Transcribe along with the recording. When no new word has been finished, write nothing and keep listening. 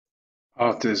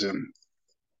Autism.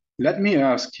 Let me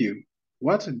ask you,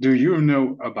 what do you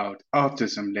know about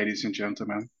autism, ladies and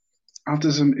gentlemen?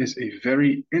 Autism is a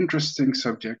very interesting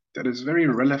subject that is very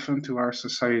relevant to our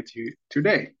society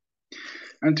today.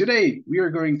 And today we are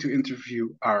going to interview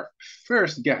our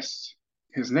first guest.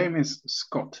 His name is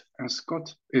Scott, and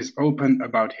Scott is open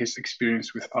about his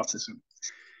experience with autism.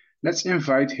 Let's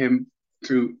invite him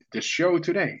to the show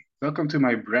today. Welcome to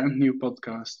my brand new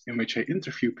podcast in which I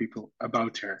interview people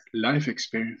about their life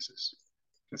experiences.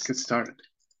 Let's get started.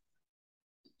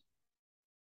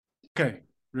 Okay,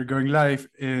 we're going live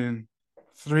in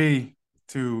 3,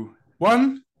 2,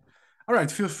 1. All right,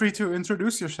 feel free to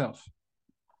introduce yourself.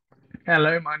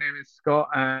 Hello, my name is Scott,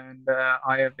 and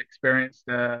I have experienced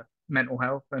mental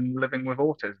health and living with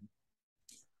autism.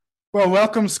 Well,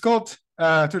 welcome, Scott,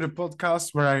 to the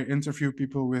podcast where I interview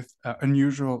people with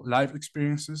unusual life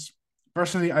experiences.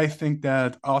 Personally, I think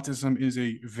that autism is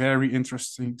a very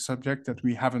interesting subject that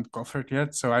we haven't covered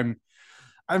yet, so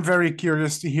I'm very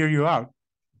curious to hear you out.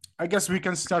 I guess we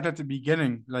can start at the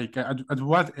beginning. Like, at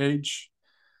what age,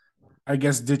 I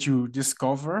guess, did you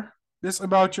discover this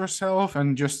about yourself?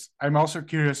 And just, I'm also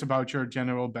curious about your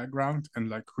general background and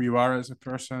like who you are as a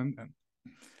person. And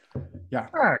yeah.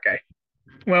 Okay.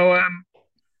 Well,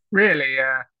 really,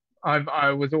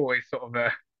 I was always sort of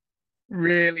a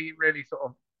really sort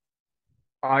of,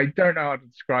 I don't know how to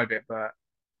describe it, but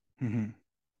Mhm.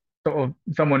 sort of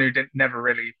someone who didn't never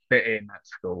really fit in at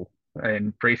school,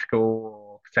 in preschool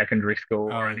or secondary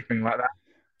school or Oh, anything like that.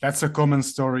 that's a common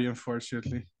story,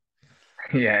 unfortunately.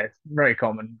 Yeah, it's very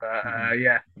common, but Mhm.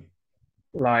 yeah,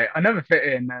 like I never fit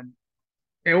in, and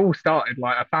it all started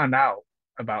like I found out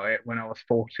about it when I was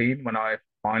 14, when I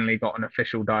finally got an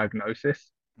official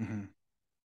diagnosis Mhm.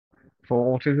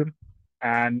 for autism.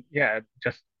 And yeah, it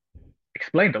just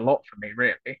explained a lot for me,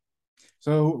 really.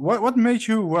 So, what made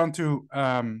you want to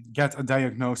get a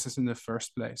diagnosis in the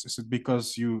first place? Is it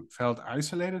because you felt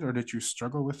isolated, or did you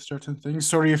struggle with certain things?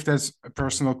 Sorry if that's a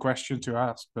personal question to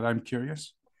ask, but I'm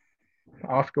curious.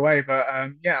 Ask away. But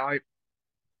yeah,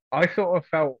 I sort of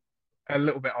felt a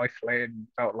little bit isolated and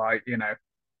felt like,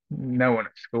 no one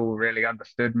at school really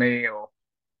understood me or,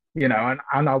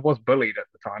 and I was bullied at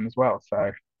the time as well.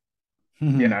 So,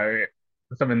 it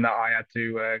was something that I had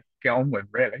to get on with,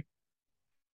 really.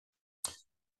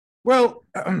 Well,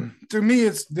 to me,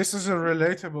 this is a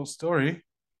relatable story.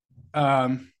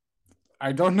 Um,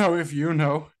 I don't know if you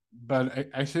know, but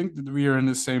I think that we are in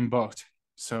the same boat.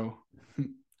 So,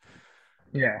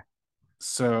 Yeah.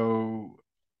 so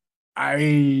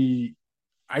I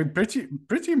I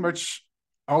pretty much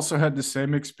also had the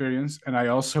same experience, and I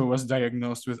also was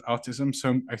diagnosed with autism.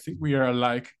 So I think we are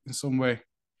alike in some way.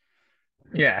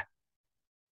 Yeah.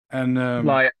 And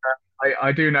Like,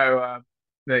 I do know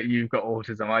that you've got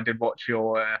autism. I did watch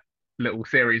your little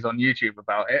series on YouTube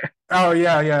about it. oh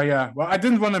yeah. Well, I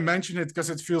didn't want to mention it because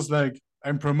it feels like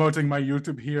I'm promoting my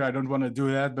YouTube here. I don't want to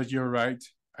do that, but you're right.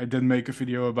 I did make a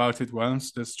video about it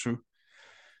once. That's true.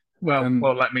 Well, And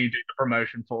let me do the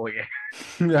promotion for you.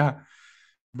 yeah,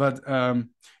 but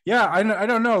yeah, I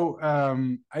don't know.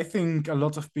 I think a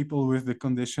lot of people with the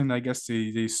condition, I guess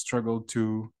they struggle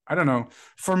to. I don't know.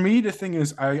 For me, the thing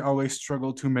is, I always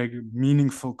struggle to make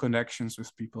meaningful connections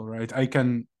with people. Right? I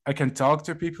can talk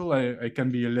to people. I can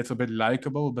be a little bit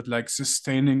likable, but like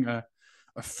sustaining a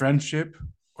friendship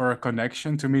or a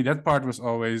connection to me, that part was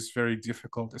always very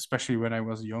difficult, especially when I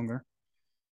was younger.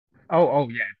 Oh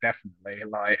yeah, definitely.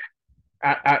 Like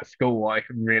at school, I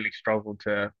really struggled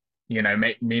to,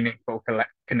 make meaningful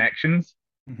connections.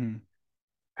 Hmm.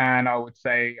 And I would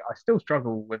say I still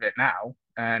struggle with it now.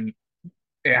 And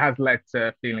it has led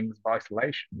to feelings of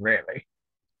isolation, really.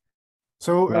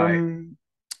 So Like,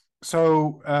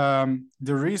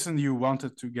 the reason you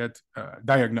wanted to get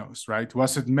diagnosed, right?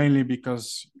 Was it mainly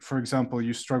because, for example,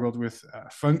 you struggled with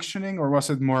functioning, or was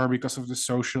it more because of the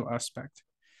social aspect?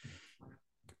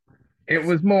 it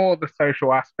was more the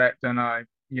social aspect, and I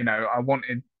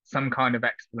wanted some kind of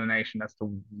explanation as to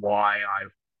why I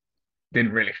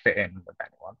didn't really fit in with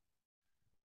anyone.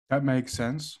 That makes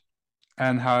sense.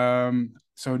 And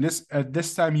so this at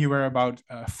this time you were about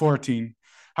 14.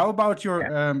 How about your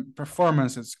Yeah.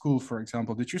 performance at school, for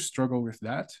example? Did you struggle with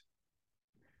that?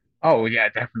 Oh yeah,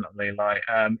 definitely. Like,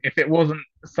 if it wasn't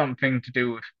something to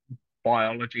do with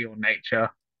biology or nature,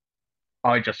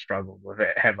 I just struggled with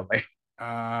it heavily.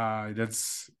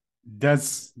 That's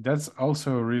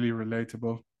also really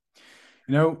relatable.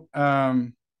 You know,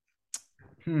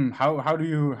 how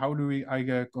do we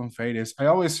convey this? I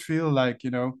always feel like,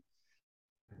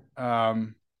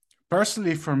 um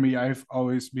personally, for me, I've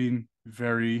always been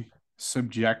very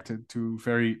subjected to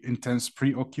very intense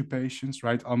preoccupations,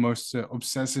 right? Almost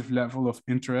obsessive level of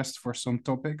interest for some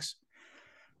topics.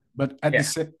 But Yeah.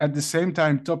 at the same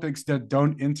time, topics that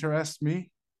don't interest me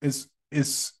is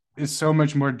so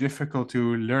much more difficult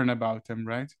to learn about them,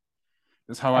 right?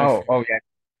 That's how I Oh, feel. oh yeah.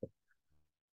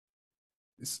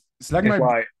 It's like It's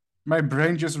like, my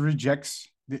brain just rejects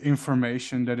the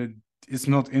information that it is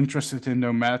not interested in,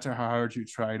 no matter how hard you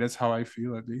try. That's how I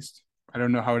feel, at least. I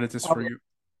don't know how that is for oh you.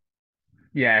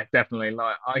 yeah, definitely.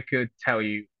 Like I could tell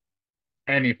you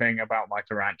anything about my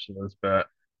tarantulas, but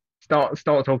start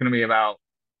talking to me about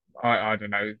I don't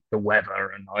know the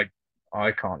weather, and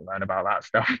I can't learn about that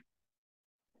stuff.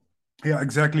 Yeah,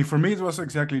 exactly. For me, it was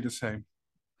exactly the same.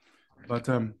 But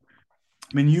I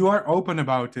mean, you are open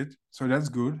about it, so that's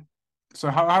good. So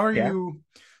how are Yeah. you?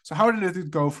 So how did it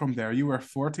go from there? You were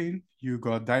 14, you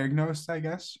got diagnosed, I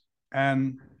guess.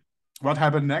 And what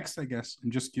happened next, I guess?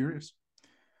 I'm just curious.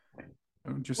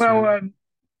 Just Well,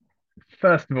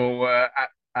 first of all,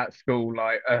 at school,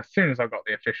 like as soon as I got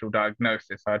the official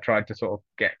diagnosis, I tried to sort of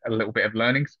get a little bit of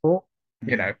learning support,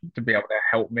 Mhm, to be able to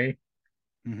help me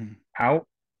mhm. out.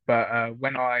 But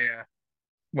when I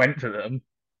went to them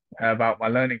about my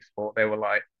learning support, they were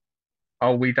like,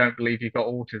 "Oh, we don't believe you've got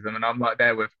autism," and I'm like,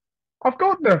 "There with, I've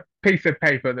got the piece of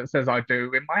paper that says I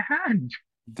do in my hand."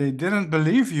 They didn't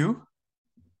believe you.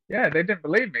 Yeah, they didn't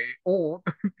believe me, or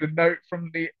the note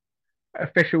from the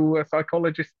official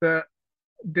psychologist that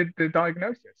did the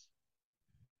diagnosis.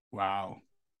 Wow,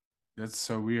 that's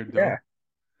so weird Yeah.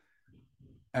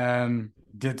 though. And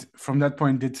did from that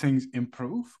point did things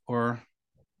improve or?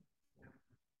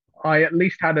 I at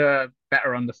least had a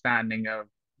better understanding of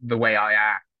the way I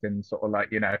act and sort of like,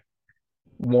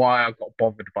 why I got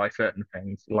bothered by certain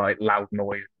things like loud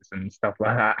noises and stuff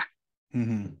like that.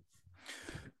 Mhm.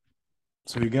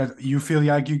 So you feel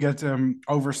like you get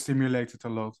overstimulated a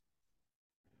lot.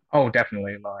 Oh,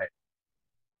 definitely. Like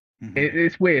Mhm.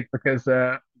 it's weird because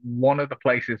one of the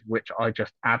places which I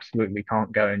just absolutely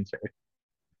can't go into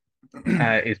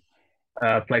is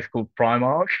a place called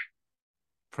Primark.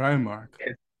 Primark.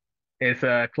 It's, it's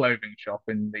a clothing shop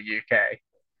in the UK.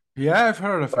 Yeah, I've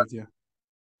heard of But it. Yeah.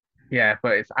 yeah,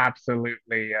 but it's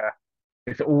absolutely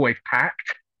it's always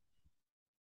packed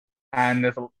and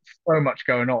there's so much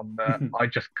going on that I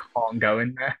just can't go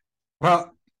in there.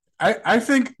 Well, I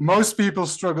think most people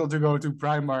struggle to go to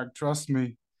Primark, trust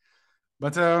me.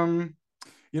 But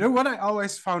you know what I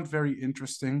always found very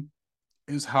interesting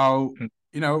is how,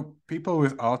 people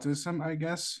with autism, I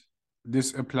guess,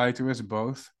 this apply to us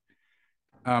both.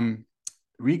 Um,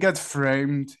 we get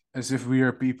framed as if we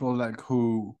are people like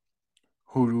who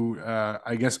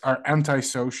I guess are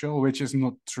antisocial, which is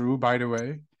not true, by the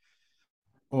way,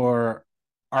 or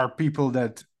are people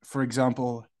that, for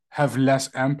example, have less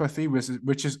empathy,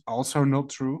 which is also not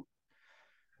true.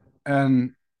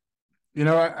 And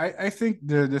I think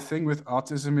the thing with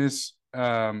autism is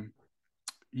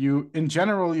you in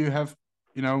general you have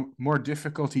more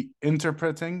difficulty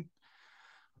interpreting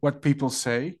what people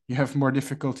say. You have more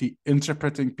difficulty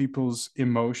interpreting people's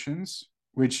emotions,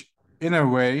 which in a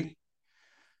way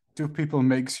to people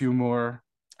makes you more,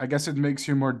 I guess it makes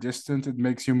you more distant, it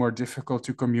makes you more difficult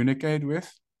to communicate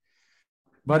with.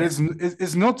 But Yeah.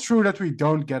 it's not true that we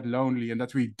don't get lonely and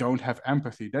that we don't have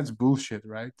empathy. That's bullshit,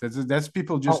 right? That's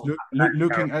people just Oh, that's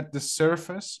looking terrible. at the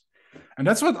surface, and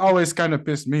that's what always kind of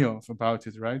pissed me off about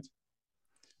it, right?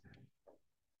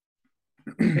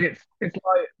 It's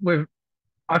like with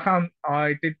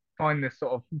I did find this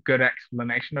sort of good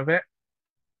explanation of it.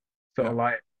 Sort Yeah. of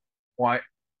like why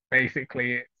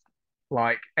basically it's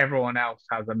like everyone else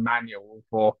has a manual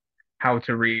for how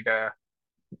to read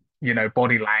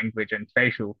body language and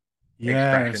facial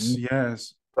Yes, expressions.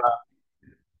 yes,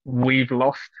 We've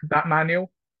lost that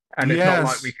manual and it's not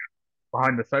like we yes. can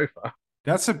behind the sofa.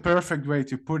 That's a perfect way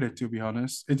to put it, to be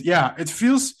honest. It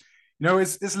feels,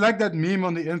 it's like that meme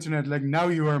on the internet, like now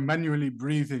you are manually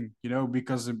breathing,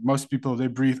 because most people they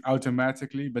breathe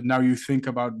automatically, but now you think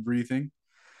about breathing.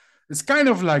 It's kind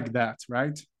of like that,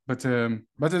 right? But Yeah.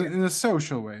 in a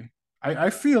social way. I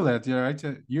feel that, yeah, right?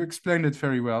 You explained it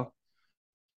very well.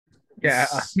 Yeah.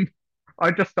 It's I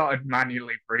just started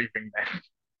manually breathing then.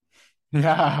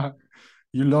 yeah,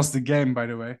 you lost the game, by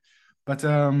the way. But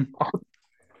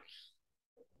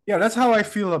yeah, that's how I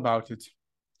feel about it.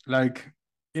 Like,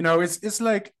 it's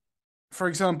like, for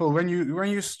example, when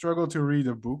you struggle to read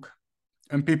a book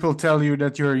and people tell you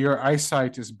that your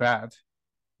eyesight is bad,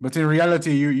 but in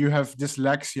reality you have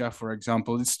dyslexia, for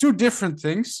example. It's two different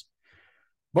things.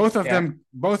 Yeah.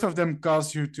 Both of them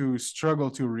cause you to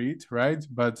struggle to read, right?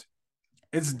 But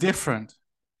it's different.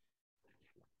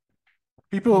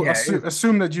 People Yeah, it's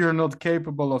assume that you're not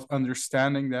capable of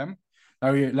understanding them.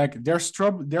 Now, like there's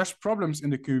problems in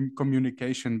the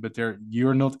communication, but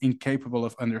you're not incapable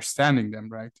of understanding them,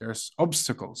 right? There's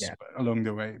obstacles yeah, along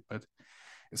the way, but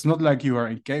it's not like you are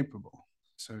incapable.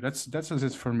 So that's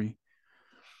it for me.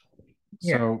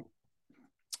 yeah. So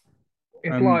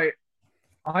It's um, like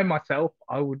I myself,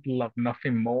 I would love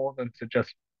nothing more than to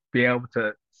just be able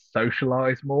to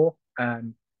socialize more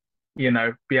and, be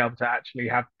able to actually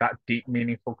have that deep,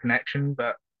 meaningful connection.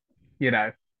 But, you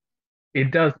know,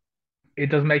 it does it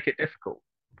does make it difficult.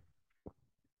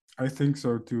 I think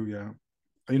so too. Yeah,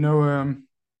 you know,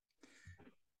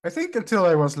 I think until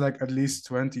I was like at least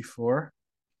 24,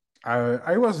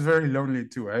 I was very lonely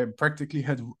too. I practically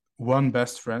had one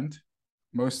best friend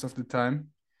most of the time.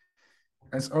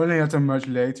 It's only at a much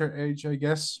later age, I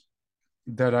guess,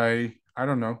 that I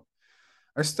don't know.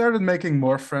 I started making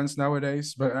more friends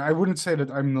nowadays, but I wouldn't say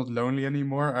that I'm not lonely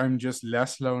anymore. I'm just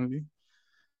less lonely.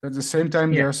 At the same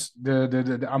time, Yeah, there's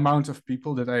the amount of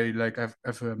people that I like have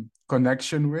a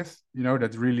connection with,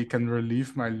 that really can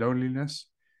relieve my loneliness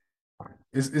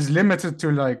is limited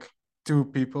to like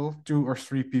two or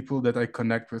three people that I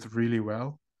connect with really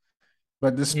well.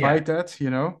 But yeah,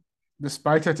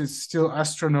 despite that, it's still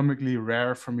astronomically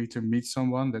rare for me to meet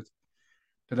someone that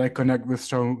I connect with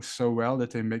so well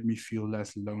that they make me feel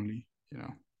less lonely.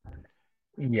 yeah.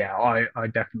 I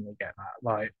definitely get that.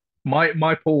 Like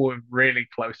my pool of really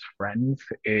close friends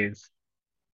is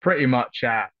pretty much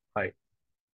at like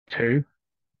two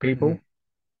Mhm. people.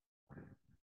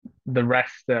 The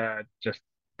rest just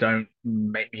don't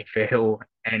make me feel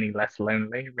any less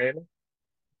lonely, really.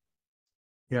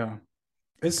 Yeah.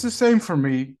 It's the same for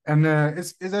me, and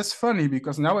that's funny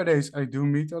because nowadays I do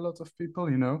meet a lot of people,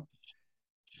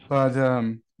 but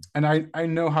and I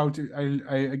know how to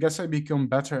I guess I become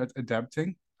better at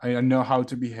adapting. I know how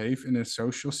to behave in a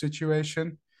social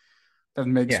situation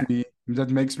Yeah, that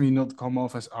makes me not come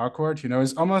off as awkward.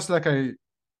 It's almost like I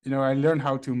learned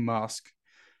how to mask,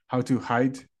 how to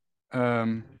hide,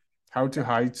 um, how to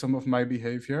hide some of my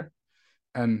behavior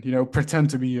and pretend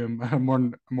to be a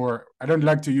more I don't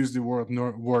like to use the word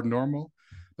normal,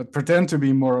 but pretend to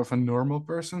be more of a normal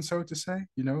person, so to say.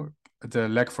 The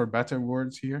lack for better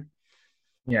words here.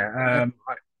 yeah.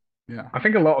 Yeah, I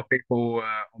think a lot of people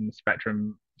on the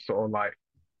spectrum sort of like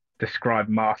describe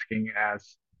masking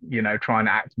as, trying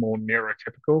to act more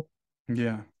neurotypical.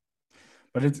 yeah,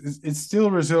 but it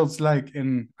still results like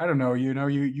in I don't know.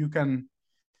 You can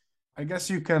I guess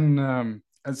you can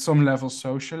at some level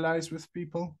socialize with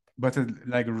people, but it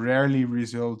like rarely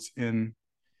results in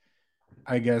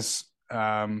I guess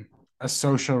a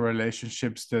social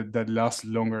relationships that last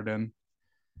longer than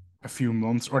a few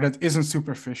months or that isn't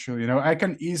superficial. I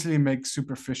can easily make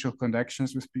superficial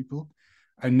connections with people.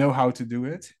 I know how to do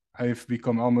it. I've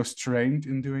become almost trained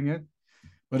in doing it.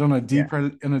 But Yeah,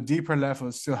 on a deeper level,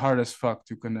 it's still hard as fuck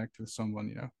to connect with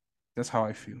someone. That's how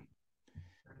I feel.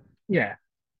 yeah.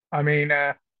 I mean,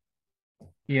 I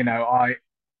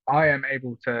am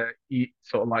able to eat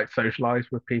sort of like socialize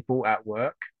with people at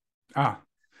work. Ah,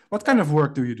 what kind of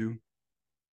work do you do?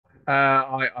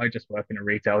 I just work in a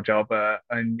retail job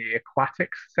in the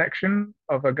aquatics section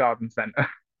of a garden center.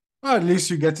 Well, at least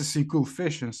you get to see cool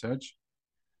fish and such.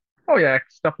 Oh yeah,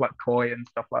 stuff like koi and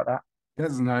stuff like that.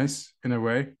 That's nice in a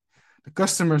way. The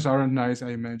customers aren't nice, I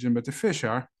imagine, but the fish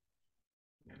are.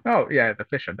 Oh yeah, the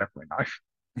fish are definitely nice.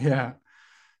 Yeah,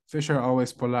 fish are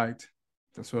always polite.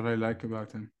 That's what I like about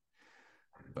them.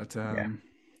 But Yeah,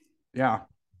 yeah,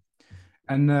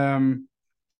 and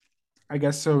I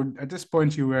guess so. At this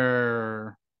point,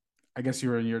 I guess you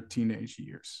were in your teenage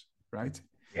years, right?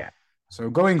 yeah, So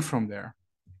going from there,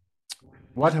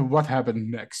 what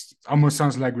happened next? Almost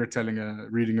sounds like we're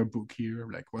reading a book here,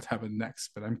 like what happened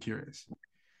next. But I'm curious.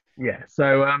 yeah.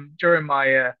 So during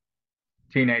my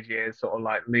teenage years, sort of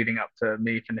like leading up to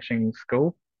me finishing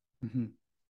school, Mhm.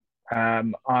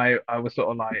 I was sort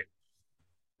of like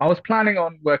I was planning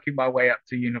on working my way up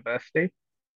to university,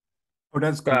 Oh,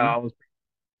 that's but cool. I was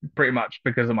pretty much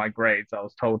because of my grades, I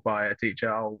was told by a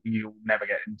teacher, "Oh, you'll never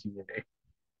get into uni."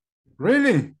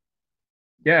 Really?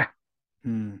 Yeah,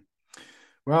 Hmm.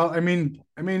 Well,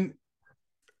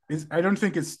 I don't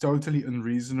think it's totally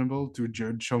unreasonable to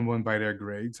judge someone by their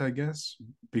grades, I guess,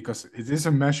 because it is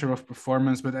a measure of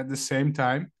performance, but at the same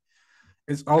time,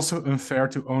 it's also unfair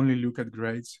to only look at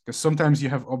grades because sometimes you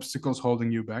have obstacles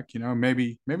holding you back.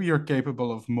 Maybe you're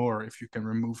capable of more if you can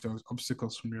remove those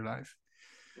obstacles from your life.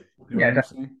 You know what yeah. I'm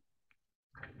saying?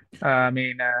 I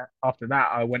mean, after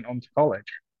that, I went on to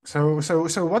college. So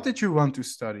what did you want to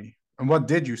study? And what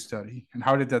did you study? And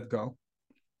how did that go?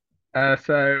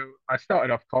 So I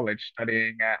started off college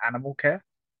studying animal care.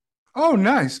 Oh,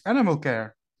 nice. Animal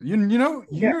care. You know,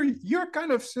 Yeah, you're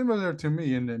kind of similar to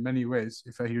me in many ways.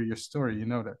 If I hear your story, you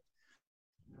know that.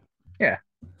 yeah.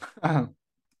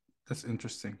 That's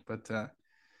interesting. But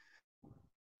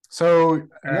so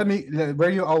Uh, were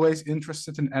you always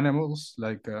interested in animals,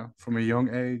 like from a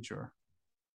young age, or?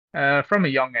 from a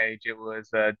young age, it was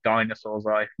dinosaurs.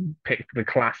 I picked the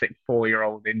classic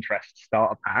 4-year-old interest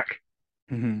starter pack.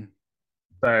 Mhm.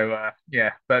 So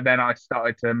yeah, but then I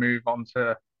started to move on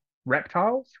to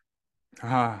reptiles.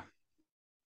 Ah,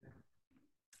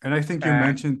 and I think you And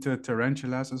mentioned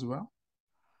tarantulas as well.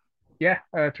 yeah,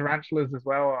 tarantulas as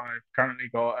well. I've currently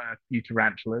got a few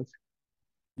tarantulas.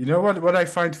 You know what I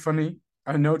find funny?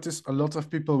 I notice a lot of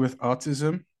people with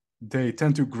autism, they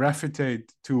tend to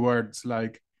gravitate towards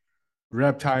like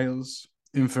reptiles,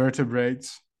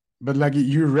 invertebrates, but like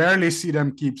you rarely see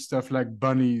them keep stuff like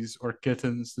bunnies or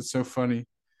kittens. It's so funny.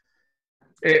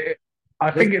 It,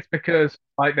 I They, think it's because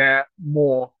like they're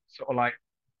more sort of like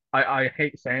I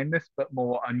hate saying this, but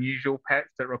more unusual pets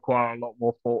that require a lot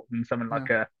more thought than something yeah, like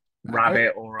a I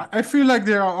rabbit or a, I feel like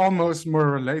they are almost more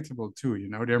relatable too. You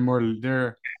know,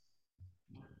 they're.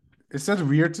 Is that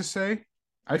weird to say?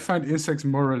 I find insects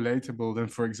more relatable than,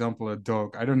 for example, a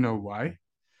dog. I don't know why.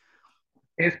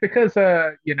 it's because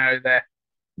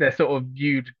they're sort of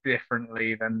viewed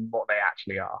differently than what they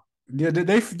actually are. Yeah,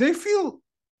 they feel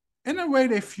in a way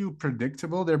they feel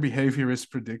predictable. Their behavior is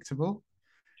predictable.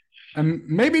 And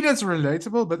maybe that's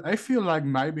relatable, but I feel like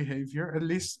my behavior, at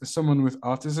least as someone with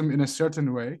autism, in a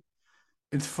certain way,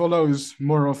 it follows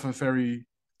more of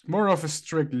a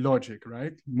strict logic,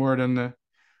 right? More than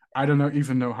I don't know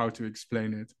even know how to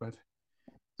explain it, but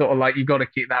Sort of like you got to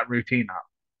keep that routine up.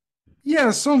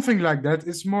 yeah, something like that.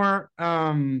 It's more,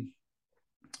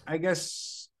 I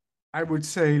guess, I would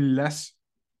say less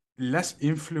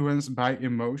influenced by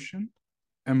emotion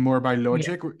and more by Yeah,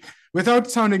 logic, without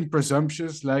sounding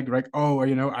presumptuous, like oh,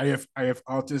 I have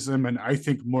autism and I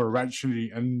think more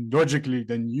rationally and logically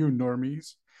than you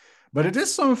normies. But it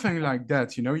is something like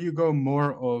that, you go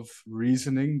more of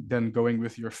reasoning than going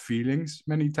with your feelings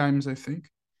many times, I think.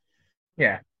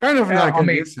 yeah. Kind of like I an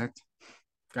mean, insect,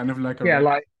 kind of like a yeah, rat.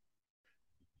 like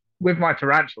with my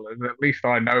tarantulas, at least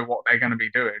I know what they're going to be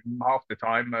doing. Half the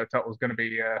time, Tuttle's going to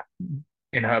be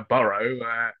in her burrow,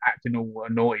 acting all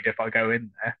annoyed if I go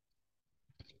in there.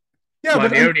 Yeah, Like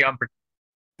but the only unpre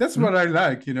that's Hmm? what I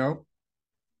like.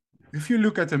 If you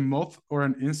look at a moth or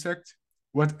an insect,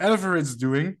 whatever it's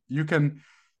doing, you can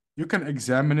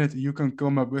examine it, you can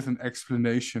come up with an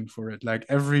explanation for it. Like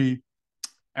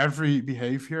every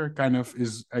behavior kind of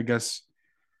is, I guess,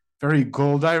 very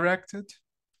goal directed.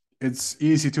 It's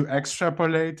easy to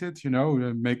extrapolate it,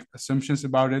 make assumptions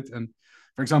about it. And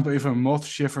for example, if a moth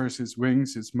shivers its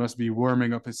wings, it must be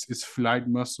warming up its flight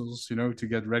muscles, to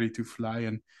get ready to fly.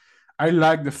 And I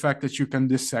like the fact that you can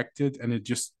dissect it and it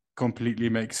just completely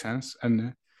makes sense.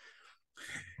 And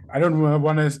I don't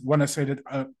want to say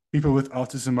that people with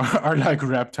autism are like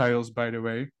reptiles, by the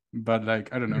way, but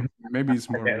like I don't know, maybe it's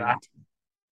I more get that. related.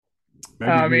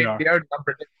 Maybe I we mean, are. the only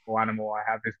unpredictable animal I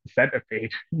have is the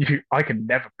centipede. I can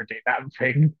never predict that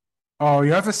thing. Oh,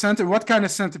 you have a centipede. What kind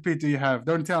of centipede do you have?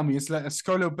 Don't tell me. It's like a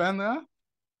scolopendra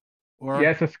or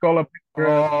Yes, a scolopendra.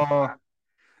 oh,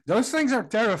 those things are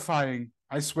terrifying.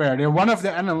 I swear, they're one of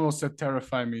the animals that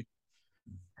terrify me.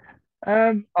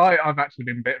 I've actually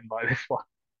been bitten by this one.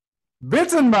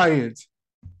 Bitten by it.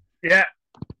 Yeah,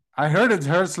 I heard it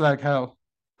hurts like hell.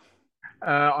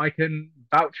 I can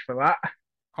vouch for that.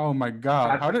 Oh my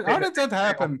God, That's how the did bit how that did that takes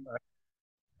me off. happen?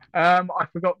 I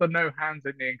forgot the no hands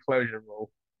in the enclosure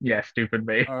rule. Yeah, stupid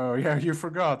me. Oh yeah, you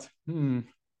forgot.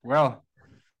 Well,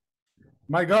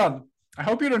 my God, I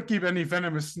hope you don't keep any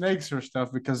venomous snakes or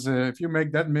stuff because if you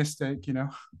make that mistake,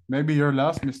 maybe your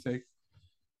last mistake.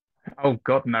 Oh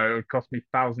God, no! It would cost me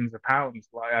thousands of pounds.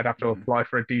 Like I'd have to Hmm. apply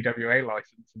for a DWA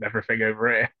license and everything over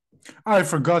here. I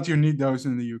forgot you need those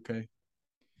in the UK.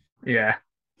 Yeah,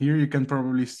 Here you can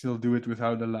probably still do it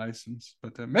without a license,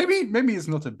 but maybe it's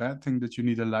not a bad thing that you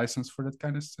need a license for that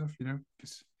kind of stuff,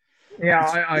 because yeah,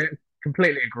 it's I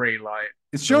completely agree. Like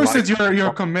it the shows that license you're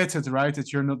cost. committed, right?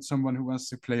 That you're not someone who wants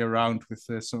to play around with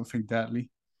something deadly.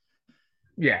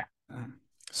 Yeah, Um,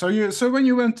 so when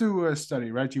you went to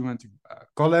study, right? You went to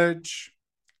college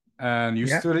and you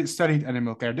yeah, studied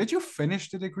animal care. Did you finish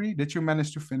the degree? Did you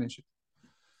manage to finish it?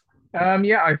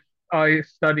 yeah. I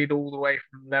studied all the way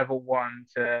from level 1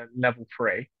 to level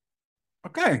 3.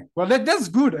 Okay, well that's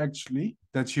good actually.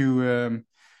 That you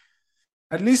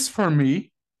at least for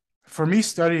me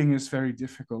studying is very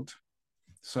difficult.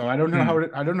 So Hmm. I don't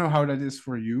know how that is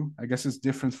for you. I guess it's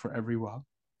different for everyone,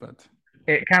 but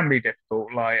It can be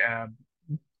difficult, like,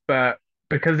 but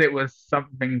because it was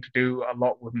something to do a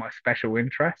lot with my special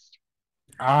interest,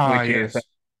 Ah, which is yes.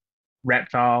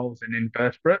 reptiles and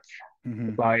invertebrates.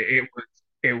 Hmm. Like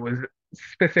it was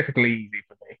specifically easy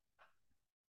for me,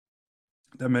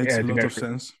 That makes yeah, a to lot go of through.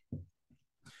 sense.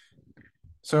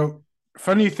 So,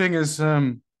 funny thing is,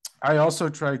 I also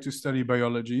tried to study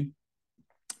biology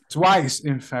twice,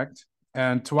 in fact,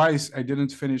 and twice I didn't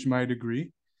finish my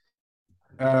degree.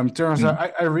 Turns out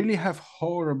Mm. I really have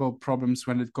horrible problems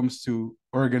when it comes to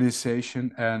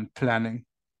organization and planning.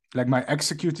 Like my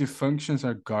executive functions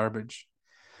are garbage.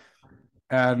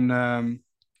 And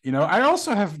I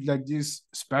also have like these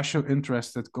special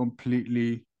interests that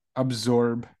completely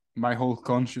absorb my whole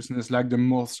consciousness, like the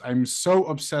moths. I'm so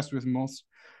obsessed with moths,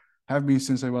 have been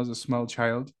since I was a small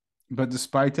child. But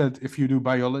despite that, if you do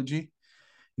biology,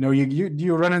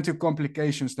 you run into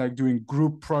complications like doing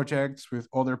group projects with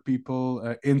other people,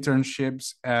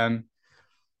 internships, and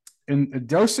in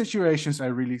those situations, I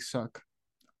really suck.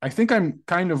 I think I'm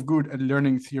kind of good at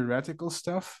learning theoretical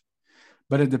stuff,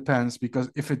 but it depends because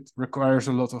if it requires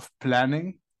a lot of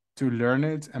planning to learn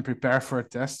it and prepare for a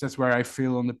test, that's where I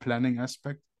fail on the planning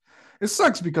aspect. It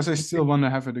sucks because I still want to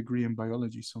have a degree in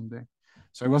biology someday.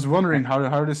 So I was wondering how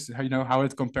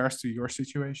it compares to your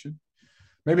situation.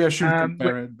 Maybe I should With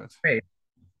compare it, but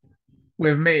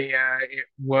me, it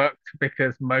worked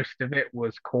because most of it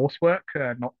was coursework,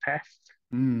 not tests.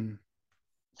 mm,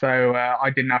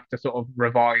 I didn't have to sort of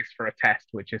revise for a test,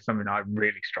 which is something I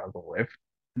really struggle with.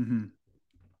 mhm.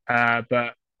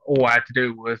 But all I had to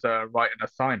do was write an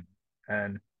assignment,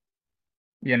 and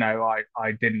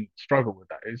I didn't struggle with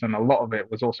those, and a lot of it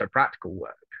was also practical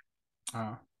work.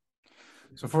 Ah.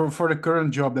 So for the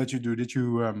current job that you do, did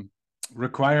you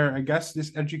require, I guess,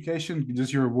 this education?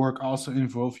 Does your work also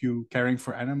involve you caring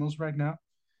for animals right now?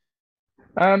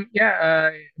 Yeah,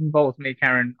 it involves me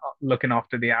carrying, looking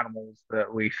after the animals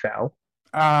that we sell.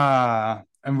 Ah,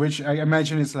 and which I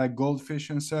imagine it's like goldfish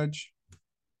and such.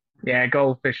 Yeah,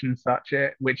 goldfish and such,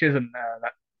 which isn't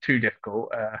that too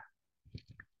difficult.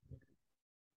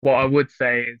 What I would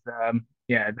say is,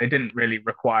 yeah, they didn't really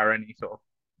require any sort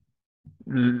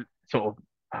of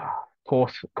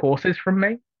courses from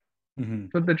me Hmm.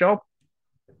 for the job.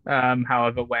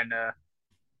 However, when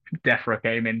DEFRA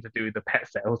came in to do the pet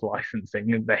sales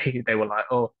licensing, and they were like,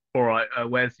 "Oh, all right,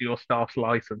 where's your staff's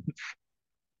license?"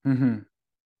 Hmm.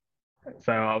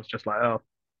 So I was just like, "Oh,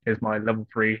 here's my level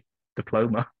 3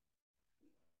 diploma."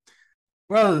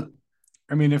 Well,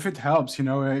 I mean, if it helps,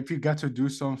 if you get to do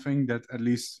something that at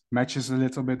least matches a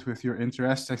little bit with your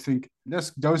interests, I think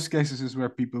those cases is where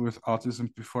people with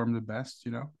autism perform the best.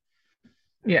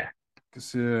 Yeah,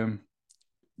 Because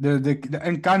the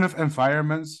and kind of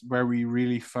environments where we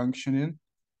really function in,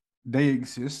 they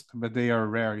exist, but they are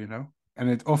rare. And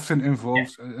it often yeah,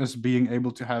 involves us being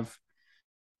able to have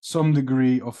some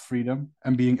degree of freedom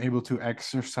and being able to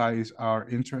exercise our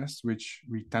interests, which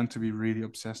we tend to be really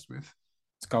obsessed with.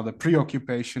 It's called a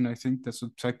preoccupation, I think that's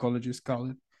what psychologists call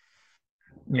it.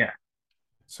 yeah,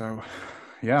 So,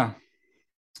 yeah,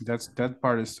 that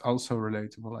part is also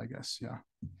relatable, I guess. Yeah.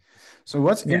 So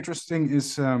what's yeah, interesting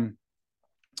is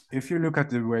if you look at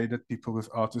the way that people with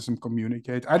autism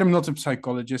communicate, I'm not a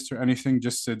psychologist or anything,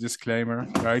 just a disclaimer,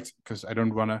 right? Because I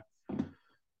don't want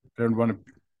to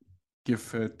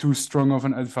give too strong of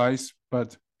an advice,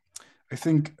 but I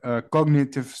think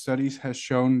cognitive studies has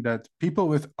shown that people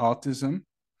with autism,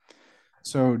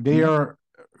 so they mm, are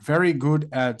very good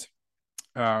at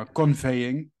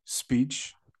conveying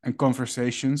speech and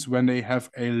conversations when they have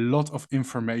a lot of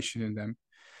information in them.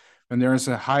 When there is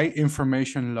a high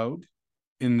information load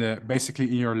basically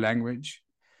in your language,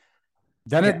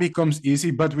 then it yeah, becomes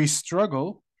easy. But we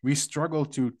struggle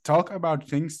to talk about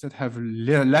things that have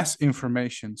less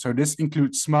information. So this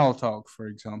includes small talk, for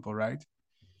example, right?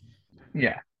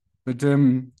 yeah, But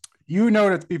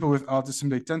that people with autism,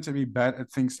 they tend to be bad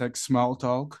at things like small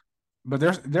talk. But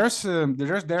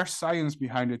there's science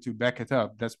behind it to back it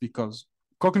up. That's because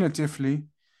cognitively,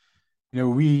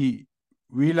 we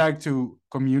like to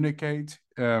communicate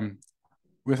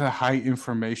with a high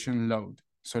information load.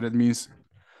 So that means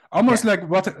almost yeah. like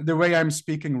what the way I'm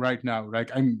speaking right now.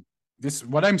 Like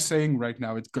what I'm saying right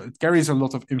now, it carries a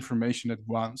lot of information at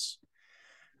once.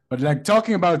 But like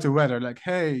talking about the weather, like,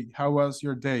 hey, how was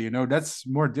your day? That's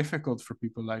more difficult for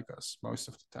people like us most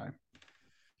of the time.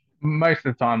 Most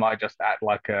of the time, I just act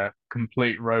like a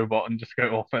complete robot and just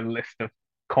go off a list of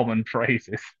common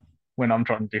phrases when I'm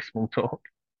trying to do small talk.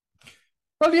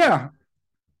 Well, yeah,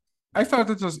 I thought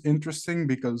it was interesting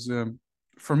because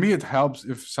for me, it helps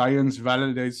if science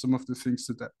validates some of the things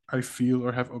that I feel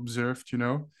or have observed.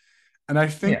 And I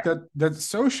think Yeah, that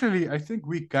socially, I think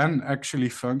we can actually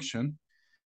function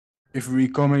if we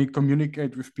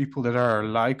communicate with people that are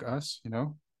like us, you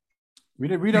know, we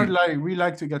don't Hmm. like we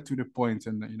like to get to the point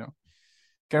and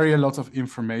carry a lot of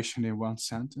information in one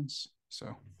sentence.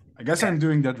 So I guess Yeah. I'm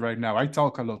doing that right now. I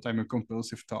talk a lot. I'm a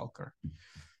compulsive talker,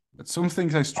 but some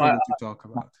things I I, struggle to talk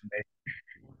about.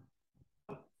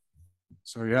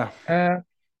 So yeah. uh,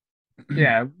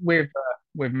 yeah,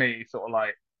 with me, sort of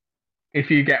like if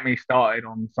you get me started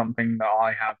on something that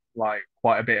I have like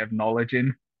quite a bit of knowledge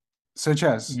in, Such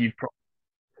as, you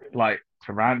probably like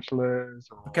tarantulas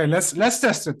or okay, let's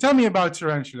test it. Tell me about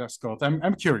tarantula, Scott.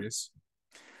 I'm curious.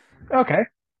 okay.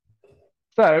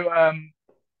 So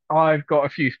I've got a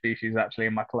few species actually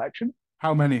in my collection.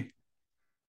 How many?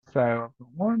 So I've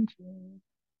got one, two,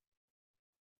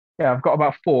 yeah, I've got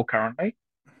about four currently.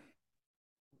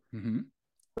 Mm-hmm.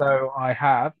 So I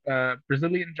have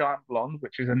Brazilian giant blonde,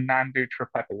 which is a Nandu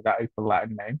trepepi, that is the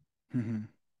Latin name.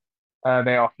 Mm-hmm.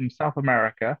 They are from South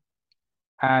America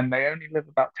and they only live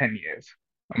about 10 years,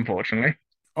 unfortunately.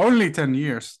 Only 10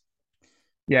 years.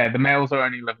 Yeah, the males are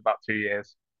only live about 2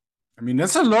 years. I mean,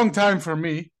 that's a long time for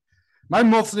me. My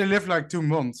moths, they live like 2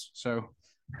 months. So,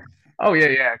 Oh yeah,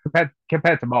 yeah.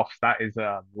 Compared to moths, that is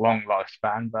a long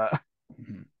lifespan. But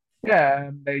mhm.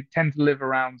 yeah, they tend to live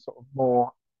around sort of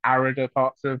more arider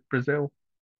parts of Brazil.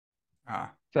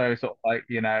 Ah, So sort of like,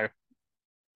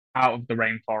 out of the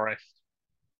rainforest,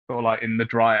 sort of like in the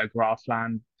drier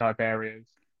grassland type areas.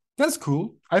 that's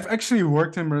cool. I've actually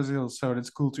worked in Brazil, so it's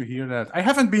cool to hear that. I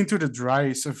haven't been to the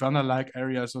dry savanna-like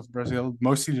areas of Brazil,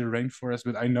 mostly the rainforest,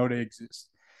 but I know they exist.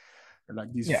 They're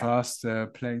like these Yeah. vast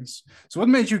plains. So, what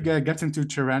made you get into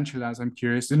tarantulas? I'm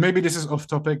curious. And maybe this is off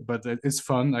topic, but it's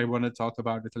fun. I want to talk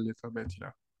about it a little bit,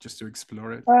 just to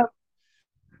explore it. Uh,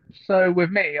 so with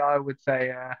me, I would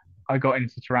say I got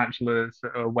into tarantulas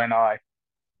when I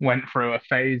went through a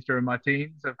phase during my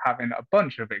teens of having a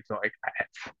bunch of exotic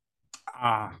pets.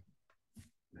 Ah,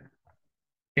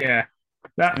 Yeah,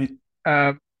 that I,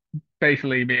 uh,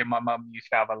 basically me and my mum used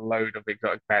to have a load of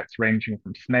exotic pets ranging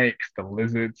from snakes to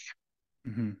lizards.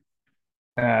 mhm,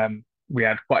 We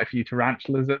had quite a few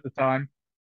tarantulas at the time,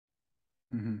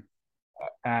 mhm.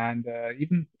 and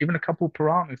even a couple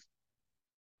piranhas.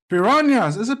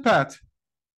 Piranhas is a pet.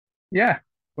 Yeah.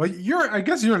 Well, I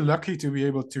guess you're lucky to be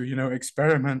able to,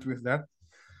 experiment with that.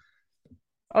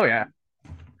 Oh yeah.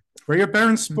 Were your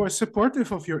parents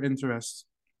supportive of your interests?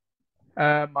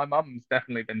 My mum's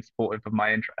definitely been supportive of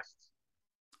my interests.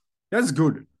 That's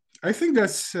good. I think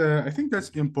that's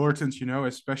important,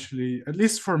 especially at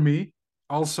least for me.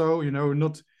 Also,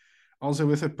 not also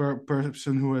with a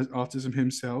person who has autism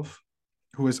himself,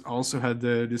 who has also had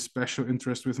this special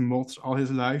interest with moths all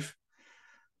his life.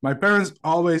 My parents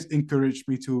always encouraged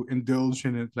me to indulge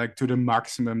in it like to the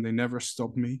maximum. They never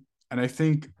stopped me, and I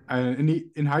think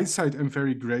in hindsight, I'm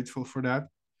very grateful for that.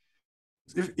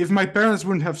 If my parents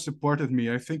wouldn't have supported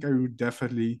me, I think I would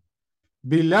definitely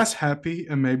be less happy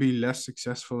and maybe less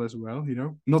successful as well.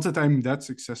 Not that I'm that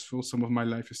successful. Some of my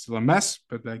life is still a mess,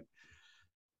 but like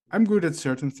I'm good at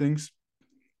certain things,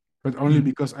 but only Mhm.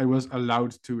 because I was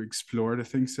allowed to explore the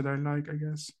things that I like, I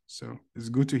guess. So it's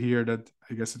good to hear that.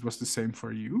 I guess it was the same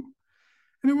for you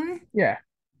in a way. Yeah.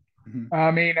 Mhm.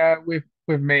 I mean,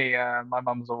 with me, my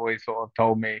mum's always sort of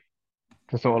told me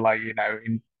to sort of like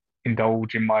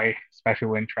indulge in my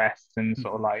special interests and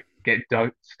sort of Mhm. like get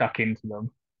stuck into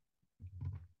them.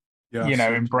 Yeah,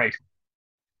 certainly. Embrace.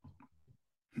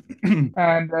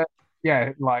 And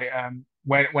yeah, like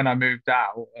when I moved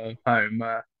out of home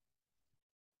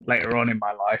later on in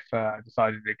my life, I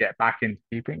decided to get back into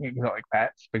keeping exotic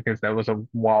pets because there was a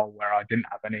while where I didn't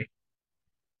have any.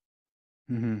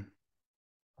 Mhm.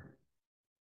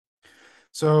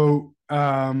 So,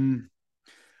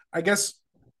 I guess,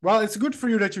 well, it's good for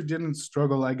you that you didn't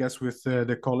struggle, I guess, with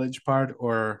the college part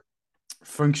or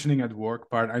functioning at work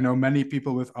part. I know many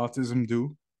people with autism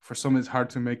do. For some, it's hard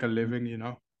to make a living.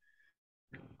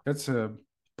 That's a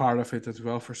part of it as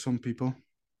well for some people.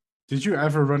 Did you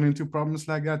ever run into problems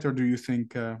like that, or do you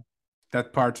think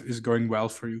that part is going well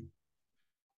for you?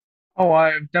 Oh,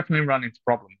 I've definitely run into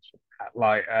problems with that.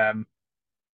 Like,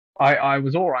 I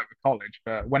was all right with college,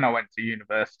 but when I went to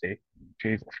university,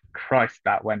 Jesus Christ,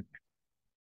 that went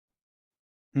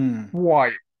Hmm.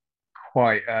 quite,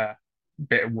 quite a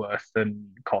bit worse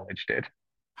than college did.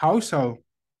 How so?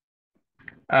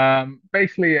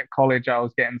 Basically at college, I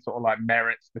was getting sort of like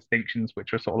merits distinctions,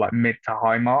 which were sort of like mid to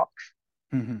high marks.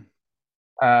 Mhm.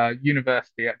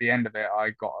 University, at the end of it,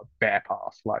 I got a bare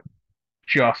pass, like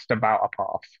just about a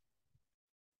pass.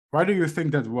 Why do you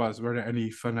think that was? Were there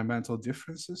any fundamental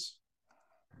differences?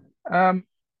 Um,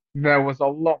 there was a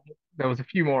lot, there was a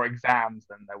few more exams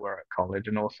than there were at college,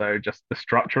 and also just the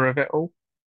structure of it all.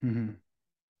 Mhm.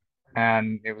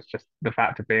 and it was just the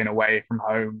fact of being away from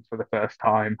home for the first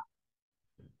time.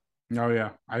 Oh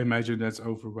yeah, I imagine that's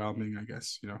overwhelming. I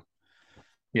guess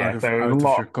Yeah, so it was a out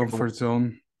of lot your of paperwork. comfort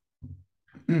zone.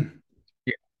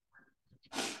 Yeah,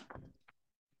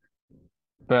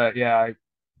 but yeah, I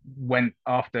went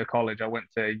after college. I went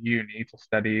to uni to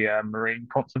study marine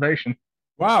conservation.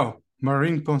 Wow,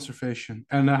 marine conservation.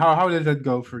 And how did that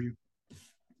go for you?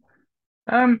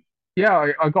 Um,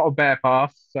 yeah, I got a bare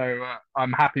pass, so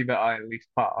I'm happy that I at least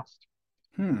passed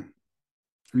Hmm.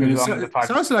 I mean, because I'm the it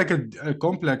type of sounds like a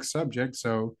complex subject.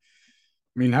 So,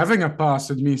 I mean, having a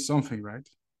pass, it means something, right?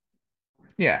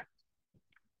 yeah.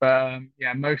 But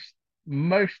yeah,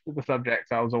 most of the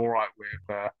subjects I was all right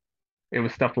with. It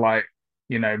was stuff like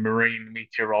marine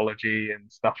meteorology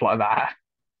and stuff like that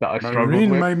that I struggled Marine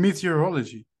with. my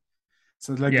meteorology.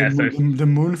 So, like Yeah, so the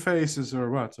moon phases or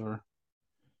what? Or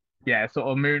yeah, sort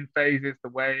of moon phases, the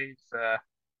waves,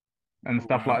 and oh,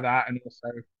 stuff wow. like that, and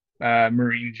also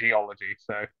marine geology.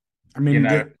 So I you mean,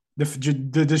 know,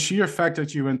 the sheer fact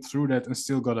that you went through that and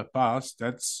still got a pass,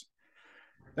 that's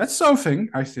something.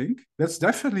 I think that's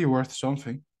definitely worth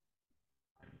something.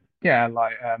 yeah,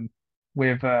 like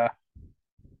with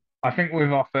I think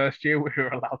with our first year we were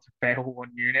allowed to fail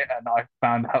one unit, and I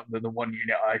found out that the one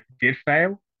unit I did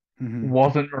fail Hmm.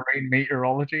 wasn't marine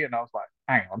meteorology, and I was like,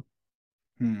 hang on,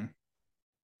 Hmm.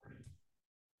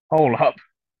 hold up.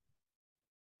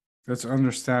 That's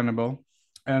understandable.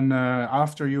 And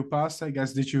after you passed, I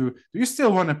guess, do you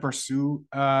still want to pursue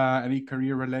any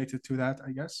career related to that?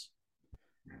 I guess.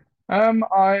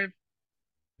 I've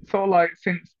sort of like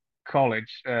since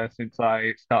college, since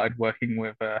I started working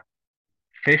with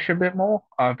fish a bit more,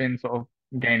 I've been sort of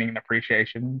gaining an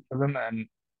appreciation for them, and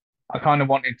I kind of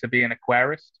wanted to be an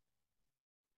aquarist.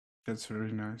 That's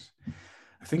very nice.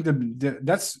 I think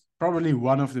that's probably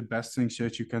one of the best things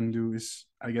that you can do is,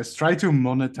 I guess, try to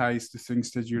monetize the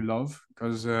things that you love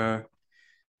because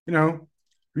you know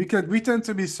we tend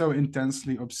to be so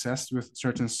intensely obsessed with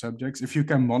certain subjects. If you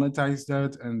can monetize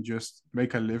that and just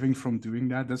make a living from doing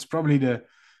that, that's probably the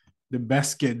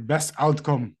best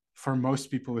outcome for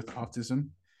most people with autism.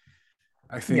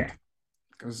 I Yeah, think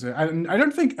because I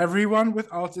don't think everyone with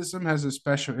autism has a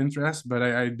special interest, but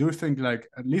I do think like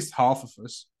at least half of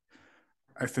us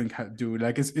I think do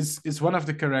like it's one of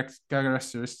the correct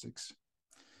characteristics.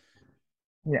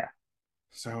 yeah.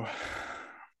 So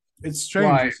it's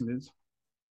strange, Like, isn't it?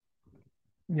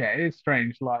 yeah, it is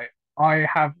strange. Like, I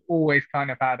have always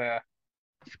kind of had a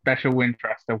special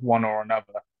interest of one or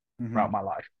another throughout Mm-hmm. my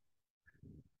life.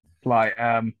 Like,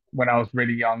 when I was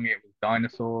really young, it was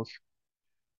dinosaurs.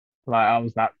 Like, I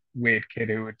was that weird kid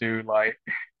who would do like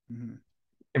Mm-hmm.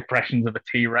 impressions of a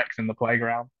T-Rex in the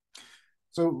playground.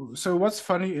 So what's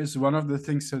funny is one of the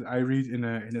things that I read in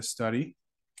a study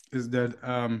is that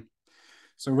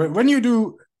so when you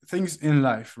do things in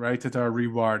life, right, that are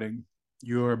rewarding,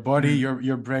 your body, Mm,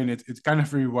 your brain, it kind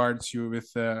of rewards you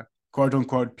with quote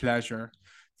unquote pleasure.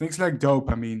 Things like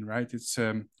dopamine, right? It's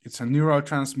a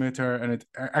neurotransmitter and it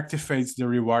activates the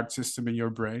reward system in your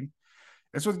brain.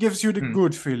 It's what gives you the mm,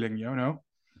 good feeling, you know.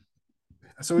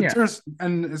 yeah,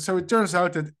 So it turns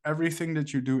out that everything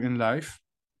that you do in life,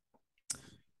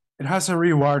 it has a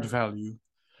reward value.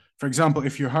 For example,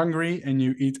 if you're hungry and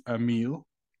you eat a meal,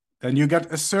 then you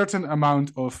get a certain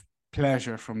amount of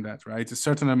pleasure from that, right? A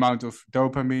certain amount of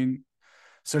dopamine,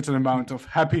 certain amount mm, of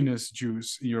happiness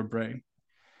juice in your brain.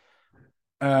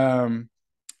 Um,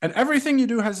 and everything you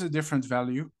do has a different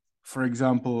value. For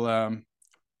example,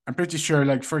 I'm pretty sure,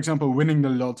 like, for example, winning the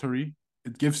lottery,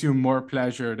 it gives you more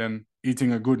pleasure than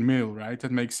eating a good meal, right?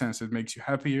 That makes sense. It makes you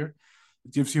happier.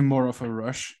 It gives you more of a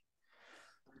rush.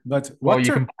 But well,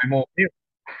 you can buy more meals.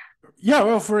 yeah,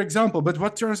 well, for example, but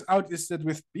what turns out is that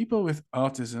with people with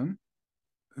autism,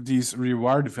 these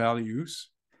reward values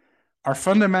are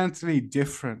fundamentally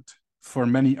different for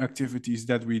many activities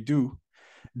that we do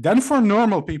than for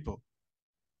normal people.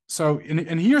 So,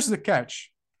 and here's the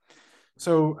catch.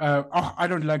 So, I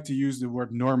don't like to use the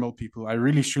word normal people. I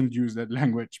really shouldn't use that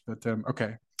language, but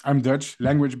okay. I'm Dutch,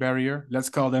 language barrier. Let's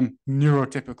call them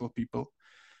neurotypical people,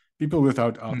 people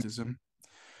without Mm, autism.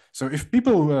 So, if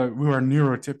people who are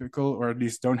neurotypical or at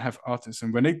least don't have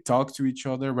autism, when they talk to each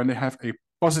other, when they have a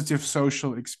positive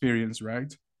social experience,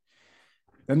 right?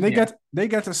 Then yeah, they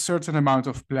get a certain amount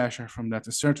of pleasure from that,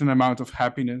 a certain amount of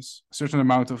happiness, a certain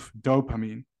amount of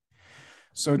dopamine.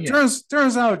 So it yeah,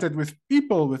 turns out that with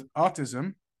people with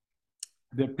autism,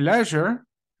 the pleasure,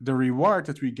 the reward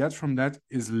that we get from that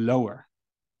is lower,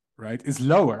 right? Is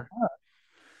lower.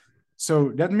 So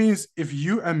that means if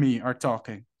you and me are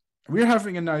talking, we're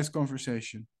having a nice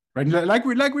conversation, right? Like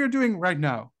we're doing right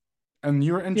now, and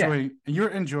yeah, you're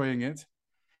enjoying it.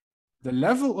 the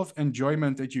level of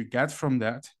enjoyment that you get from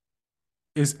that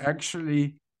is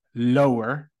actually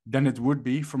lower than it would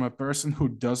be from a person who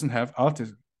doesn't have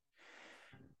autism.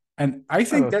 And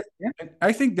Oh, yeah,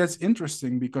 I think that's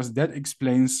interesting because that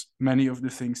explains many of the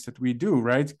things that we do,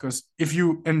 right? Because if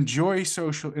you enjoy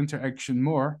social interaction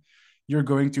more, you're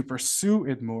going to pursue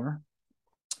it more.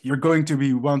 You're going to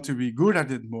be want to be good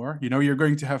at it more. You know, you're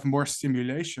going to have more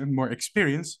stimulation, more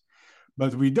experience,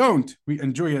 but we don't. We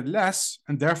enjoy it less,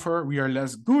 and therefore we are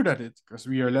less good at it because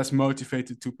we are less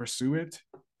motivated to pursue it,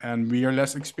 and we are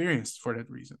less experienced for that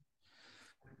reason.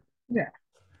 yeah,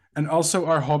 And also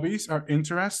our hobbies, our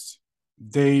interests,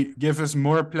 they give us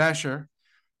more pleasure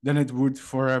than it would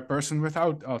for a person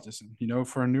without autism, you know,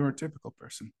 for a neurotypical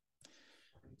person.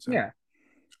 So yeah.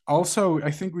 also,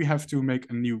 I think we have to make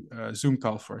a new Zoom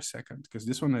call for a second because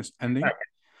this one is ending. Okay.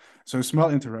 So small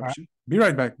All right. interruption. Be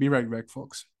right back. Be right back,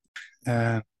 folks.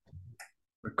 And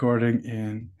recording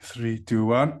in 3, 2,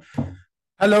 1.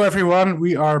 Hello, everyone.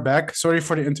 We are back. Sorry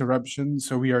for the interruption.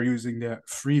 So we are using the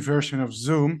free version of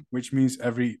Zoom, which means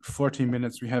every 40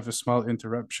 minutes we have a small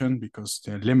interruption because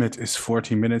the limit is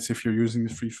 40 minutes if you're using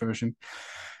the free version.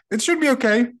 It should be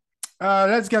okay.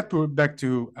 Let's get back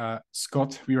to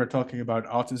Scott. We were talking about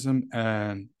autism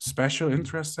and special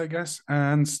interests, I guess,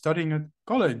 and studying at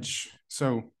college.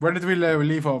 So where did we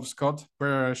leave off, Scott?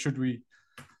 Where should we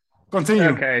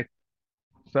continue? Okay.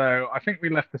 So I think we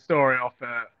left the story off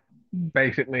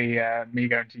basically me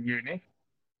going to uni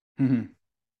Mhm.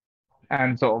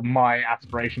 and sort of my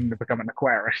aspiration to become an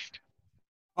aquarist.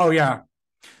 Oh, yeah.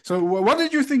 So what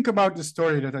did you think about the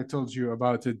story that I told you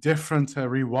about the different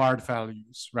reward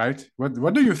values, right?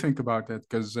 What do you think about that?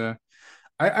 Because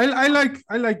I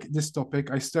like this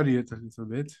topic. I study it a little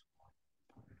bit.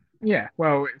 Yeah,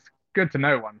 well, it's good to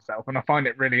know oneself, and I find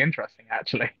it really interesting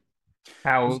actually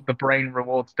how the brain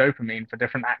rewards dopamine for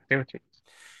different activities.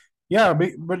 Yeah,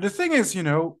 but the thing is,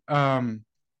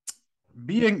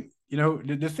 being,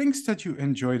 the things that you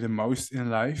enjoy the most in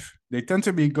life, they tend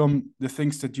to become the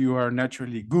things that you are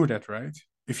naturally good at, right?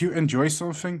 If you enjoy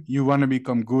something, you want to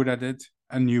become good at it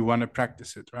and you want to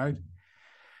practice it, right?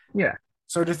 Yeah,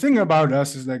 So the thing about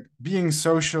us is like being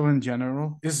social in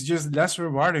general is just less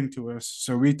rewarding to us.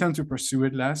 So we tend to pursue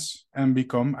it less and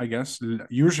become, I guess,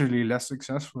 usually less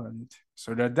successful at it.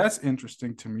 So that's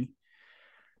interesting to me.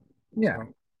 yeah.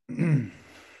 So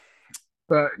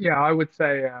But yeah, I would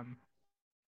say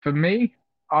for me,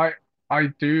 I I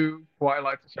do quite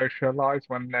like to socialize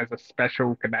when there's a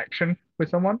special connection with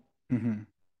someone. mhm,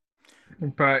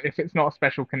 But if it's not a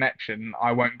special connection,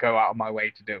 I won't go out of my way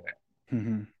to do it.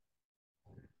 mhm.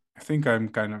 I think I'm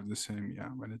kind of the same, yeah,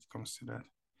 when it comes to that.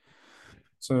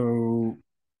 So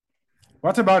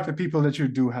what about the people that you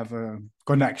do have a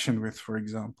connection with, for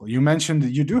example? You mentioned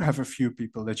that you do have a few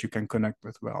people that you can connect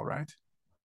with well, right?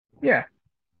 Yeah.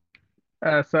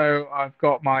 So I've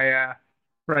got my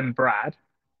friend Brad.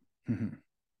 Mhm.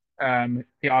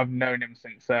 Yeah, I've known him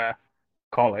since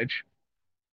college,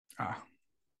 Ah.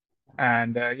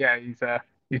 and yeah,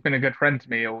 he's been a good friend to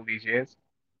me all these years.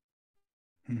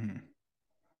 Mhm.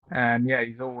 And yeah,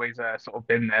 he's always sort of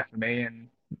been there for me, and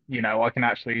I can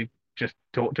actually just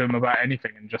talk to him about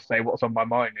anything and just say what's on my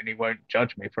mind, and he won't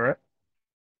judge me for it.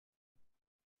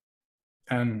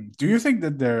 And do you think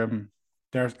that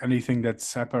there's anything that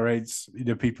separates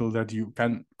the people that you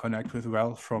can connect with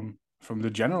well from the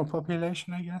general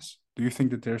population, I guess? Do you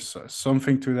think that there's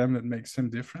something to them that makes them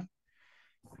different?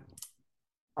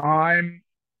 I'm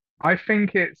I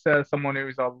think it's someone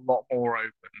who's a lot more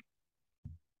open,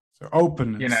 So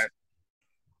you know, openness.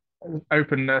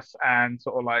 openness and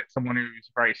sort of like someone who's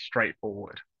very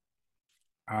straightforward.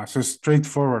 So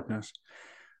straightforwardness.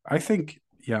 I think,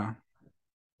 yeah,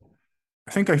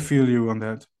 I think I feel you on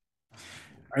that.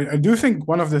 I do think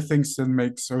one of the things that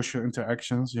makes social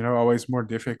interactions, always more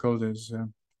difficult is,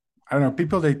 I don't know,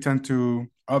 people, they tend to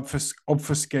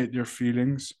obfuscate their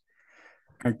feelings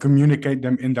and communicate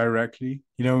them indirectly.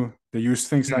 They use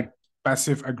things Mm, like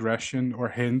passive aggression or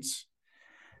hints.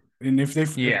 And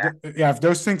yeah. if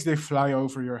those things they fly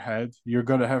over your head, you're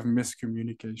gonna have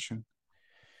miscommunication.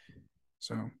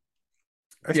 So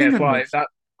I Yeah, think it's that like makes.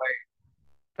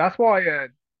 that's why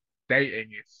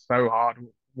dating is so hard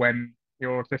when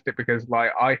you're autistic because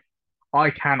like I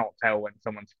cannot tell when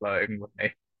someone's flirting with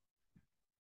me.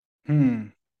 Hmm.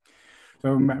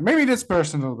 So maybe that's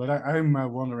personal, but I'm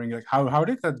wondering, like, how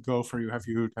did that go for you? Have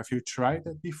you tried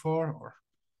that before, or?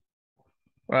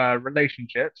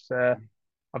 Relationships,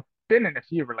 I've been in a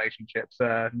few relationships,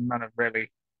 none have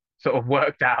really sort of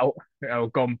worked out,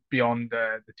 gone beyond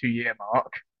the 2 year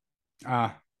mark.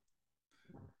 Ah,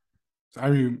 So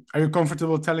are you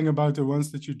comfortable telling about the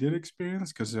ones that you did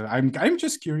experience? Because I'm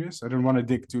just curious. I don't want to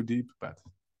dig too deep, but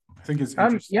I think it's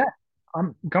interesting. Yeah,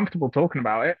 I'm comfortable talking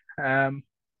about it.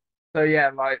 So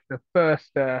yeah, like the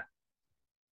first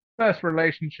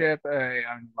relationship only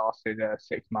lasted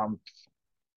 6 months.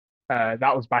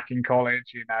 That was back in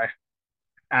college,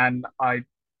 and I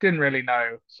didn't really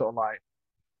know sort of like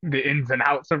the ins and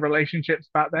outs of relationships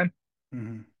back then.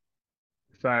 Hmm.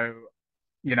 So,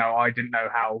 I didn't know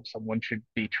how someone should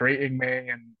be treating me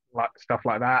and like stuff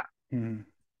like that. Hmm.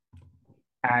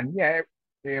 And yeah,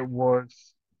 it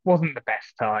wasn't the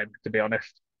best time to be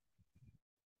honest.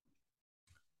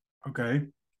 Okay.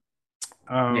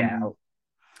 Yeah, Um,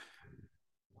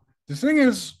 the thing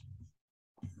is,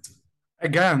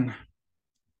 again,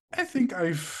 I think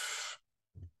I've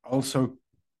also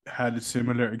had a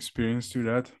similar experience to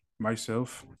that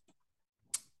myself.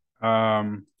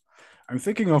 Um, I'm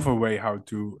thinking of a way how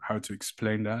to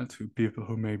explain that to people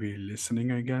who may be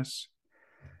listening, I guess.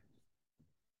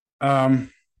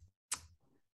 Um,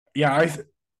 yeah,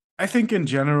 I think in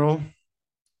general,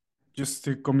 just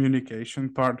the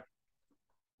communication part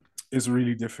is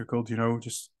really difficult,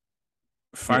 just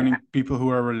yeah, finding people who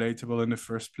are relatable in the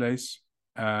first place.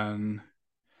 And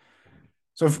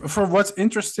so for what's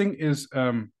interesting is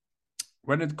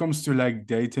when it comes to like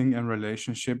dating and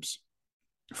relationships,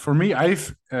 for me,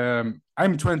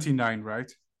 I'm 29,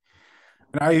 right?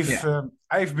 And yeah,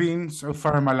 I've been so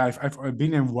far in my life, I've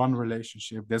been in one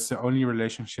relationship. That's the only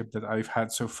relationship that I've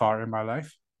had so far in my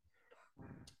life.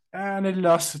 And it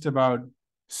lasted about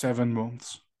 7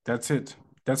 months. That's it.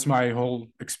 That's my whole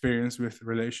experience with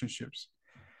relationships.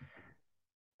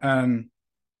 And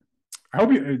I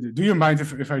hope you do you mind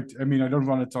if I mean I don't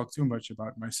want to talk too much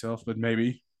about myself, but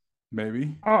maybe.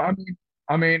 oh,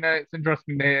 I mean, it's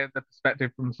interesting to hear the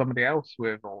perspective from somebody else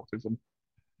with autism.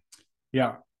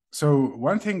 Yeah. So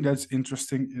one thing that's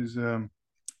interesting is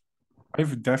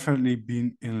I've definitely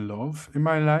been in love in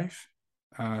my life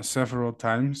several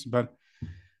times, but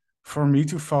for me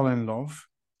to fall in love,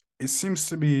 it seems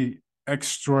to be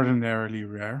extraordinarily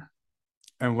rare.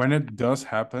 And when it does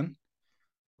happen,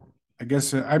 I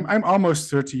guess I'm almost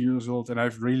 30 years old and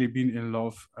I've really been in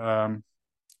love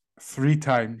 3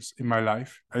 times in my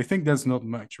life. I think that's not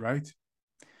much, right?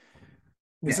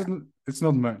 Is Yeah, it? It's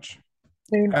not much.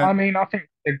 I And mean, I think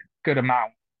a good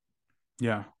amount.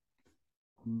 yeah,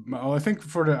 well, I think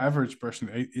for the average person,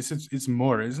 it's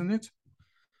more, isn't it?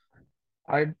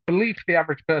 I believe for the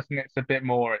average person, it's a bit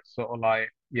more. It's sort of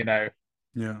like,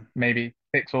 Yeah. maybe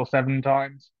 6 or 7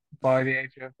 times by the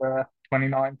age of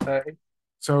 29, 30.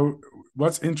 So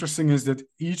what's interesting is that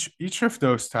each of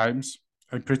those times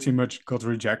I pretty much got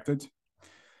rejected.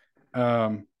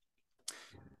 Um,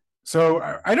 so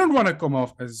I don't want to come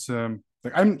off as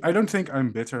like I don't think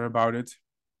I'm bitter about it.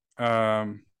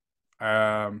 Um,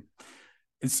 um,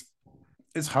 it's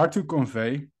it's hard to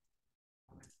convey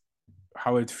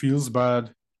how it feels,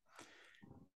 but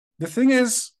the thing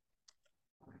is,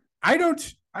 I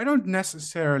don't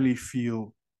necessarily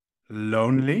feel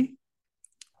lonely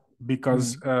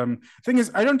because Mm. thing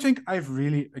is I don't think I've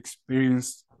really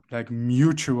experienced like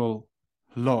mutual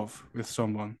love with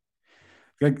someone.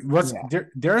 Like what's Yeah,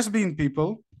 there's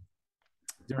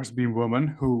been women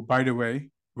who, by the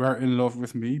way, were in love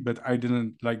with me, but I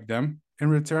didn't like them in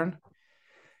return.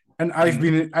 And mm. I've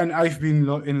been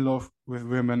in love with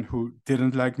women who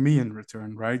didn't like me in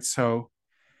return, right? So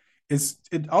it's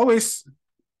it always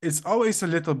it's always a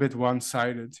little bit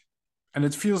one-sided. And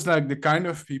it feels like the kind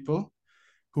of people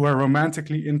who are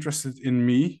romantically interested in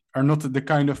me are not the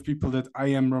kind of people that I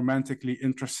am romantically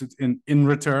interested in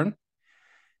return.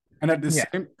 Yeah,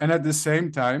 And at the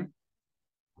same time,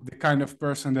 the kind of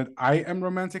person that I am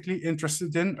romantically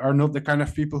interested in are not the kind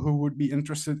of people who would be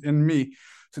interested in me.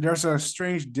 So there's a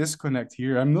strange disconnect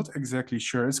here. I'm not exactly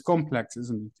sure. It's complex,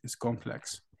 isn't it? It's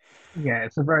complex. yeah.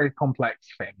 It's a very complex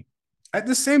thing. At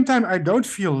the same time, I don't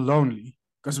feel lonely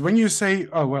because when you say,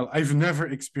 "Oh well, I've never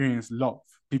experienced love,"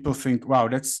 people think, "Wow,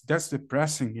 that's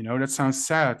depressing." That sounds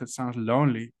sad. That sounds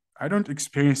lonely. I don't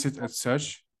experience it as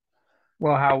such.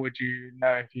 Well, how would you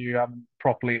know if you haven't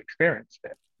properly experienced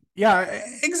it? Yeah,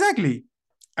 exactly.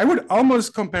 I would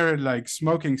almost compare it like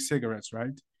smoking cigarettes,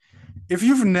 right? If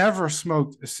you've never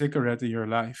smoked a cigarette in your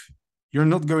life,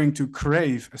 you're not going to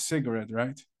crave a cigarette,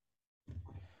 right?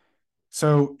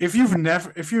 So if you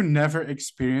never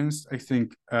experienced, I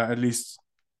think at least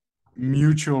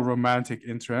mutual romantic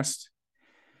interest,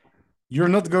 you're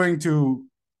not going to.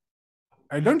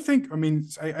 I don't think. I mean,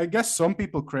 I guess some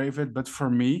people crave it, but for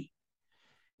me,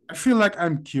 I feel like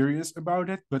I'm curious about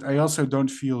it, but I also don't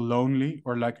feel lonely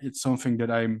or like it's something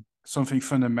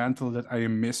fundamental that I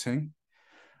am missing.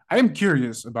 I am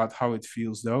curious about how it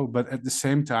feels though, but at the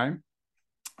same time,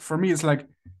 for me, it's like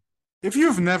if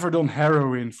you've never done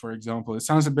heroin, for example, it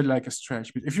sounds a bit like a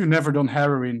stretch, but if you've never done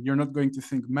heroin, you're not going to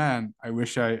think, man, I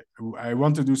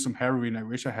want to do some heroin. I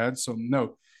wish I had some.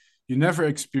 No, you never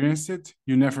experienced it.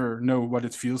 You never know what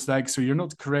it feels like. So you're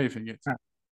not craving it.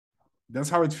 That's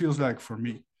how it feels like for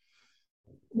me.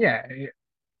 Yeah,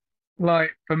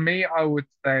 like for me, I would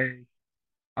say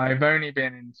I've only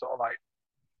been in sort of like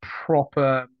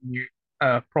proper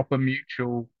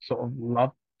mutual sort of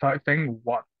love type thing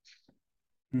once.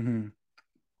 Mm-hmm.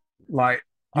 Like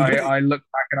You get it. I look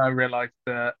back and I realized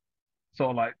that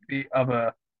sort of like the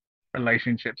other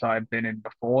relationships I had been in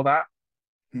before that,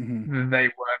 Mm-hmm. they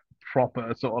weren't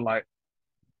proper sort of like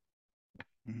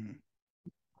Mm-hmm.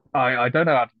 I don't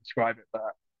know how to describe it,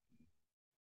 but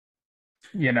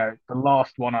the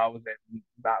last one I was in,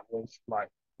 that was like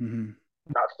Mm-hmm.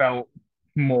 that felt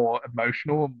more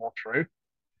emotional and more true.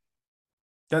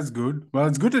 That's good. Well,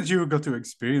 it's good that you got to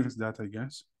experience that, I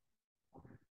guess,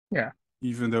 Yeah,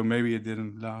 even though maybe it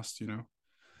didn't last.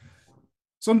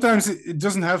 Sometimes it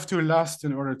doesn't have to last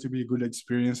in order to be a good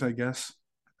experience, I guess.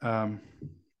 Um,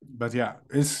 but yeah,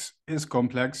 it's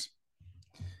complex.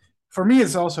 For me,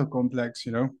 it's also complex.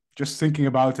 Just thinking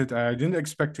about it, I didn't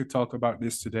expect to talk about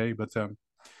this today, but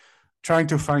trying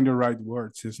to find the right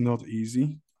words is not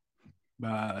easy.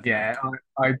 But yeah, like,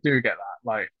 I do get that.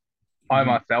 Like I mhm.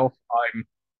 myself,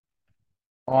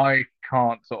 I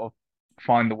can't sort of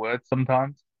find the words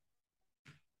sometimes.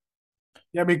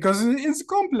 Yeah, because it's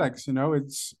complex.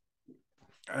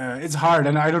 It's hard,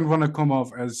 and I don't want to come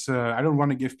off as I don't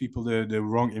want to give people the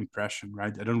wrong impression,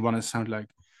 right? I don't want to sound like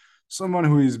someone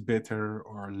who is bitter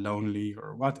or lonely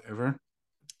or whatever.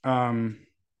 Um,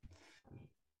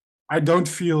 I don't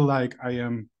feel like I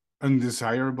am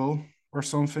undesirable or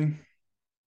something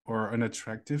or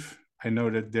unattractive. I know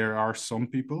that there are some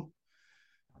people.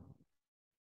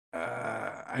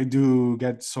 I do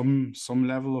get some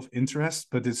level of interest,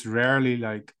 but it's rarely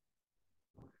like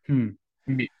hmm.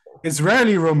 Me- It's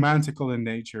rarely romantical in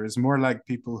nature. It's more like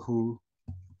people who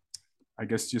I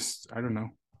guess just I don't know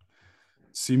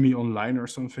see me online or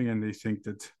something and they think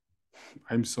that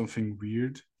I'm something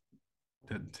weird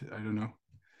that I don't know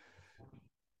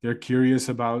they're curious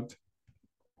about,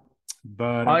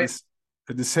 but I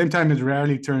at the same time it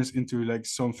rarely turns into like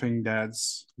something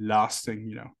that's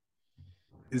lasting.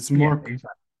 It's yeah, more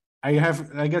exactly.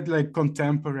 I get like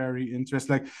contemporary interest.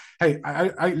 Like, hey,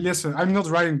 I listen. I'm not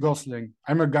Ryan Gosling.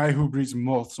 I'm a guy who breeds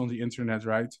moths on the internet,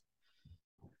 right?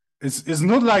 It's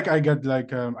not like I get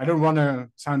like I don't want to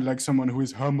sound like someone who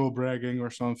is humble bragging or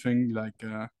something like.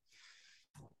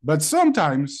 But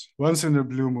sometimes, once in the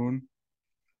blue moon,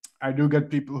 I do get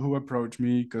people who approach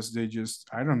me because they just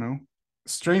I don't know.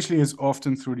 Strangely, it's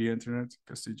often through the internet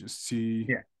because they just see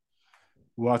Yeah,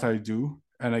 what I do,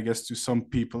 and I guess to some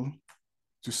people,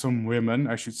 to some women,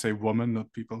 I should say woman,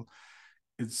 not people,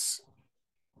 it's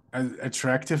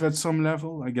attractive at some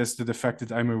level. I guess the fact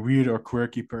that I'm a weird or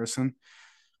quirky person.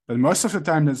 But most of the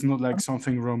time, that's not like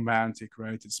something romantic,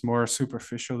 right? It's more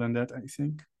superficial than that, I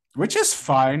think, which is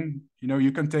fine.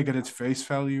 You can take it at face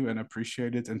value and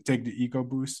appreciate it and take the ego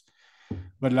boost.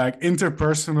 But like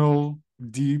interpersonal,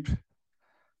 deep,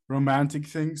 romantic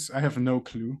things, I have no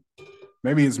clue.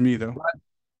 Maybe it's me, though.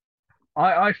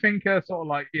 I think sort of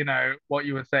like what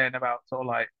you were saying about sort of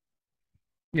like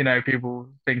people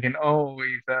thinking, oh,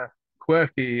 he's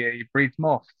quirky, he breeds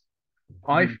moths.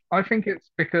 Mm-hmm. I think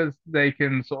it's because they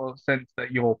can sort of sense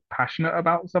that you're passionate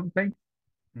about something,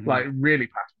 Mm-hmm. like really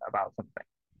passionate about something.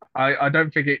 I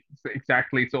don't think it's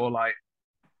exactly sort of like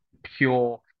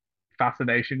pure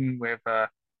fascination with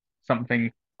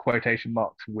something quotation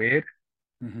marks weird.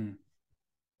 Mm-hmm.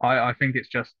 I think it's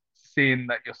just seeing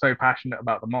that you're so passionate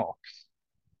about the moths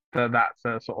that that's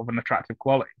a sort of an attractive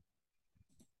quality.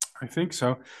 I think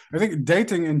so. I think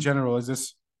dating in general is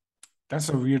just that's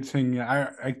a weird thing.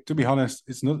 To be honest,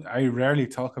 it's not. I rarely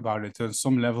talk about it. To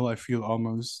some level, I feel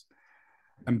almost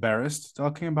embarrassed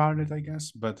talking about it. I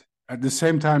guess, but at the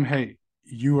same time, hey,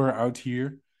 you are out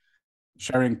here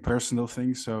sharing personal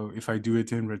things. So if I do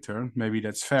it in return, maybe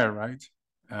that's fair, right?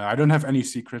 I don't have any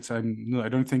secrets. I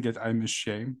don't think that I'm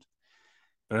ashamed.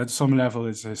 But at some level,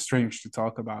 it's strange to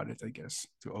talk about it. I guess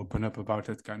to open up about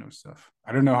that kind of stuff.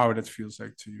 I don't know how that feels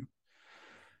like to you.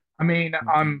 I mean, Okay.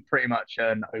 I'm pretty much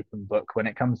an open book when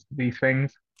it comes to these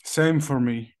things. Same for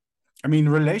me. I mean,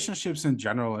 relationships in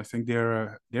general, I think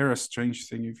they're a strange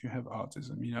thing if you have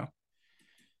autism.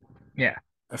 Yeah.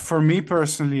 For me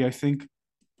personally, I think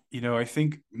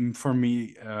for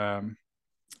me,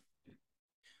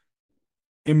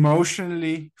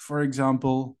 emotionally, for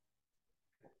example,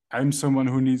 I'm someone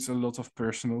who needs a lot of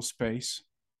personal space.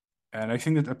 And I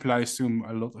think that applies to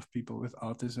a lot of people with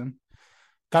autism.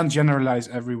 Can't generalize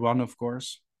everyone, of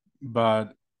course,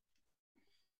 but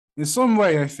in some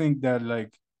way, I think that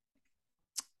like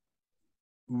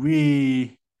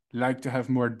we like to have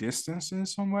more distance in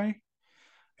some way.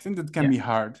 I think that can Yeah. be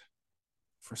hard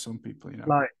for some people, you know.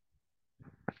 Like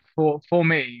for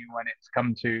me, when it's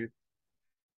come to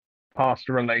past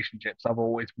relationships, I've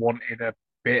always wanted a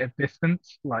bit of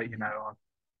distance. Like, I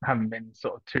haven't been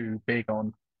sort of too big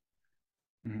on,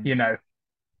 Mhm. you know,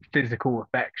 physical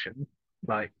affection,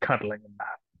 like cuddling and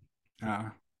that.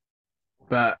 Uh,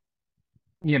 But,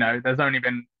 there's only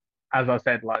been, as I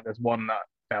said, like there's one that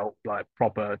felt like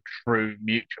proper, true,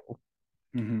 mutual.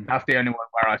 mhm, That's the only one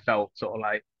where I felt sort of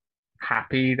like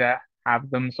happy to have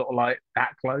them sort of like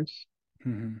that close.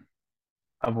 mhm.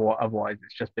 Otherwise,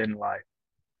 it's just been like,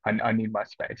 I need my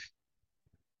space.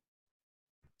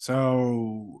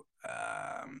 So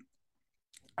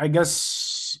I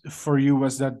guess for you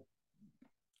was that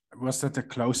the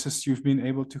closest you've been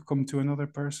able to come to another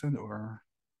person, or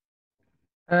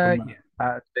Yeah, from?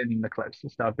 that's been the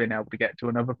closest I've been able to get to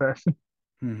another person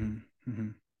Mhm,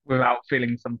 mhm. without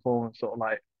feeling some form of sort of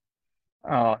like,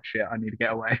 oh shit, I need to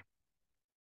get away.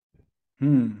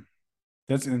 Hmm,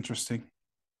 that's interesting.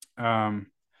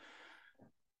 Um,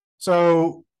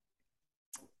 so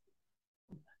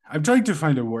I'm trying to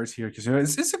find a word here because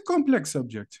it's a complex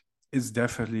subject. It's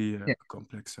definitely a Yeah.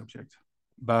 complex subject,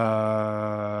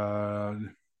 but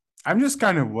I'm just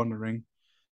kind of wondering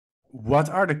what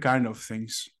are the kind of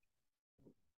things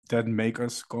that make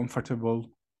us comfortable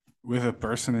with a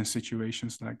person in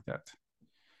situations like that,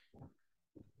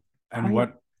 and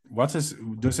I what is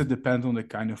does it depend on the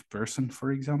kind of person,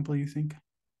 for example, you think?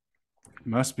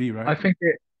 Must be, right? I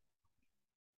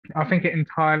think it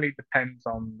entirely depends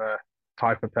on the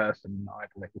type of person, I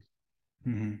believe.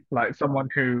 Mm-hmm. Like someone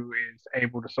who is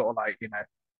able to sort of like,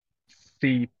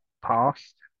 see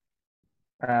past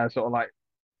sort of like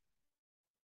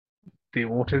the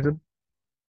autism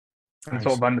and I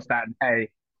sort of see. understand, hey,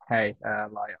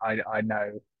 like I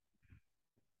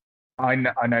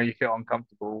know you feel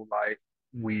uncomfortable. Like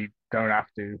we don't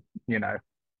have to, you know,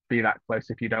 be that close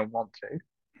if you don't want to.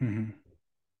 Mm-hmm.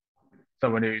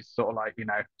 Someone who's sort of like,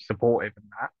 supportive in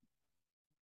that.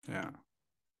 Yeah.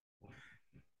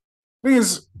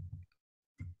 Because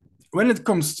when it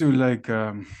comes to like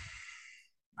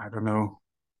I don't know,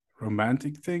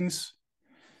 romantic things,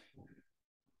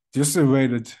 just the way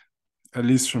that, at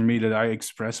least for me, that I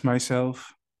express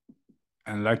myself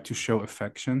and like to show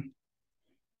affection,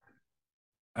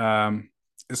 um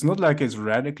it's not like it's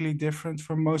radically different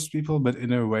from most people, but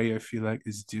in a way I feel like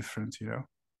it's different, you know.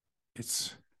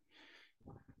 it's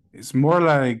it's more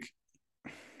like,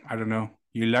 I don't know,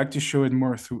 you like to show it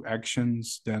more through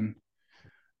actions than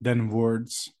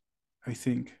words, I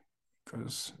think,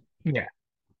 because Yeah,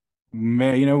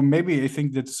 maybe I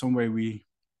think that some way we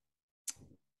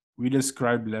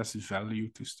describe less value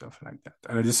to stuff like that.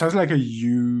 And it sounds like a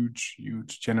huge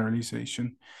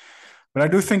generalization. But I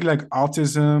do think like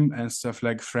autism and stuff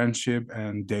like friendship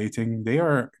and dating, they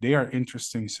are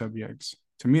interesting subjects.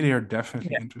 To me, they are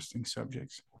definitely yeah, interesting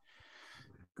subjects.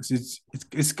 Because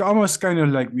it's almost kind of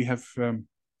like we have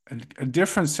a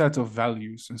different set of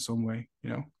values in some way,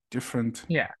 different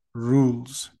yeah,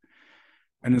 rules.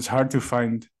 And it's hard to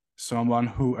find someone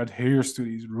who adheres to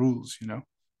these rules.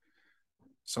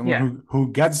 Someone yeah,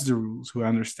 who gets the rules, who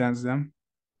understands them.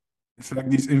 It's like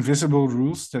these invisible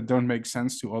rules that don't make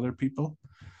sense to other people,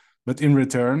 but in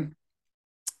return,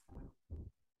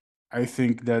 I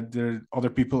think that the other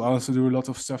people also do a lot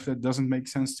of stuff that doesn't make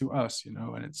sense to us, and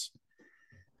it's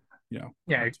yeah.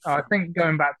 hard to I find. think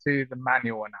going back to the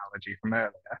manual analogy from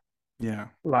earlier, Yeah.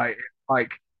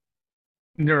 like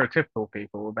neurotypical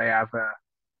people, they have a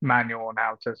manual on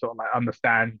how to sort of like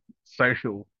understand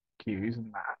social cues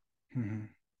and that. Mhm.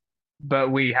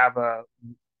 But we have a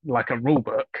rule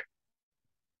book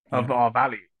of Yeah. our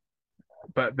values,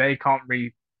 but they can't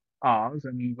read ours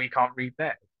and we can't read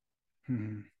theirs.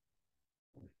 Mhm.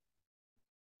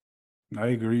 I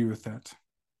agree with that.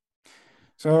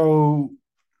 So,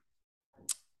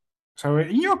 so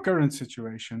in your current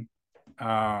situation,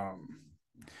 um,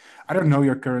 I don't know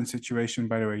your current situation,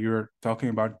 by the way. You're talking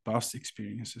about past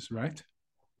experiences, right?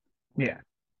 Yeah,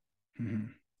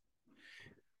 Mhm.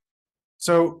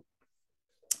 So,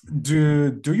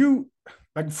 do you,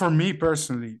 like, for me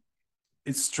personally,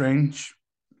 it's strange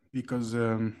because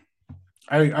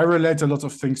I relate a lot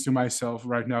of things to myself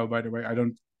right now. By the way, I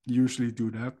don't usually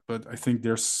do that, but I think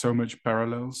there's so much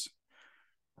parallels.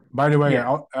 By the way,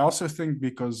 yeah, I also think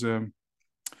because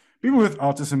people with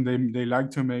autism, they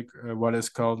like to make what is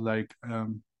called like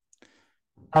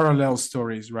parallel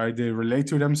stories, right? They relate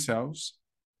to themselves,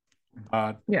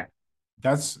 but Yeah.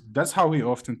 that's how we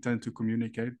often tend to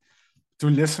communicate. To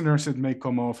listeners, it may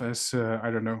come off as I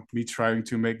don't know, me trying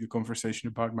to make the conversation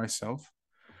about myself.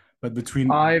 But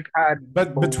I've had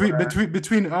people,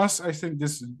 between us, I think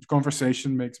this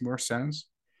conversation makes more sense.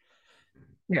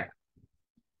 yeah,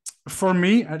 For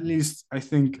me, at least, I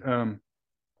think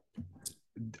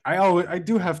I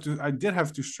did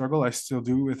have to struggle. I still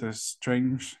do with a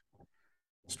strange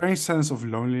sense of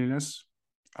loneliness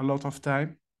a lot of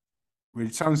time.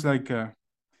 Which sounds like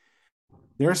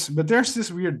there's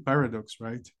this weird paradox,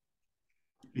 right?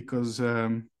 Because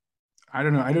I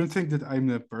don't know. I don't think that I'm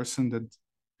the person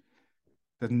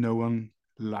that no one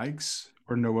likes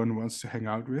or no one wants to hang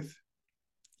out with,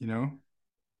 you know.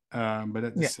 But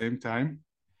at the yeah, same time,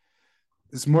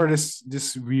 it's more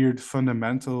this weird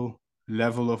fundamental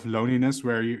level of loneliness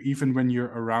where you even when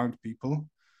you're around people,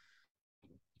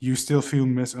 you still feel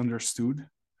misunderstood,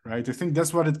 right? I think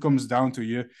that's what it comes down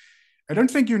to. I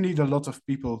don't think you need a lot of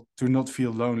people to not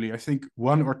feel lonely. I think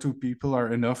one or two people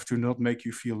are enough to not make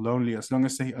you feel lonely as long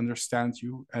as they understand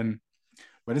you. And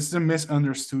but it's the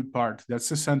misunderstood part. That's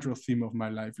the central theme of my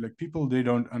life. Like people, they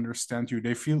don't understand you.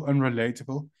 They feel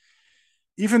unrelatable.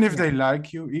 Even if yeah, they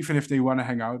like you, even if they want to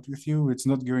hang out with you, it's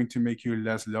not going to make you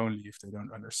less lonely if they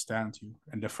don't understand you.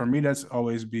 And for me, that's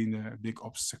always been a big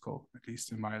obstacle, at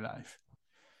least in my life.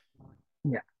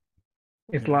 yeah.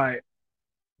 It's Yeah. like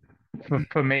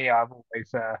for me, I've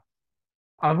always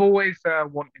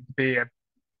wanted to be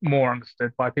more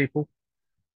understood by people.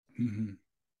 Mm-hmm.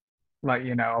 Like,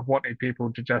 I've wanted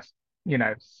people to just,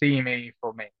 see me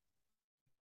for me,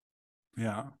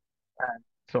 Yeah. and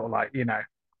sort of like,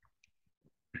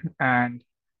 and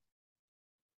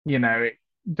it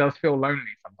does feel lonely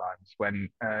sometimes when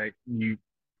I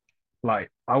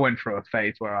went through a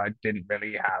phase where I didn't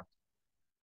really have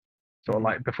sort of Mm-hmm.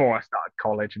 like before I started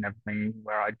college and everything,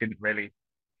 where I didn't really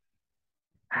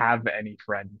have any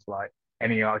friends, like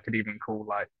any I could even call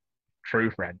like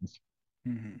true friends.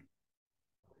 Mm-hmm.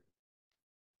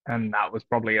 And that was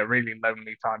probably a really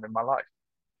lonely time in my life.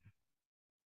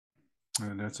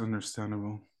 That's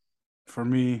understandable. For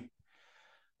me,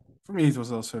 it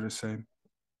was also the same.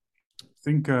 I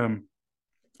think,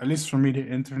 at least for me, the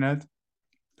internet,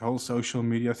 the whole social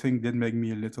media thing did make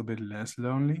me a little bit less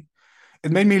lonely.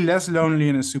 It made me less lonely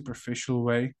in a superficial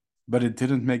way, but it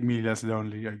didn't make me less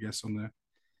lonely, I guess, on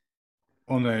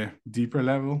a deeper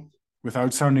level.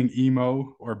 Without sounding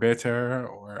emo or bitter,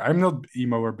 or I'm not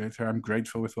emo or bitter. I'm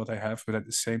grateful with what I have, but at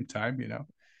the same time,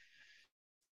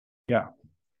 yeah,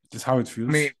 just how it I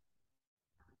mean, feels.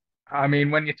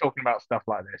 when you're talking about stuff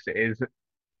like this, it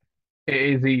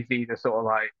is easy to sort of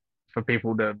like for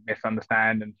people to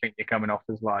misunderstand and think you're coming off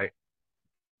as like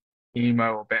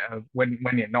emo or bitter when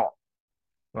you're not.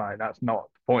 Like that's not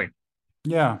the point.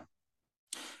 Yeah,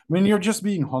 I mean, you're just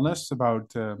being honest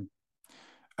about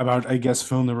I guess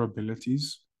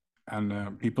vulnerabilities,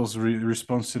 and people's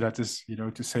response to that is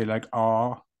to say like,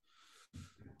 "Oh,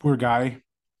 poor guy."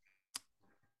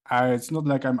 It's not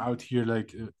like I'm out here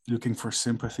like looking for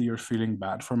sympathy or feeling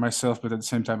bad for myself, but at the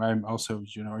same time, I'm also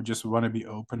I just want to be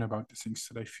open about the things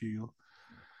that I feel.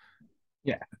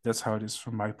 Yeah. That's how it is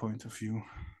from my point of view.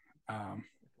 Um,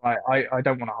 I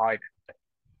don't want to hide it.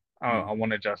 I mhm.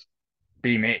 want to just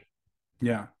be me.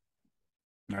 Yeah,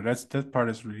 no, that part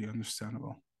is really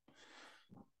understandable,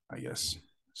 I guess.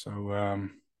 So,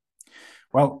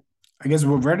 well, I guess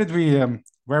where did we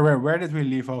where did we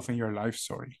leave off in your life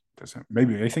story? Because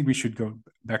maybe I think we should go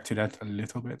back to that a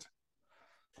little bit.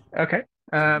 Okay.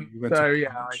 So Um. you went to So yeah.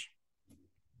 college.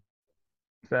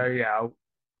 So yeah.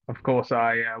 Of course,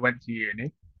 I went to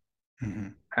uni Hmm.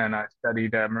 and I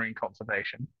studied marine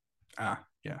conservation. Ah,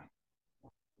 yeah.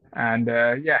 And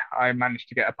yeah, I managed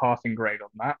to get a passing grade on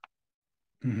that.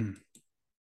 Hmm.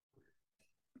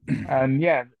 And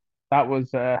yeah, that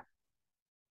was I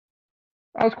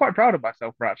was quite proud of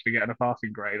myself for actually getting a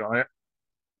passing grade on it.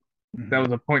 There Hmm.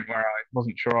 was a point where I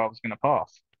wasn't sure I was going to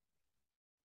pass,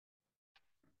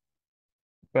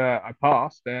 but I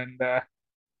passed. And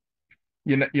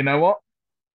you know what?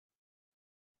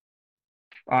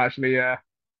 I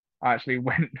actually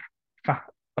went.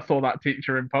 I saw that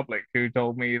teacher in public who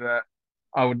told me that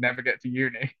I would never get to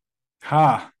uni.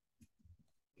 Ha!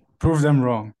 Prove them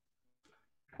wrong.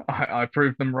 I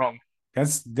proved them wrong.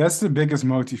 That's the biggest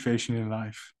motivation in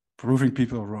life. Proving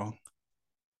people wrong,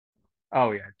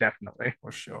 Oh yeah, definitely.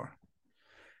 for sure.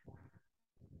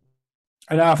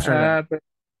 And after that, But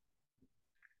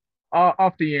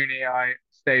after uni, I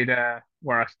stayed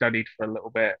where I studied for a little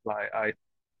bit. Like I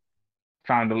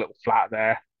found a little flat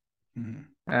there, mhm,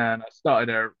 and I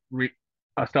started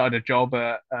I started a job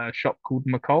at a shop called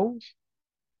McColl's.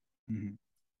 Mhm.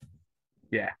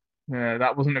 Yeah,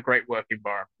 that wasn't a great work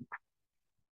environment.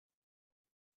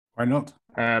 Why not?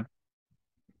 Uh,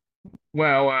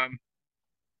 well,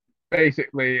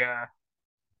 basically,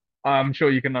 I'm sure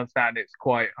you can understand it's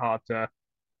quite hard to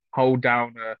hold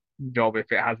down a job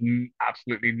if it has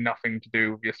absolutely nothing to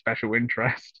do with your special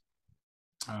interest.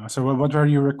 So what were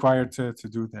you required to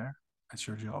do there at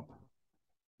your job?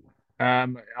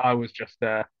 I was just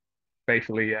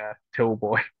basically a till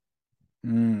boy.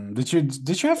 Did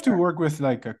you have to work with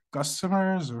like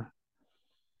customers or?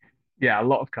 Yeah, a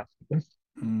lot of customers.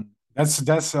 Mm.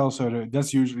 That's also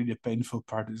that's usually the painful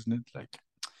part, isn't it? Like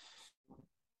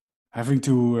having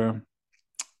to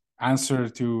answer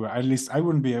to, at least I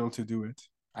wouldn't be able to do it.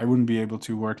 I wouldn't be able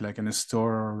to work like in a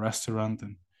store or a restaurant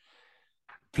and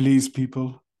please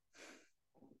people.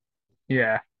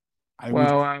 Yeah. I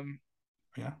would, Well,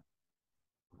 yeah.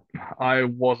 I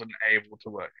wasn't able to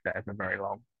work there for very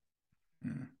long.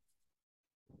 Mm.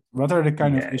 What are the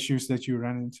kind of Yeah. issues that you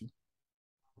ran into?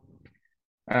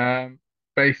 Um,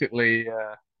 basically,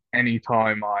 any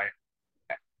time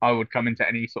I would come into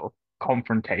any sort of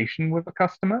confrontation with a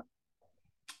customer,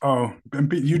 Oh,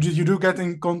 and you do get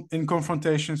in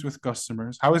confrontations with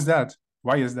customers. How is that?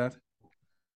 Why is that?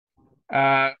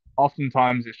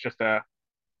 oftentimes it's just a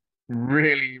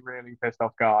really, really pissed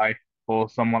off guy or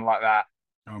someone like that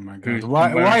Oh my God. who's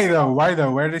Why? moaning Why though? about. Why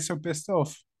though? Why are they so pissed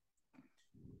off?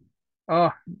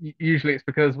 Oh, usually it's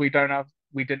because we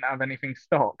didn't have anything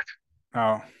stocked.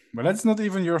 Oh, but that's not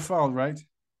even your fault, right?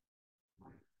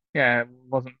 Yeah, it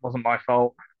wasn't my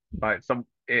fault. Like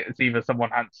it's either someone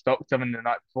hadn't stocked them in the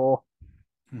night before,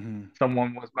 Hmm.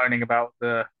 someone was moaning about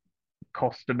the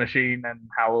Costa machine and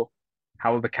how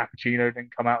the cappuccino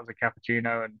didn't come out as a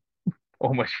cappuccino and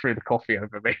almost threw the coffee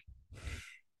over me.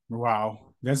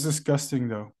 Wow, that's disgusting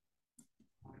though.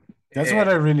 That's what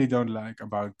I It is. really don't like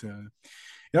about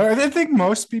I think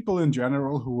most people in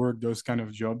general who work those kind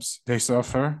of jobs, they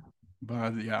suffer.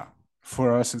 But yeah,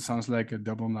 for us it sounds like a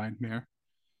double nightmare.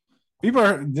 People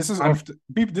are I'm this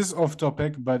is off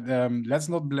topic, but let's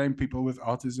not blame people with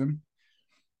autism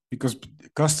because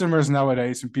customers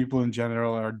nowadays and people in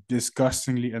general are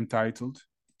disgustingly entitled.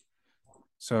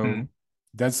 hmm, So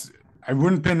that's I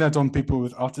wouldn't pin that on people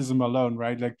with autism alone,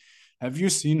 right? Like, have you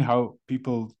seen how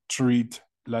people treat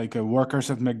like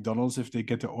workers at McDonald's if they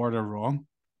get the order wrong?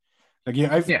 Like,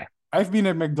 yeah, yeah, I've been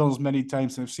at McDonald's many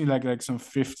times and I've seen like some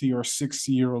 50 or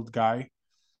 60-year-old guy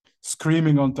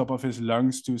screaming on top of his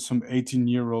lungs to some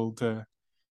 18-year-old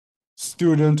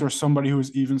student or somebody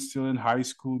who's even still in high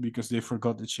school because they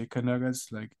forgot the chicken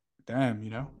nuggets. Like, damn,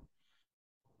 yeah,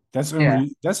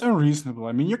 that's unreasonable.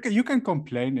 I mean, you can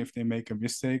complain if they make a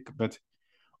mistake, but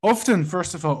often,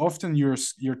 first of all, often you're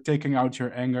taking out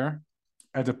your anger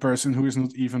at the person who is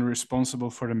not even responsible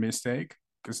for the mistake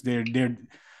because they're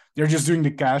just doing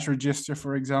the cash register,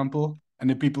 for example, and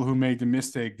the people who made the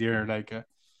mistake they're like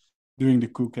doing the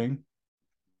cooking.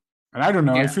 And I don't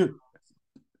know. I yeah, feel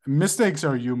mistakes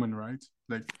are human, right?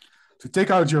 Like to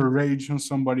take out your rage on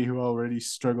somebody who already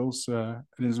struggles and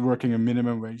is working a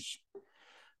minimum wage.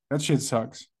 That shit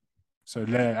sucks. So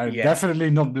I Yeah. definitely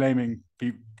not blaming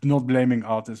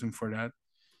autism for that.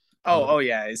 Oh, But oh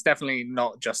yeah. It's definitely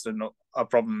not just a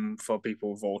problem for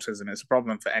people with autism. It's a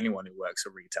problem for anyone who works a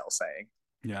retail setting.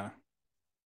 yeah,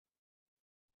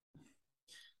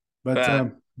 but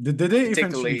But did they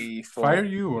eventually particularly fire for,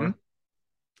 you hmm? or?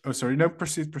 Oh, sorry. No,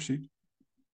 proceed.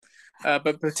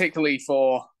 But particularly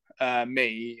for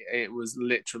me, it was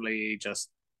literally just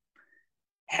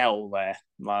hell there.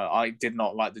 Like I did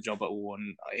not like the job at all,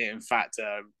 and it, in fact,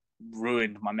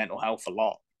 ruined my mental health a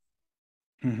lot.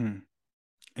 Hmm.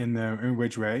 In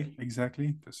which way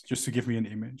exactly? Just to give me an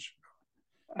image.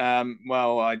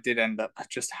 Well, I did end up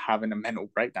just having a mental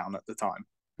breakdown at the time.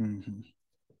 Hmm.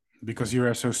 Because you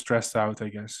are so stressed out, I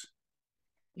guess.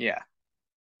 Yeah,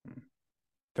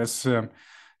 That's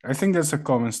I think that's a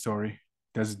common story.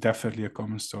 That's definitely a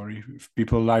common story. If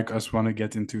people like us want to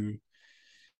get into,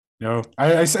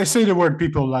 I say the word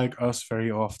people like us very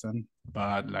often,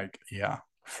 but like, yeah,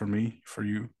 for me, for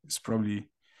you, it's probably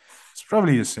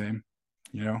the same.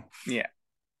 You know, yeah,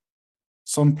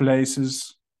 some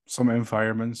places, some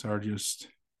environments are just,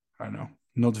 I don't know,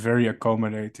 not very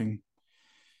accommodating.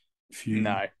 If you,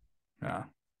 no, yeah,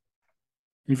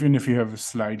 even if you have a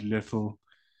slight little,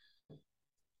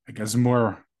 I guess,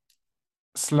 more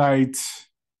slight,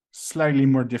 slightly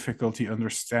more difficulty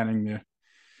understanding the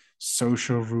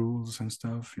social rules and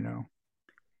stuff.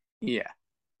 yeah.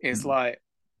 It's Mm. like,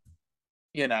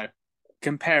 you know,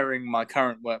 comparing my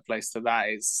current workplace to that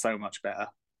is so much better.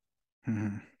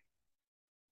 Mhm.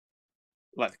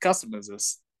 like the customers are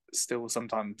still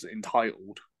sometimes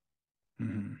entitled.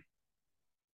 Mm-hmm.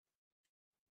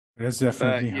 That's But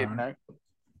definitely hard.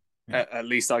 Yeah. at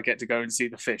least I get to go and see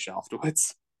the fish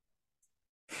afterwards.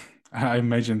 I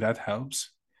imagine that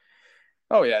helps.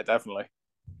 Oh yeah, definitely.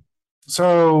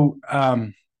 So,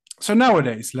 so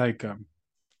nowadays, like,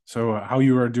 how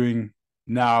you are doing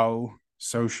now,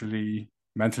 socially,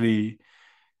 mentally,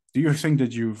 do you think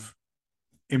that you've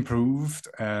improved,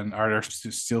 and are there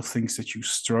still things that you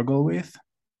struggle with?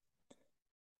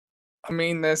 I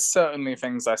mean, there's certainly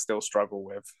things I still struggle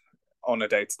with on a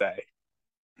day to day.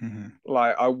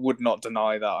 Like, I would not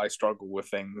deny that I struggle with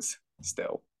things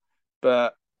still,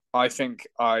 but I think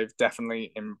I've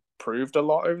definitely improved a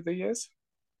lot over the years.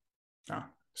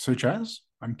 Such as?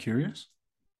 I'm curious.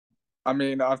 I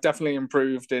mean, I've definitely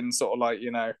improved in sort of like,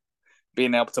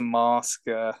 being able to mask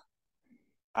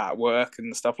at work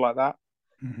and stuff like that.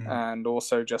 And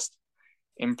also just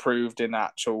improved in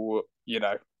actual,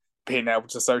 being able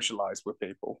to socialize with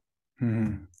people.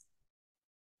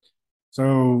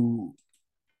 So,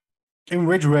 in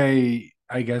which way,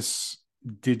 I guess,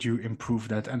 did you improve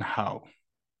that, and how?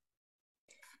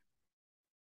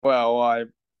 Well, I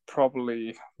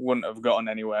probably wouldn't have gotten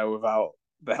anywhere without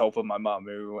the help of my mum,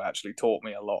 who actually taught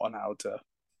me a lot on how to,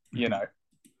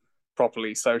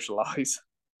 properly socialize.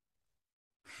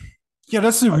 Yeah,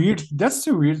 that's the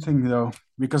weird thing though,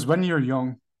 because when you're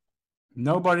young,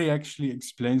 nobody actually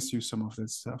explains to you some of that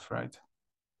stuff, right?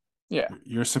 Yeah.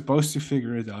 You're supposed to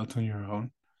figure it out on your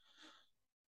own.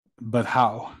 But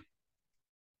how?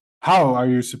 How are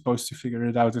you supposed to figure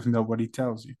it out if nobody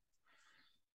tells you?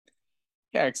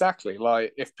 Yeah, exactly.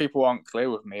 Like, if people aren't clear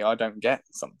with me, I don't get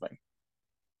something.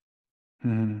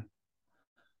 Now,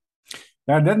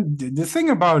 then the thing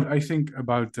about, I think,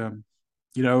 about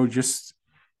just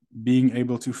being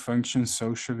able to function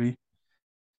socially,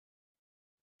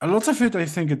 a lot of it, I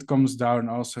think, it comes down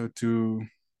also to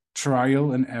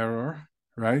trial and error,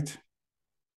 right?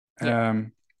 Yeah.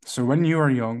 So when you are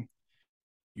young,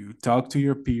 you talk to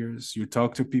your peers, you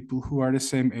talk to people who are the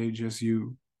same age as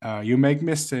you. You make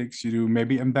mistakes, you do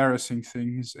maybe embarrassing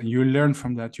things, and you learn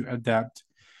from that. You adapt,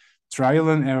 trial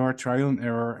and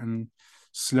error, and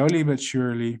slowly but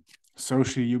surely,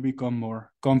 socially, you become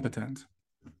more competent.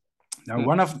 Now,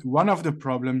 one of the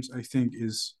problems, I think,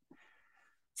 is,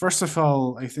 first of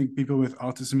all, I think people with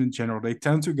autism in general, they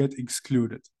tend to get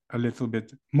excluded a little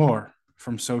bit more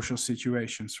from social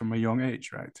situations from a young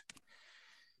age, right?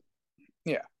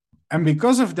 Yeah. And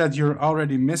because of that, you're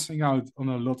already missing out on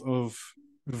a lot of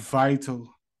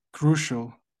vital,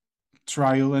 crucial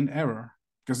trial and error.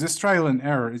 Because this trial and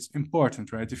error is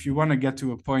important, right? If you want to get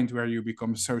to a point where you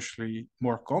become socially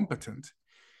more competent,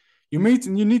 you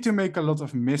need to make a lot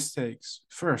of mistakes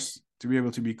first to be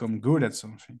able to become good at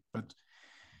something. But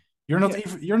you're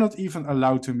not even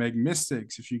allowed to make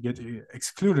mistakes if you get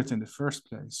excluded in the first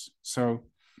place. So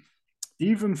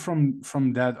even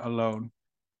from that alone,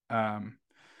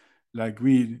 like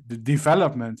the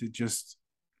development,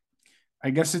 I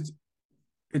guess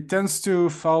it tends to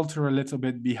falter a little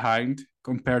bit behind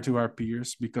compared to our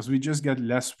peers because we just get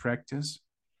less practice.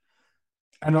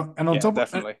 And on Yeah, top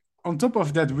definitely. on top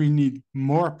of that, we need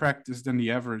more practice than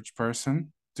the average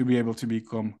person to be able to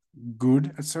become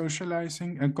good at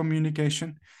socializing and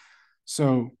communication.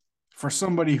 So for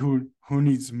somebody who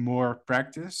needs more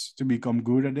practice to become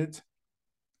good at it,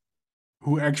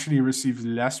 who actually receives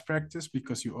less practice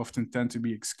because you often tend to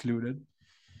be excluded,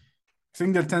 I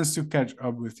think that tends to catch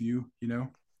up with you,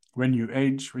 when you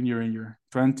age, when you're in your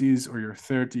 20s or your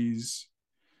 30s,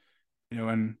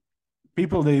 and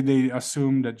people, they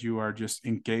assume that you are just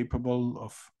incapable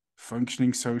of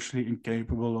functioning socially,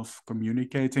 incapable of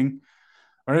communicating.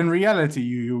 But in reality,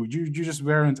 you just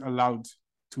weren't allowed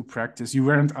to practice. You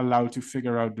weren't allowed to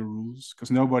figure out the rules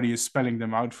because nobody is spelling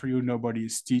them out for you. Nobody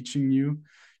is teaching you.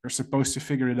 You're supposed to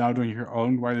figure it out on your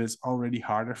own while it's already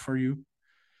harder for you.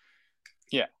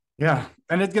 Yeah. Yeah,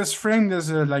 and it gets framed as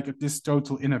this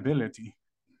total inability,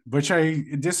 which I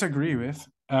disagree with.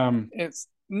 It's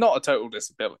not a total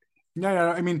disability. Yeah,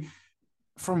 I mean,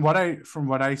 from what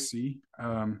I see,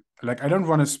 like, I don't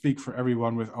want to speak for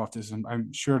everyone with autism.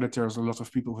 I'm sure that there's a lot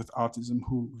of people with autism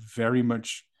who very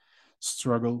much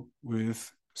struggle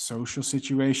with social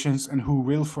situations and who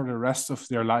will for the rest of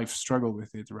their life struggle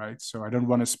with it, right? So I don't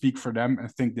want to speak for them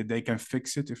and think that they can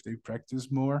fix it if they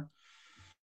practice more.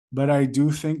 But I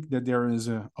do think that there is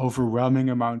an overwhelming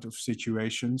amount of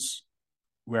situations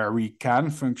where we can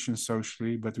function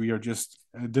socially, but we are just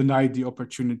denied the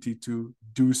opportunity to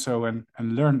do so and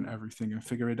learn everything and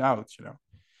figure it out.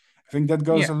 I think that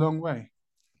goes Yeah. a long way.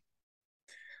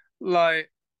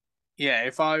 Like, yeah,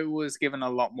 if I was given a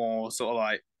lot more sort of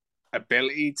like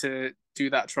ability to do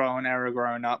that trial and error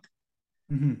growing up,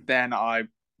 then I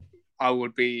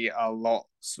would be a lot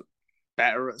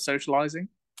better at socializing.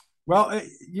 Well,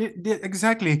 yeah,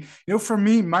 exactly. For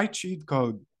me, my cheat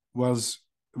code was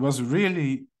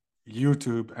really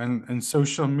YouTube and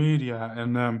social media.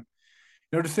 And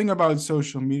the thing about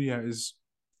social media is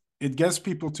it gets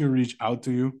people to reach out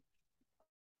to you.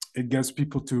 It gets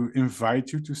people to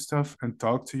invite you to stuff and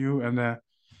talk to you. And at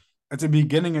the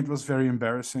beginning, it was very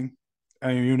embarrassing.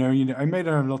 I made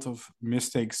a lot of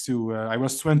mistakes too. I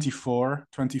was 24,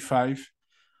 25.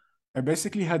 I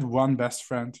basically had one best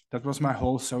friend. That was my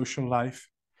whole social life.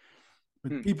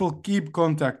 But people keep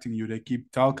contacting you. They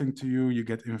keep talking to you. You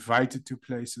get invited to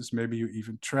places. Maybe you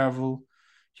even travel.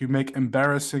 You make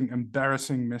embarrassing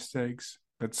mistakes.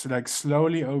 But like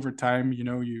slowly over time,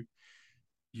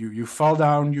 you fall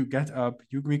down, you get up,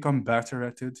 you become better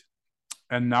at it.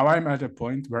 And now I'm at a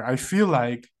point where I feel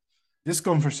like this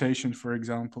conversation, for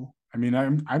example, I mean,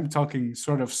 I'm talking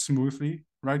sort of smoothly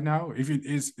right now. If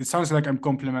it sounds like I'm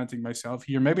complimenting myself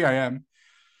here. Maybe I am,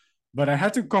 but I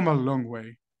had to come a long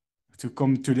way to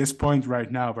come to this point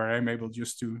right now where I'm able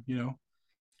just to,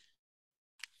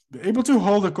 be able to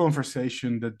hold a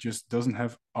conversation that just doesn't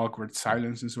have awkward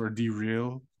silences or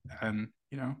derail. And,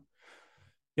 yeah.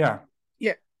 Yeah.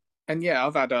 And yeah,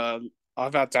 I've had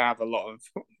to have a lot of,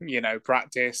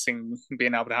 practice and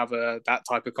being able to have that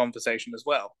type of conversation as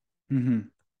well. Mm-hmm.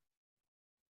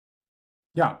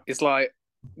 Yeah. It's like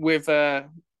with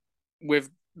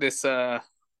this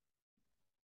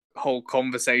whole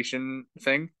conversation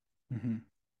thing,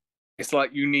 it's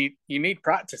like you need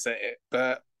practice at it.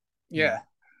 But yeah,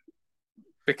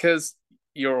 because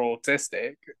you're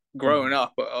autistic, growing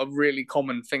up, a really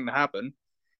common thing to happen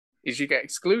is you get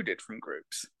excluded from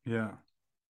groups. Yeah.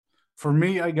 For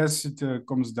me, I guess it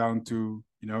comes down to,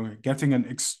 getting an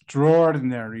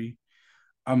extraordinary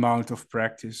amount of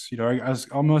practice. As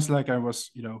almost like I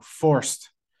was, forced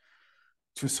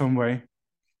to some way,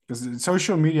 because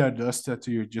social media does that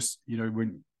to you. Just,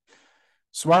 when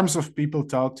swarms of people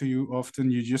talk to you, often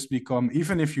you just become,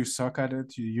 even if you suck at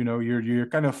it, you're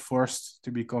kind of forced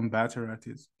to become better at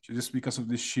it just because of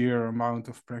the sheer amount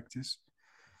of practice.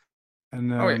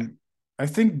 And I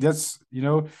think that's,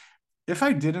 if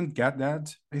I didn't get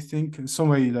that, I think in some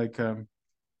way, like the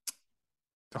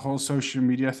whole social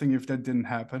media thing, if that didn't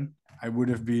happen, I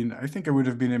think I would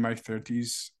have been in my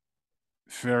 30s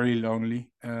very lonely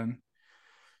and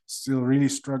still really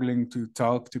struggling to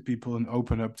talk to people and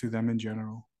open up to them in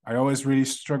general. I always really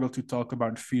struggle to talk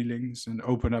about feelings and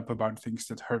open up about things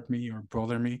that hurt me or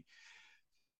bother me. It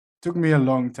took me a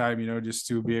long time, just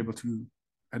to be able to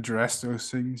address those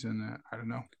things. And I don't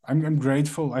know. I'm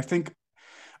grateful. I think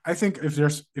if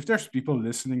there's people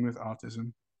listening with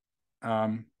autism,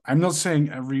 I'm not saying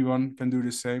everyone can do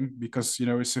the same because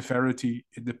severity,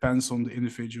 it depends on the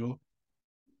individual.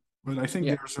 But I think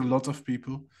there's a lot of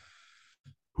people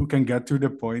who can get to the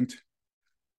point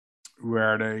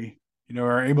where they,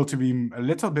 are able to be a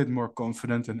little bit more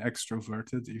confident and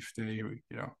extroverted if they,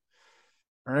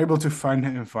 are able to find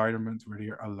an environment where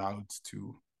they're allowed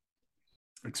to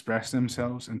express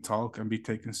themselves and talk and be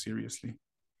taken seriously.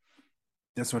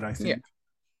 That's what I think. Yeah.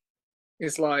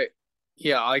 It's like,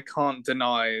 I can't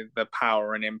deny the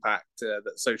power and impact that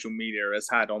social media has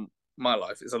had on my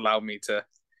life. It's allowed me to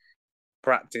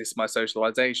practice my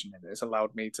socialization and it's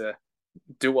allowed me to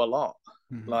do a lot.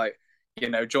 Like,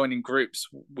 joining groups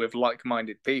with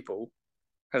like-minded people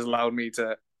has allowed me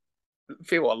to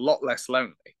feel a lot less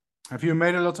lonely. Have you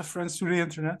made a lot of friends through the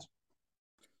internet?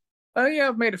 Yeah,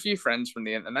 I've made a few friends from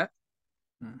the internet.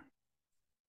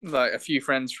 Like a few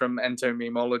friends from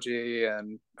entomemology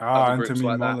and other groups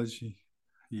like that.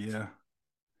 Yeah.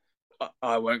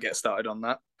 I won't get started on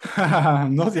that.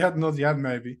 Not yet,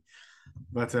 maybe.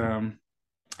 But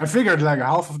I figured like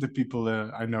half of the people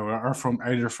I know are from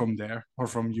either from there or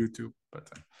from YouTube. But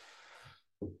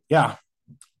yeah,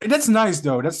 that's nice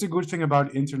though. That's the good thing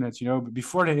about internet.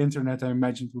 Before the internet, I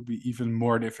imagine it would be even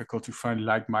more difficult to find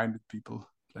like-minded people.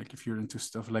 Like if you're into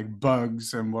stuff like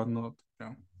bugs and whatnot.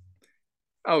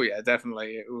 Oh yeah,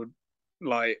 definitely. It would,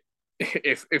 like,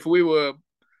 if we were,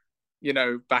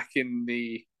 back in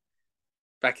the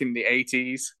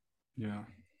 80s. Yeah.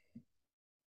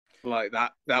 Like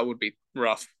that would be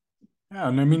rough. Yeah,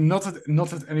 and I mean, not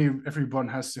that everyone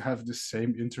has to have the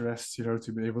same interests,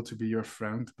 to be able to be your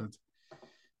friend, but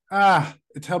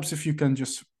it helps if you can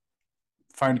just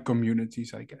find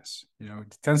communities, I guess.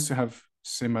 It tends to have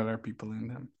similar people in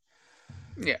them.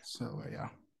 Yeah. So yeah,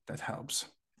 that helps.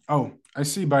 Oh, I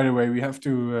see, by the way, we have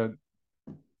to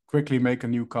quickly make a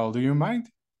new call. Do you mind?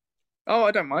 Oh,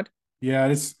 I don't mind. Yeah,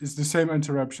 it's the same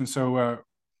interruption. So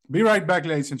Be right back,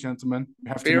 ladies and gentlemen. We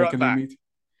have to make a new meet.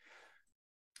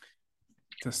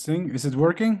 Testing. Is it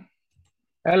working?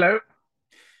 Hello.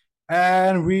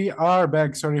 And we are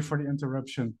back. Sorry for the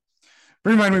interruption.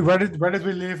 Remind me, where did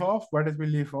we leave off? Where did we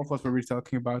leave off? What were we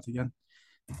talking about again?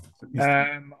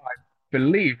 I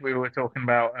believe we were talking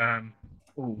about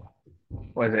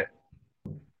what is it?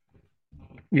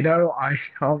 I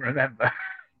can't remember.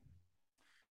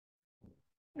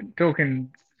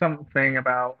 Talking something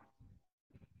about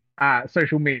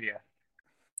social media.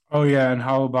 Oh yeah, and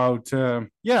how about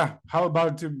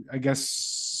I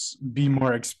guess be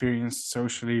more experienced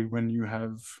socially when you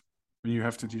have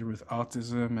to deal with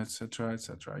autism, etc.,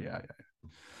 etc. Yeah.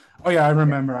 Oh yeah, I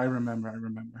remember.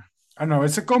 I know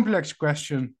it's a complex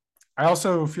question. I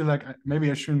also feel like maybe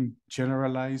I shouldn't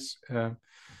generalize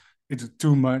it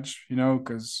too much,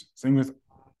 because the thing with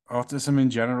autism in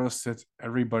general is that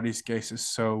everybody's case is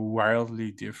so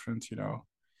wildly different.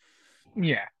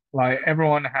 Yeah, like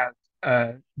everyone has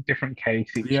a different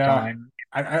case each time.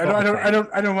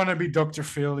 I don't want to be Dr.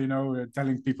 Phil,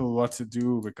 telling people what to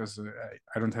do because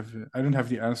I don't have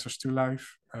the answers to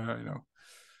life. No.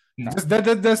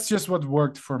 That's just what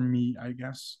worked for me, I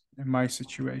guess, in my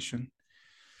situation.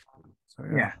 So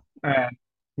yeah.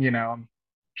 I'm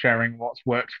sharing what's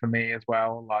worked for me as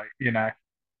well. Like,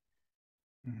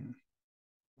 Mhm.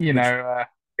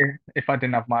 if I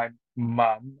didn't have my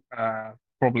mum,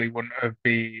 probably wouldn't have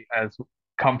been as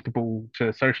comfortable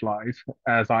to socialize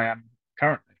as I am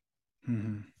currently.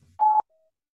 Mhm.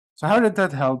 So how did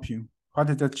that help you? How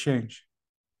did that change?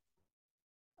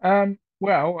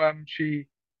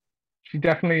 She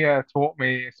definitely taught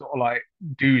me sort of like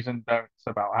do's and don'ts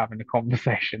about having a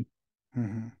conversation.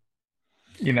 Mhm.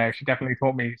 She definitely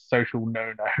taught me social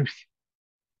no-nos.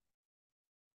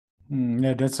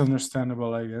 Yeah, that's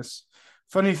understandable, I guess.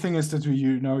 Funny thing is that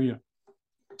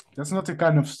that's not the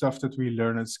kind of stuff that we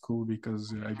learn at school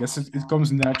because I guess it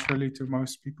comes naturally to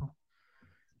most people.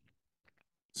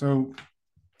 So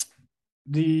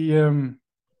the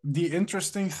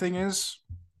interesting thing is,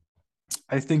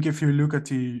 I think if you look at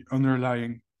the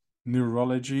underlying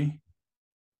neurology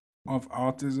of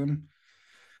autism,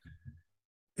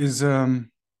 is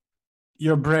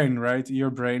your brain, right?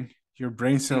 Your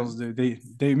brain cells,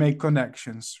 they make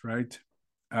connections, right?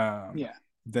 Yeah.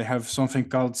 They have something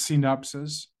called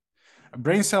synapses. A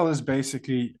brain cell is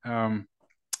basically, I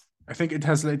think it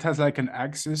has like an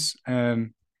axis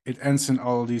and it ends in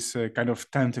all these kind of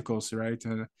tentacles, right?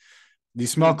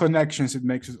 These small connections it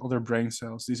makes with other brain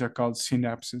cells. These are called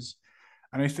synapses.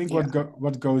 And I think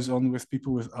what goes on with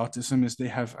people with autism is they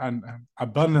have an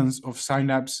abundance of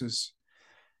synapses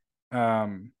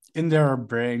in their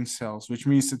brain cells, which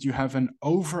means that you have an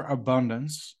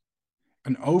overabundance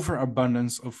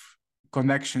of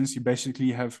connections. You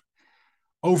basically have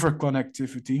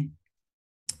overconnectivity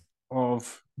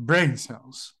of brain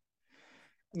cells.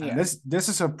 And this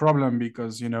is a problem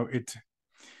because it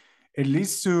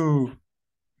leads to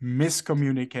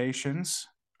miscommunications,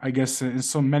 I guess, in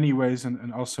so many ways,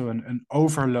 and also an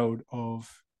overload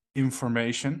of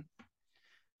information.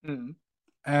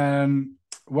 And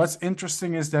what's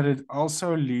interesting is that it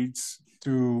also leads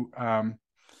to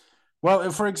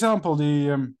for example,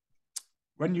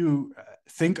 when you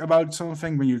think about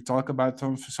something, when you talk about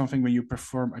something, when you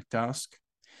perform a task,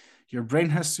 your brain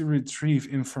has to retrieve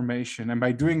information. And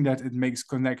by doing that, it makes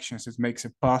connections. It makes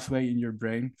a pathway in your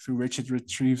brain through which it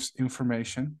retrieves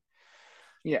information.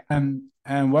 Yeah. And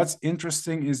what's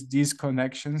interesting is these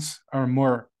connections are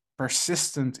more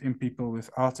persistent in people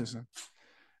with autism.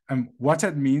 And what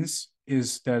that means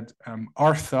is that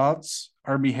our thoughts,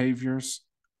 our behaviors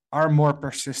are more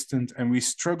persistent and we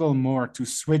struggle more to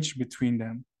switch between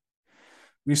them.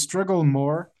 We struggle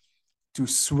more to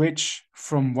switch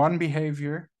from one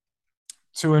behavior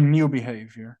to a new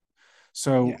behavior.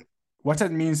 So what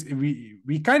that means,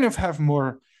 we kind of have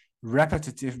more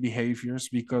repetitive behaviors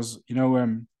because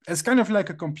it's kind of like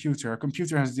a computer. A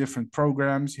computer has different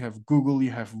programs. You have Google,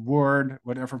 you have Word,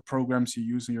 whatever programs you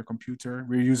use on your computer.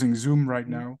 We're using Zoom right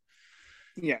now.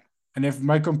 Yeah. And if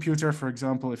my computer, for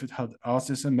example, if it had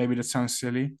autism, maybe that sounds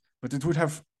silly, but it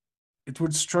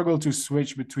would struggle to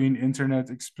switch between Internet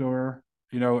Explorer,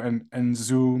 and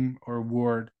Zoom or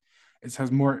Word. It has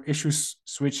more issues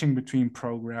switching between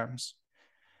programs.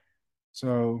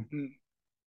 So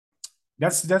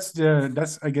that's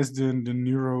I guess the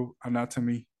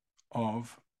neuroanatomy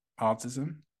of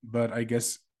autism, but I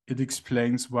guess it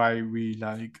explains why we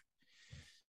like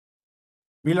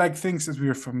things that we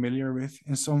are familiar with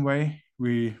in some way.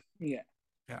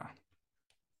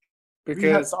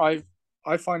 Because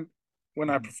I find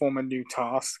when I perform a new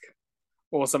task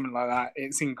or something like that,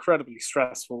 it's incredibly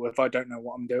stressful if I don't know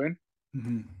what I'm doing.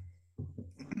 Mhm.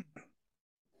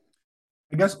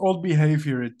 I guess old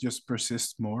behavior, it just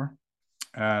persists more.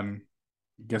 And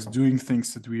I guess doing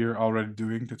things that we are already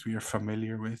doing, that we are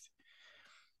familiar with,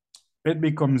 it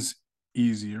becomes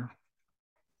easier.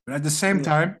 But at the same Yeah.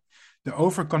 time, the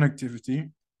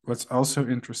overconnectivity, what's also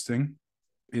interesting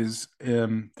is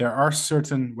there are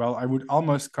certain, well, I would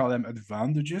almost call them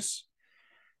advantages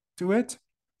to it,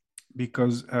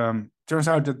 because turns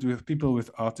out that with people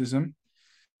with autism,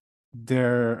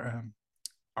 there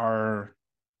are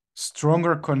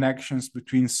stronger connections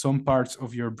between some parts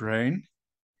of your brain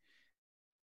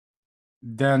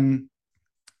than,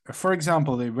 for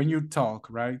example, when you talk,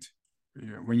 right?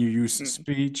 When you use Mm.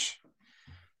 speech,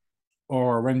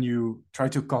 or when you try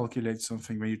to calculate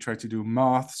something, when you try to do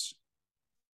maths,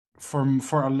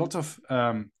 for a lot of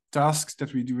tasks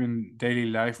that we do in daily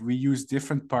life, we use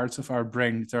different parts of our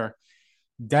brain that are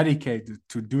dedicated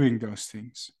to doing those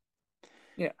things.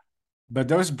 Yeah. But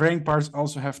those brain parts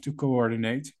also have to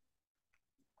coordinate,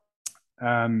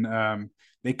 and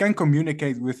they can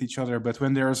communicate with each other. But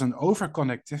when there is an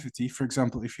overconnectivity, for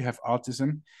example, if you have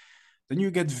autism, then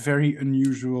you get very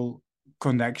unusual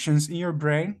connections in your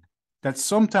brain that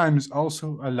sometimes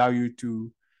also allow you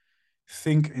to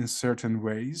think in certain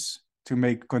ways, to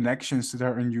make connections that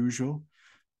are unusual.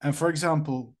 And for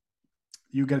example,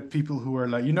 you get people who are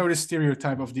like, the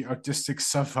stereotype of the artistic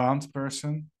savant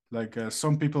person, like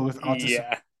some people with autism.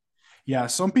 Yeah. Yeah,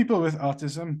 some people with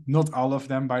autism, not all of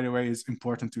them, by the way, it's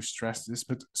important to stress this,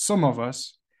 but some of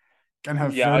us can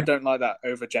have Yeah, I very, don't like that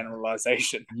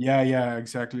overgeneralization. yeah,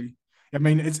 exactly. I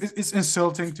mean, it's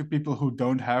insulting to people who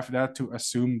don't have that to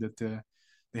assume that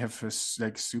they have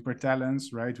like super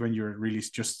talents, right? When you're really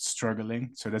just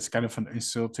struggling. So that's kind of an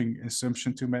insulting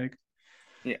assumption to make.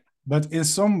 Yeah. But in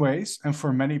some ways, and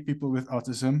for many people with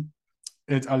autism,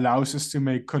 it allows us to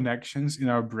make connections in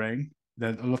our brain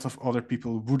that a lot of other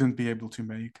people wouldn't be able to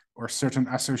make, or certain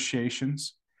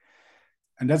associations.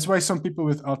 And that's why some people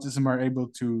with autism are able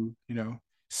to,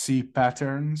 see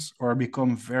patterns or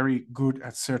become very good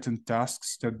at certain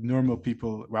tasks that normal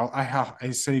people, well,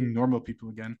 I saying normal people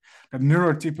again, that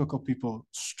neurotypical people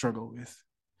struggle with.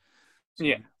 So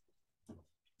Yeah.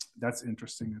 that's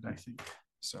interesting, that I think.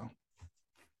 So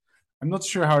I'm not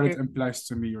sure how that It, applies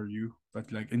to me or you, but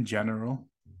like in general,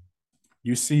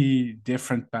 you see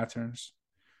different patterns,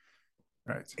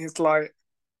 right? it's like,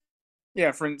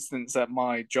 yeah, for instance, at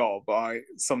my job, I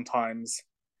sometimes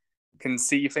can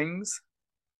see things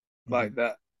Mm-hmm. like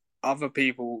that other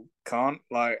people can't.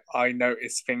 Like, I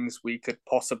notice things we could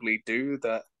possibly do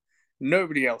that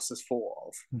nobody else has thought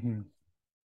of. Mm-hmm.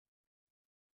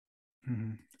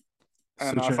 Mm-hmm.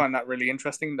 And Such I a, find that really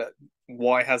interesting, that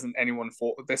why hasn't anyone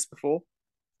thought of this before?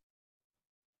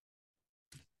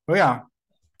 well, yeah,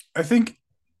 I think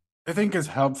it's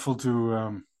helpful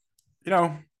to you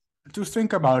know to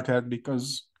think about that,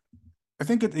 because I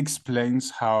think it explains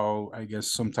how, I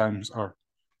guess, sometimes our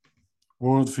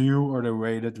worldview or the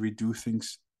way that we do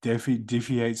things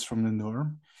deviates from the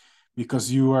norm,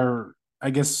 because you are, I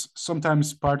guess,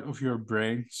 sometimes part of your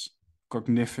brains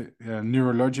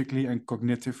neurologically and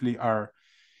cognitively are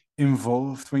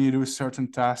involved when you do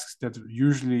certain tasks that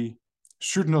usually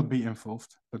should not be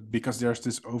involved, but because there's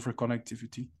this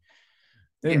overconnectivity,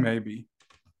 they Yeah. may be.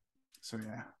 So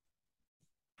yeah.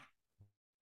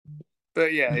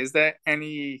 But yeah, is there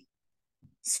any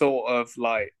sort of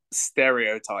like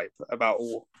stereotype about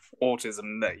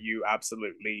autism that you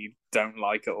absolutely don't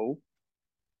like at all?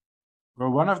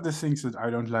 Well, one of the things that I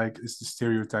don't like is the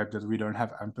stereotype that we don't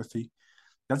have empathy.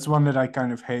 That's one that I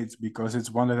kind of hate, because it's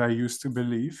one that I used to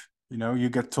believe. You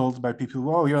get told by people,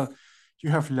 "Oh, you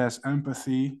have less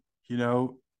empathy." You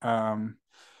know,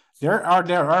 there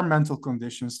are mental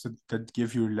conditions that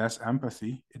give you less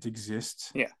empathy. It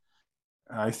exists. Yeah.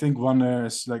 I think one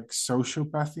is like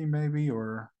sociopathy, maybe,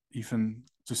 or even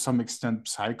to some extent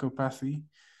psychopathy, Yeah.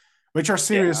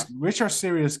 which are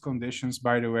serious conditions,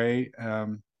 by the way.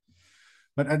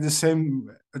 But at the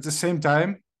same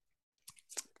time,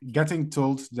 getting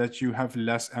told that you have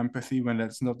less empathy when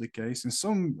that's not the case, in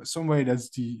some way, that's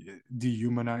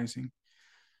dehumanizing,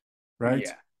 right?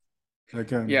 Yeah.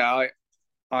 Like Yeah,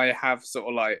 I have sort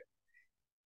of like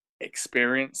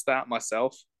experienced that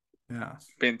myself, yeah,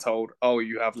 being told, "Oh,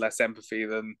 you have less empathy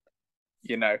than,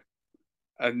 you know,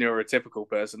 a neurotypical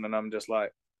person," and I'm just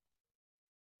like,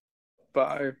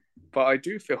 but I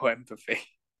do feel empathy.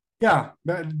 yeah.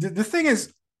 But the thing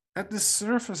is, at the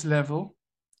surface level,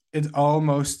 it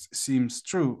almost seems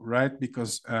true, right?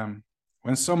 Because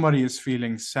when somebody is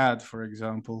feeling sad, for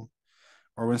example,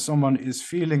 or when someone is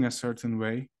feeling a certain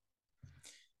way,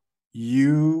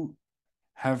 you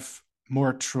have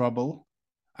more trouble,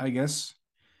 I guess,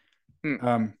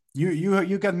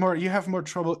 You get more, you have more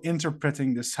trouble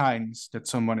interpreting the signs that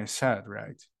someone has said,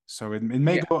 right? So it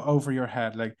may go over your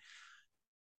head, like,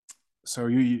 so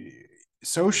you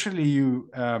socially you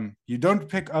don't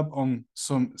pick up on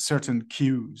some certain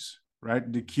cues,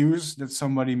 right? The cues that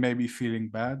somebody may be feeling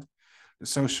bad, the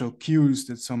social cues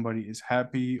that somebody is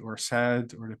happy or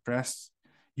sad or depressed.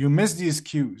 You miss these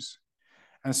cues,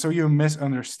 and so you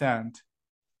misunderstand,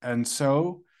 and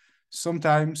so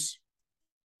sometimes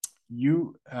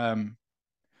you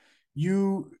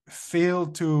fail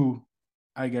to,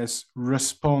 I guess,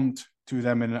 respond to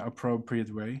them in an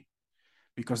appropriate way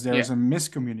because there is a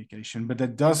miscommunication. But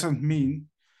that doesn't mean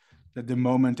that the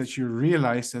moment that you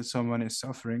realize that someone is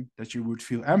suffering, that you would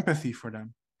feel empathy for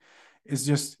them. It's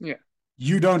just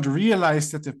you don't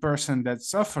realize that the person that's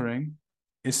suffering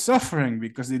is suffering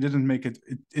because they didn't make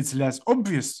it's less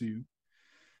obvious to you.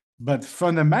 But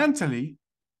fundamentally,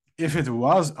 if it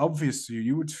was obvious to you,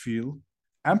 you would feel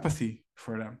empathy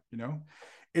for them, you know?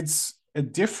 It's a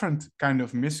different kind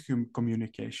of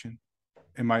miscommunication,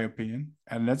 in my opinion,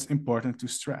 and that's important to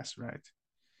stress, right?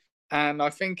 And I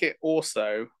think it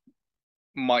also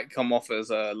might come off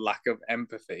as a lack of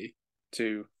empathy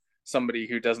to somebody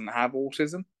who doesn't have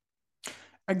autism.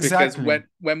 Exactly. Because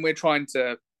when we're trying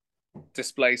to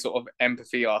display sort of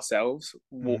empathy ourselves,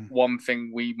 one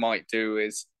thing we might do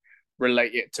is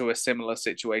relate it to a similar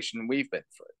situation we've been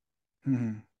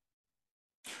through.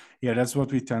 Yeah, that's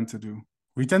what we tend to do.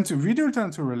 We do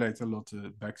tend to relate a lot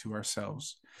back to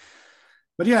ourselves.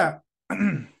 But yeah,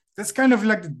 that's kind of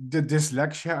like the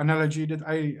dyslexia analogy that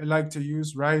I like to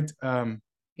use, right?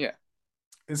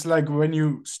 It's like when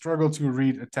you struggle to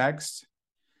read a text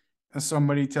and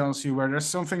somebody tells you where there's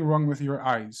something wrong with your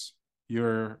eyes.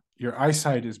 Your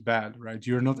eyesight is bad, right?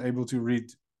 You're not able to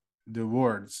read the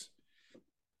words.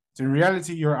 In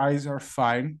reality, your eyes are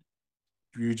fine.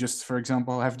 You just, for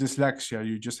example, have dyslexia.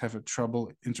 You just have a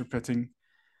trouble interpreting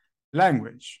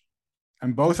language.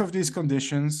 And both of these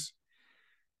conditions,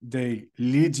 they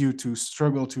lead you to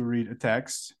struggle to read a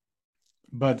text.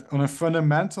 But on a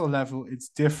fundamental level, it's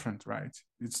different, right?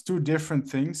 It's two different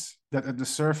things that at the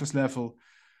surface level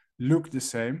look the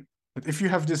same. But if you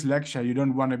have dyslexia, you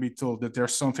don't want to be told that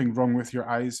there's something wrong with your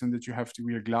eyes and that you have to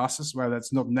wear glasses. Well,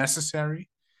 that's not necessary.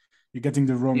 You're getting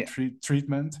the wrong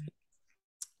treatment.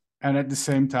 And at the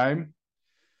same time,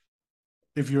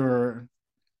 if you're,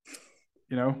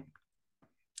 you know,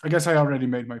 I guess I already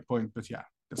made my point, but yeah,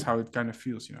 that's how it kind of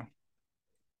feels, you know.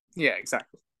 Yeah,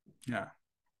 exactly. Yeah.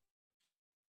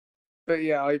 But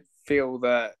yeah, I feel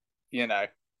that, you know,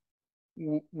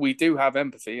 we do have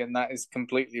empathy, and that is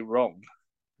completely wrong.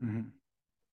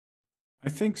 I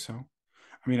think so.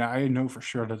 I mean, I know for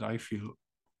sure that I feel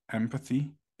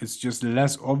empathy. It's just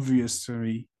less obvious to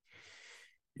me,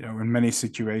 you know, in many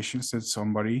situations that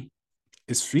somebody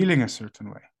is feeling a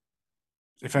certain way.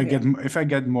 If I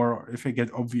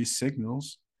get obvious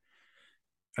signals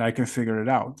and I can figure it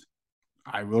out,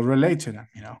 I will relate to them,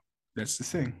 you know. That's the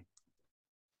thing.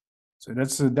 So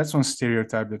that's one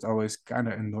stereotype that always kind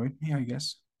of annoyed me, I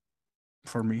guess,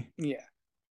 for me. Yeah.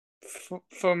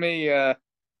 For me,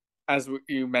 as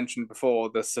you mentioned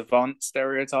before, the savant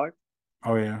stereotype.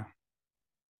 Oh, yeah.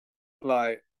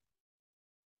 Like,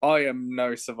 I am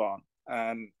no savant.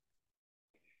 And,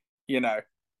 you know,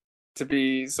 to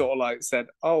be sort of like said,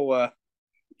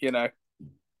 you know,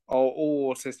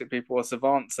 all autistic people are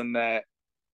savants and they're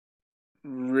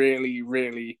really,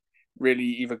 really, really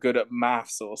either good at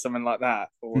maths or something like that,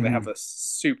 or they have a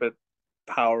super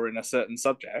power in a certain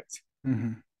subject.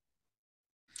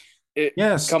 It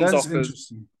comes that's off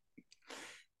interesting.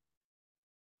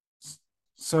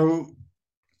 So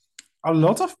a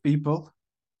lot of people,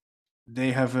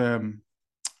 they have a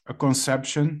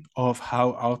conception of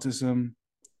how autism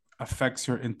affects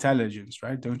your intelligence,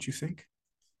 right? Don't you think?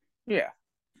 Yeah.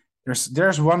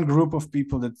 There's one group of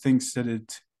people that thinks that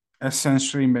it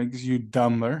essentially makes you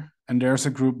dumber, and there's a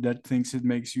group that thinks it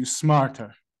makes you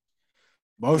smarter.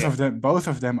 Both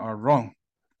of them are wrong.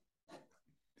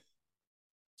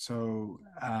 So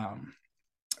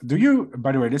do you,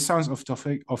 by the way, this sounds off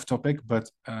topic,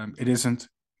 but it isn't.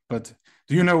 But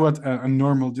do you know what a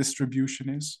normal distribution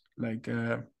is? Like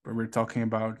where we're talking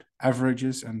about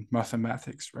averages and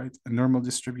mathematics, right? A normal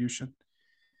distribution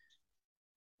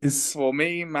is, for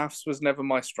me, maths was never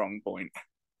my strong point.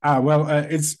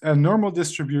 It's a normal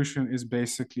distribution is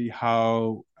basically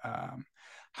how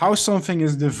something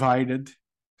is divided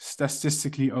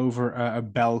statistically over a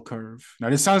bell curve. Now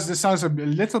this sounds a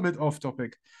little bit off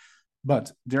topic,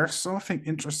 but there's something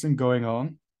interesting going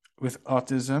on with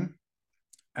autism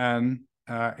and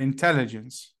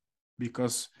intelligence,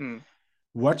 because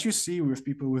what you see with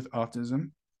people with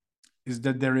autism is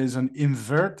that there is an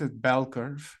inverted bell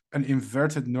curve, an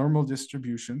inverted normal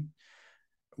distribution.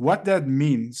 What that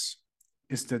means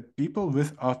is that people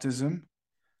with autism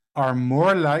are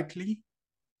more likely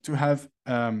to have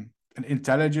an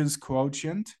intelligence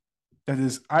quotient that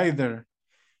is either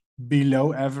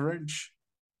below average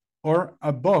or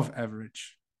above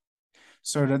average.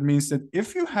 So that means that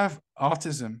if you have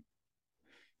autism,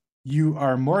 you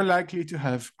are more likely to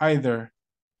have either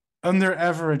under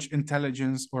average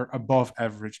intelligence or above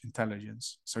average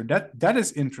intelligence. So that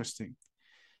is interesting.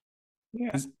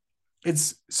 Yeah.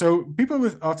 It's so people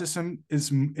with autism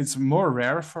it's more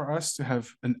rare for us to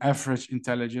have an average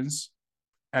intelligence,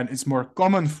 and it's more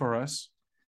common for us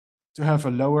to have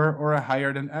a lower or a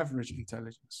higher than average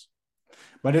intelligence.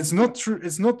 But it's not true.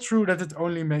 It's not true that it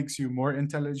only makes you more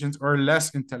intelligent or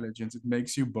less intelligent. It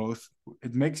makes you both.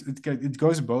 It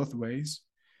goes both ways.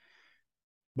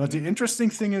 But the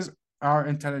interesting thing is our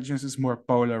intelligence is more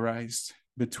polarized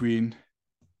between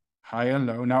high and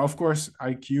low. Now, of course,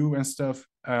 IQ and stuff,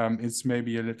 it's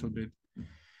maybe a little bit,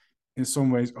 in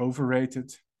some ways,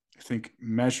 overrated. I think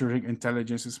measuring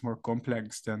intelligence is more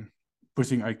complex than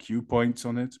putting IQ points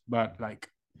on it. But like,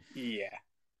 yeah,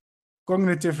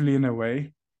 cognitively, in a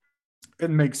way, it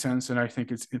makes sense, and I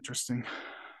think it's interesting.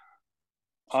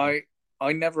 I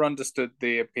never understood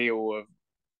the appeal of,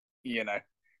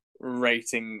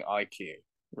 rating IQ,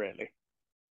 really.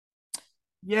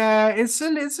 Yeah, it's a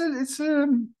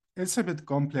bit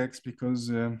complex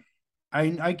because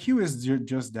IQ is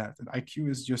just that. IQ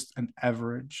is just an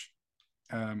average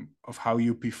of how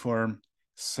you perform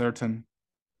certain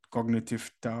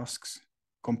cognitive tasks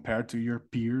compared to your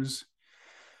peers.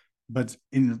 But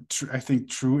I think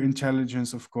true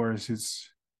intelligence, of course, is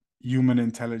human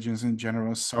intelligence in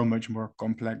general, so much more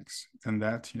complex than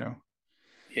that, Yeah,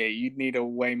 you'd need a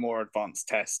way more advanced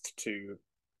test to,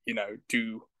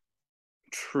 do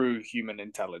true human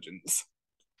intelligence.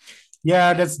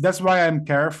 Yeah, that's why I'm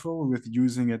careful with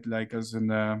using it like as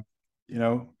an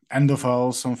end of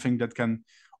all, something that can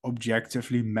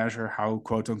objectively measure how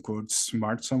quote unquote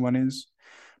smart someone is.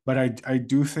 But I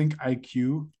do think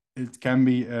IQ it can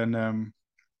be an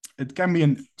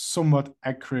somewhat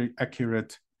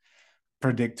accurate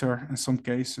predictor in some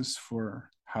cases for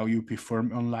how you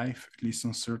perform on life, at least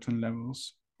on certain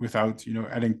levels, without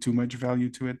adding too much value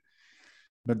to it.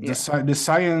 But the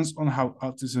science on how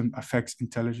autism affects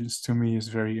intelligence to me is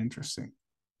very interesting,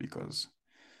 because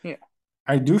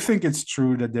I do think it's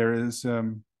true that there is,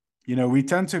 we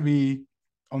tend to be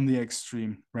on the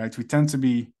extreme, right? We tend to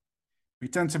be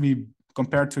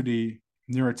compared to the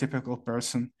neurotypical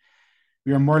person,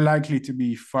 we are more likely to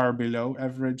be far below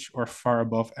average or far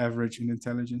above average in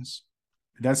intelligence.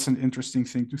 That's an interesting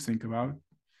thing to think about.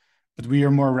 But we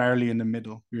are more rarely in the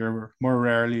middle. We are more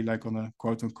rarely like on a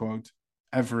quote unquote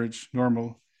average,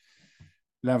 normal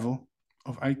level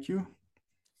of IQ.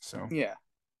 So, yeah.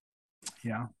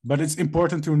 But it's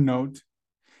important to note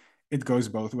it goes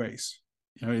both ways.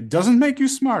 It doesn't make you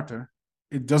smarter.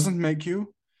 It doesn't make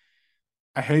you,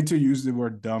 I hate to use the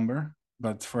word dumber,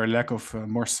 but for a lack of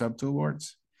more subtle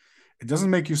words, it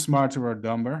doesn't make you smarter or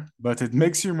dumber, but it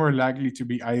makes you more likely to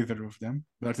be either of them.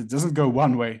 But it doesn't go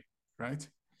one way, right?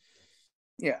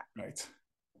 Yeah. Right.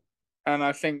 And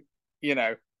I think,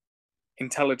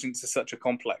 intelligence is such a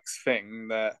complex thing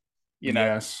that,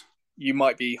 yes, you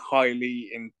might be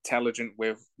highly intelligent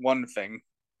with one thing,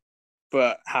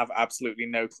 but have absolutely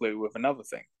no clue with another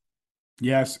thing.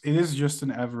 Yes, it is just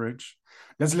an average.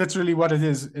 That's literally what it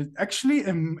is. Actually,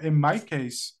 in my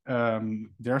case,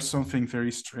 there's something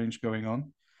very strange going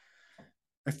on.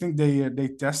 I think they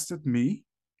tested me,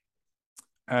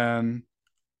 and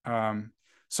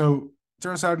so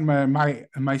turns out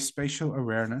my spatial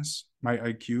awareness, my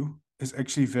IQ, is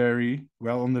actually very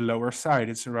well on the lower side.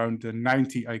 It's around the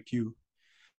 90 IQ.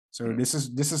 So this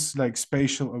is like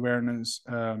spatial awareness,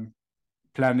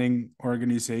 planning,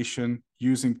 organization,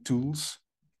 using tools.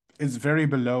 It's very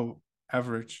below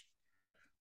average.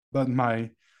 But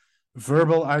my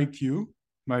verbal IQ,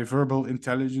 my verbal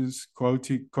intelligence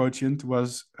quotient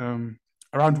was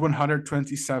around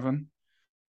 127.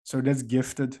 So that's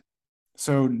gifted.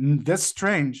 So that's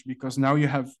strange, because now you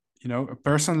have, a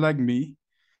person like me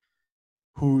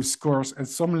who scores at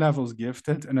some levels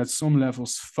gifted and at some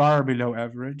levels far below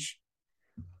average.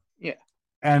 Yeah.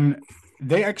 And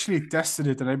they actually tested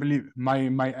it, and I believe my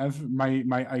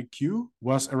IQ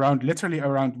was literally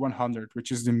around 100,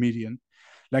 which is the median.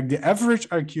 Like the average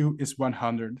IQ is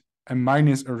 100, and mine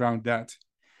is around that.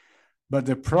 But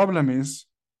the problem is,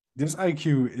 this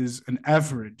IQ is an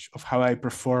average of how I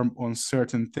perform on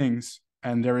certain things,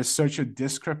 and there is such a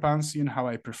discrepancy in how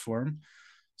I perform.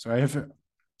 So I have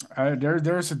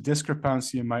There's a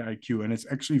discrepancy in my IQ, and it's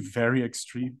actually very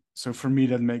extreme. So for me,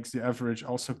 that makes the average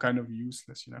also kind of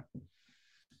useless, you know.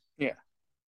 Yeah.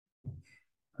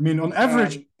 I mean, on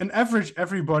average,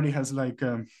 everybody has like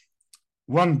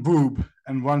one boob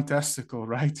and one testicle,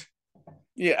 right?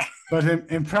 Yeah. But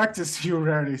in practice, you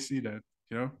rarely see that.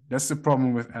 You know, that's the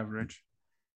problem with average.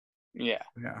 Yeah.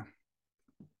 Yeah.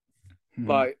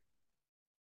 Like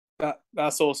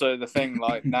that's also the thing.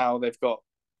 Like now they've got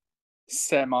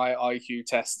semi IQ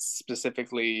tests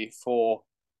specifically for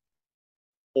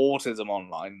autism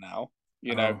online now.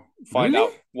 You know, find really?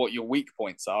 out what your weak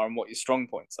points are and what your strong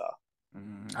points are.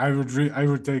 I would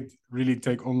really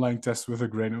take online tests with a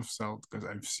grain of salt because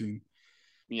I've seen.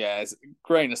 Yeah, it's a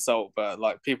grain of salt, but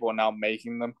like people are now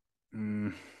making them.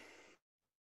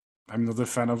 I'm not a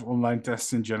fan of online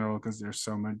tests in general because there's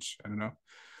so much, I don't know.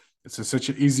 It's such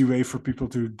an easy way for people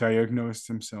to diagnose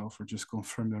themselves or just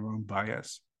confirm their own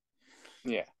bias.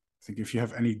 Yeah. I think if you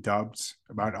have any doubts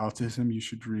about autism, you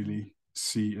should really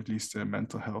see at least a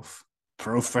mental health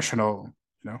professional,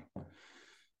 you know?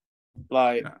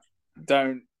 Like,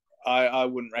 don't, I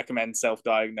wouldn't recommend self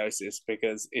diagnosis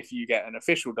because if you get an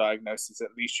official diagnosis,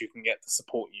 at least you can get the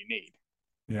support you need.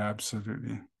 Yeah,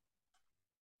 absolutely.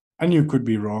 And you could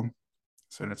be wrong.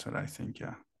 So that's what I think,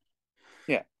 yeah.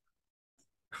 Yeah.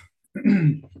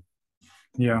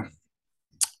 Yeah.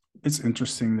 It's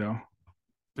interesting though.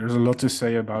 There's a lot to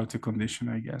say about the condition,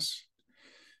 I guess.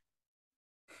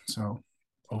 So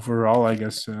overall, I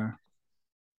guess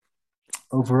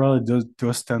overall it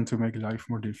does tend to make life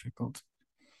more difficult.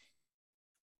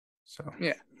 So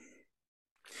yeah.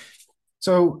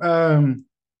 So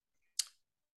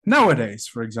nowadays,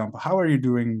 for example, how are you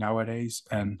doing nowadays?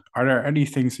 And are there any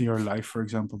things in your life, for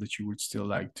example, that you would still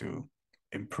like to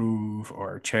improve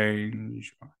or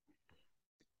change?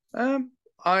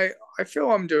 I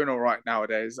feel I'm doing all right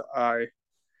nowadays. I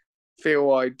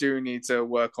feel I do need to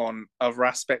work on other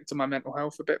aspects of my mental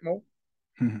health a bit more.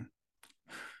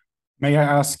 May I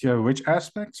ask which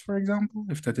aspects, for example,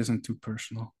 if that isn't too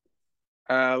personal?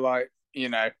 Like, you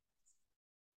know,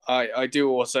 I do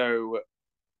also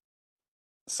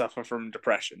suffer from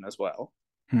depression as well.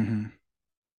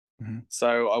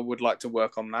 So I would like to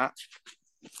work on that.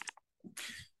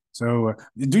 So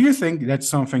do you think that's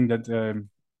something that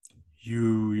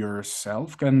you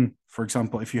yourself can, for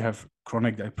example, if you have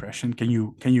chronic depression, can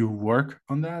you work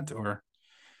on that? Or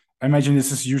I imagine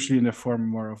this is usually in the form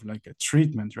more of like a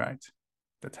treatment, right?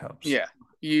 That helps. Yeah.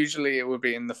 Usually it would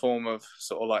be in the form of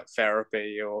sort of like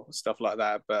therapy or stuff like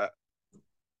that. But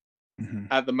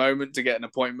at the moment, to get an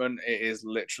appointment, it is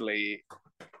literally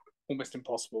almost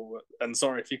impossible. And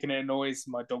sorry if you can hear noise,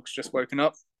 my dog's just woken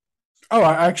up. Oh,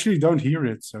 I actually don't hear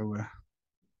it. So.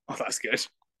 Oh, that's good.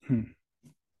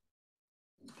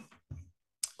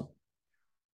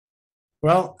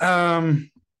 Well,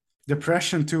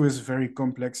 depression too is a very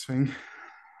complex thing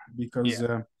because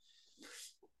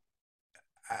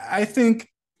I think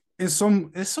in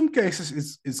some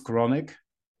cases it's chronic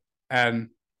and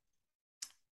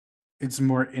it's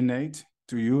more innate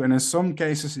to you, and in some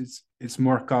cases it's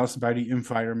more caused by the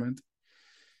environment,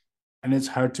 and it's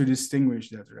hard to distinguish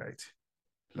that, right?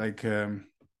 Like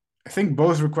I think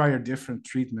both require different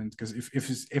treatment because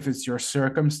if it's your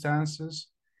circumstances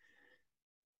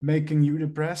making you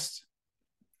depressed,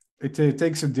 it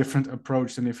takes a different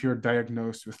approach than if you're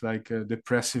diagnosed with like a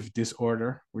depressive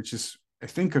disorder, which is I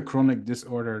think a chronic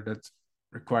disorder that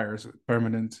requires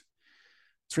permanent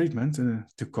treatment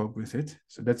to cope with it.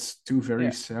 So that's two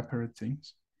very separate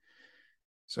things.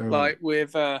 So like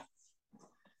with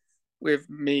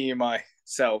me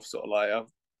myself, sort of like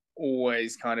I've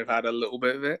always kind of had a little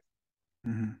bit of it.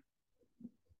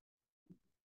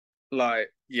 Like,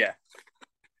 yeah.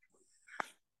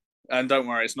 And don't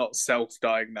worry, it's not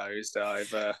self-diagnosed. I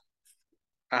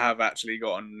have actually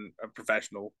gotten a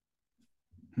professional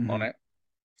on it.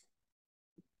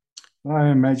 Well, I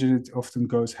imagine it often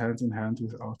goes hand in hand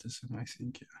with autism, I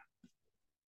think, yeah.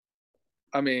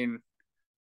 I mean,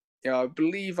 yeah, I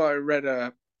believe I read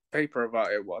a paper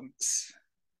about it once.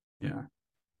 Yeah.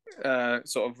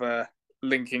 Sort of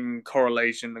linking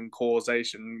correlation and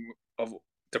causation of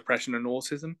depression and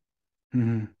autism.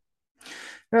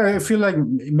 Yeah, I feel like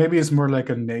maybe it's more like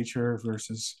a nature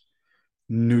versus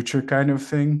nurture kind of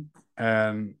thing.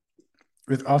 And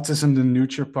with autism, the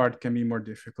nurture part can be more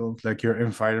difficult, like your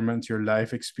environment, your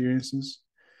life experiences.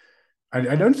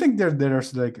 I don't think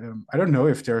there's like I don't know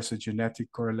if there's a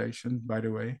genetic correlation, by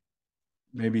the way.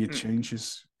 Maybe it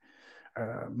changes,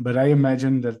 but I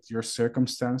imagine that your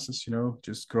circumstances, you know,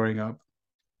 just growing up,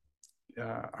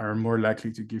 are more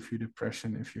likely to give you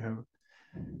depression if you have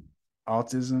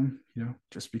autism. You know,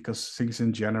 just because things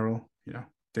in general, you know,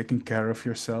 taking care of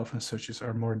yourself and such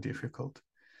are more difficult.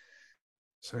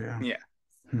 So Yeah.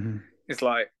 Mm-hmm. It's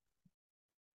like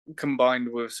combined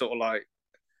with sort of like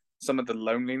some of the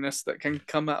loneliness that can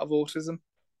come out of autism.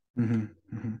 Mm-hmm.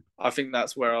 Mm-hmm. I think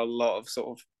that's where a lot of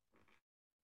sort of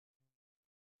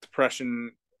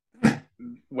depression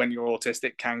when you're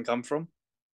autistic can come from.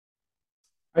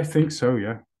 I think so,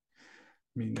 yeah.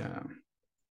 I mean,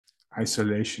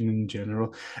 isolation in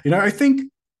general. I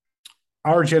think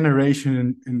our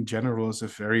generation in general is a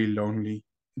very lonely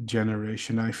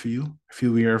generation. I feel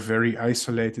we are very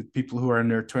isolated. People who are in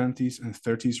their 20s and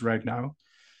 30s right now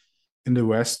in the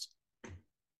West,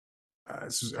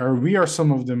 we are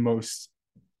some of the most,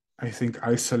 I think,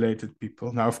 isolated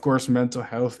people. Now, of course, mental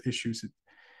health issues, it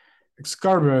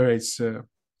exacerbates,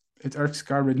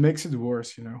 it makes it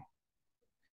worse,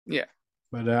 Yeah.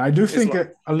 But I do think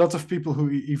like, a lot of people who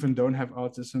even don't have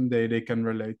autism, they can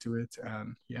relate to it.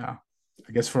 And yeah,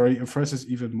 I guess for us, it's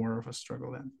even more of a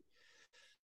struggle then.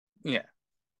 Yeah.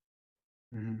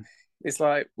 Mm-hmm. It's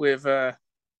like with,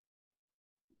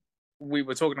 we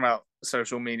were talking about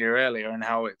social media earlier and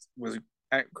how it was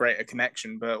a greater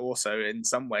connection, but also in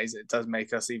some ways it does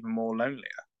make us even more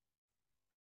lonelier.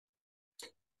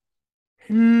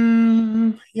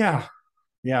 Yeah,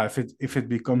 yeah. If it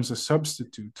becomes a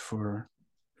substitute for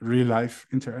real life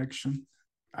interaction,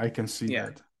 I can see Yeah.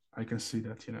 that. I can see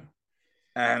that.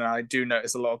 And I do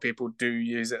notice a lot of people do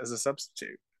use it as a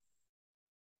substitute.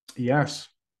 Yes.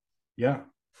 Yeah,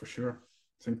 for sure.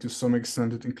 I think to some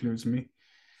extent it includes me.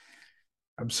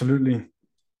 Absolutely.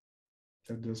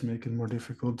 That does make it more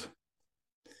difficult.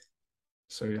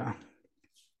 So yeah.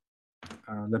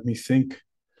 Let me think.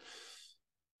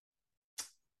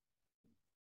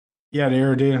 Yeah, they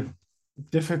are the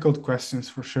difficult questions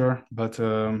for sure, but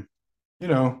you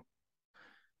know,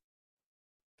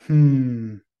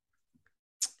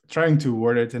 trying to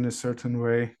word it in a certain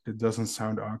way that doesn't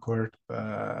sound awkward,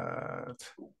 but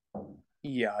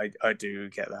Yeah, I do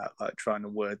get that, like trying to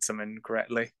word something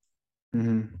correctly.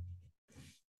 Mhm.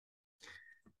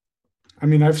 I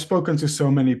mean, I've spoken to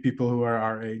so many people who are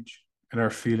our age and are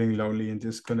feeling lonely and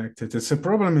disconnected. It's a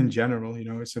problem in general,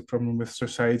 it's a problem with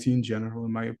society in general,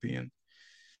 in my opinion.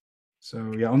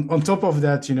 So yeah, on top of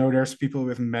that, there's people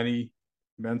with many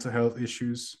mental health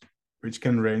issues, which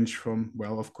can range from,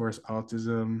 well, of course,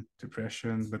 autism,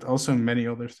 depression, but also many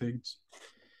other things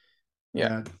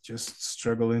Yeah. that just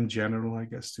struggle in general, I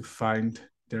guess, to find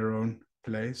their own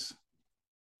place,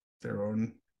 their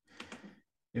own,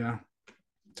 yeah,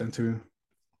 tend to.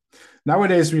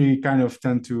 Nowadays, we kind of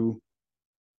tend to,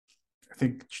 I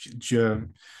think,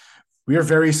 we are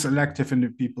very selective in the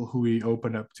people who we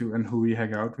open up to and who we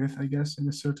hang out with, I guess, in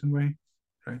a certain way,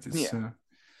 right? It's Yeah.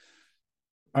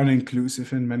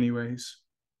 uninclusive in many ways,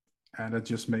 and that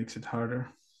just makes it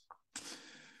harder.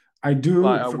 I do.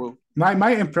 Like I will.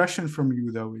 My impression from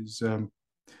you though is, I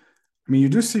mean, you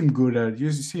do seem good at.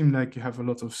 You seem like you have a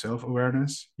lot of self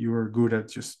awareness. You are good at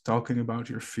just talking about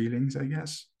your feelings, I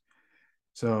guess.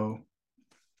 So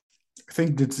I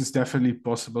think this is definitely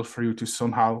possible for you to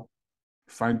somehow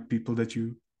find people that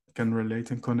you can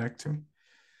relate and connect to.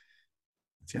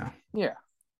 Yeah. Yeah.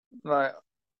 Like,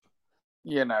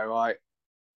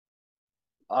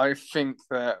 I think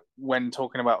that when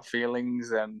talking about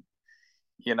feelings and,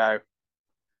 you know,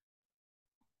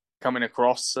 coming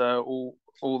across all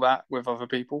that with other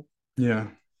people,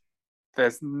 Yeah.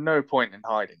 there's no point in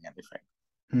hiding anything.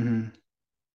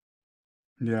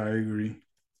 Mm-hmm. Yeah, I agree.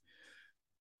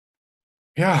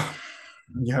 Yeah,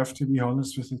 you have to be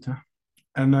honest with it. Huh?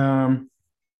 And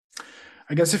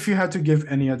I guess if you had to give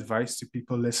any advice to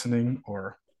people listening,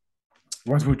 or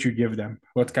what would you give them?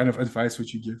 What kind of advice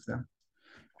would you give them?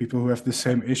 People who have the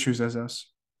same issues as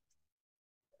us.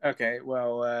 Okay,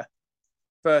 well,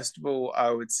 first of all, I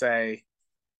would say,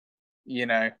 you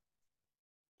know,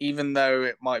 even though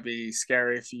it might be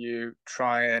scary for you,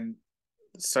 try and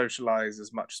socialize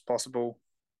as much as possible.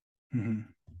 Mm-hmm.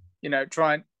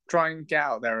 Try and get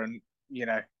out there and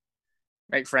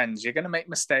make friends. You're gonna make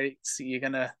mistakes. You're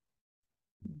gonna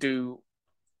do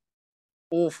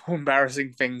awful,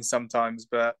 embarrassing things sometimes,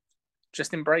 but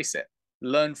just embrace it.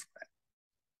 Learn from it.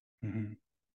 Mm-hmm.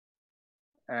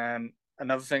 And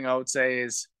another thing I would say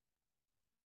is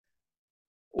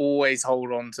always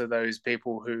hold on to those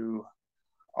people who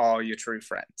are your true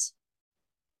friends.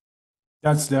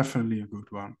 That's definitely a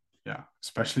good one. Yeah,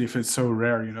 especially if it's so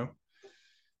rare,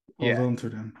 Hold Yeah. on to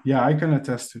them. Yeah, I can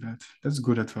attest to that. That's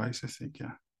good advice, I think.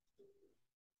 Yeah.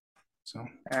 So.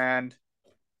 And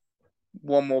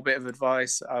one more bit of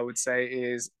advice I would say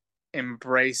is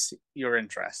embrace your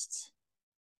interests.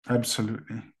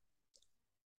 Absolutely.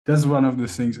 That's one of the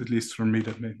things, at least for me,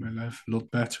 that made my life a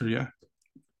lot better. Yeah.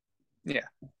 Yeah.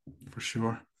 For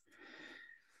sure.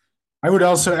 I would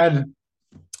also add,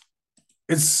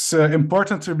 it's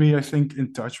important to be, I think,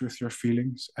 in touch with your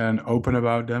feelings and open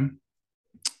about them.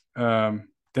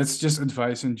 That's just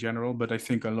advice in general, but I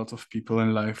think a lot of people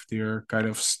in life, they're kind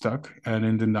of stuck and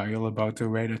in denial about the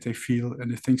way that they feel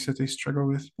and the things that they struggle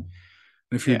with. And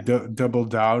if you double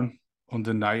down on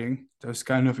denying those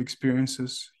kind of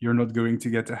experiences, you're not going to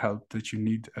get the help that you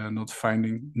need, not find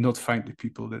the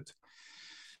people that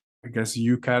I guess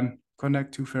you can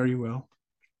connect to very well.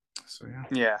 So yeah.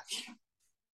 Yeah.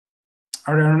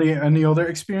 Are there any other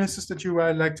experiences that you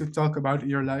would like to talk about in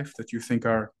your life that you think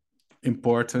are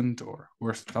important or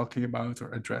worth talking about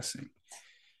or addressing?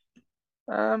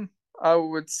 I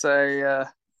would say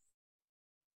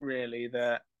really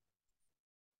that,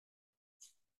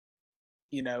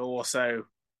 also,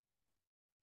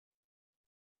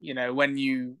 when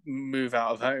you move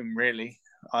out of home, really,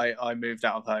 I moved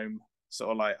out of home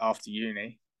sort of like after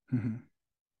uni, Mm-hmm.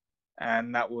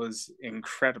 and that was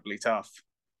incredibly tough.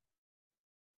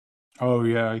 Oh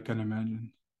yeah, I can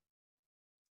imagine.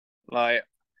 Like,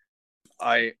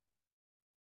 I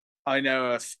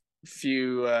know a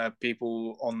few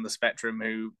people on the spectrum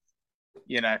who,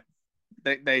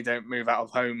 they don't move out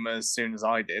of home as soon as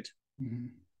I did. Mm-hmm.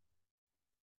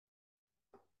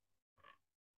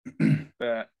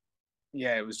 But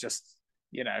yeah, it was just,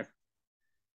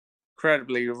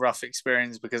 incredibly rough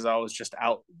experience because I was just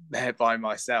out there by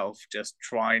myself, just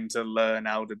trying to learn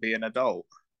how to be an adult.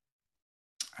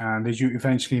 And did you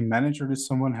eventually manage, or did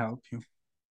someone help you?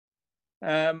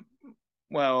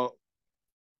 Well,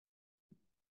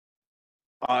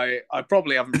 I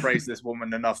probably haven't praised this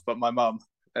woman enough, but my mum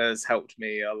has helped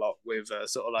me a lot with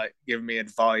sort of like giving me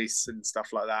advice and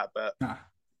stuff like that. But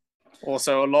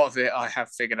also a lot of it I have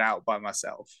figured out by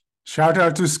myself. Shout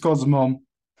out to Scott's mom.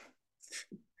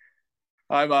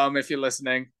 Hi, Mum, if you're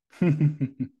listening.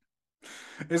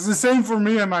 It's the same for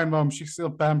me and my mom. She still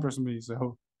pampers me,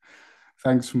 so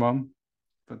thanks, mom.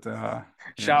 But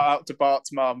shout out to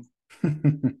Bart's mum.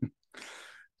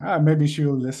 Maybe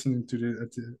she'll listen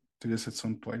to this at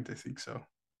some point. I think so.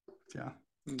 Yeah.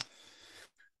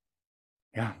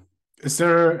 Yeah. Is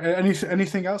there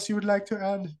anything else you would like to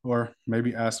add, or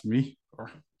maybe ask me,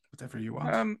 or whatever you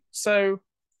want? So,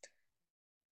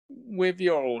 with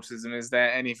your autism, is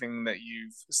there anything that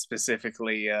you've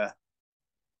specifically,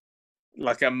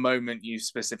 like a moment you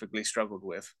specifically struggled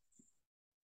with?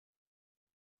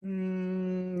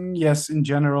 Yes, in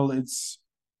general, it's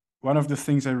one of the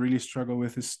things I really struggle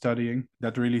with is studying.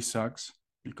 That really sucks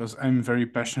because I'm very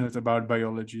passionate about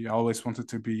biology. I always wanted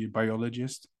to be a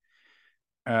biologist.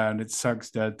 And it sucks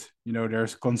that,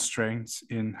 there's constraints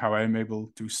in how I'm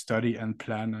able to study and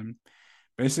plan and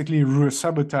basically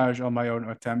sabotage all my own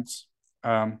attempts.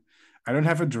 I don't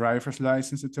have a driver's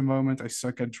license at the moment. I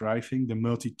suck at driving. The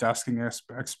multitasking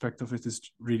aspect of it is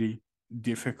really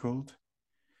difficult.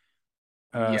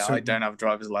 I don't have a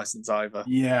driver's license either.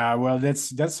 Yeah, well,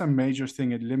 that's a major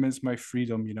thing. It limits my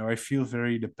freedom. I feel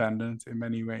very dependent in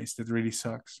many ways. That really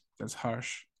sucks. That's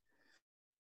harsh.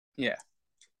 Yeah.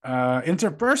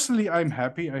 Interpersonally, I'm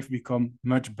happy. I've become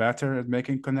much better at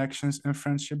making connections and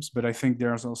friendships, but I think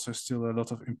there's also still a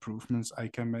lot of improvements I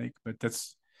can make. But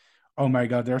oh my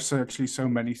God, there's actually so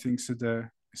many things that I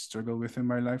struggle with in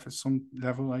my life at some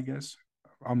level, I guess.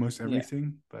 Almost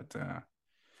everything. Yeah. But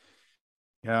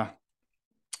yeah,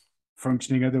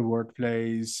 functioning at the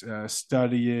workplace,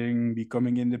 studying,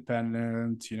 becoming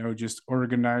independent, just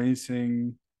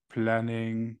organizing,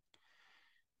 planning,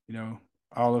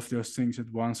 all of those things at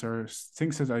once are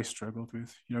things that I struggled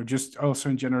with. Just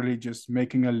also generally just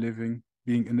making a living,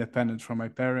 being independent from my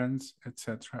parents,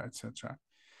 etc., etc.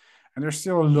 And there's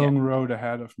still a long road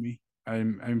ahead of me.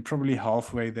 I'm probably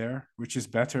halfway there, which is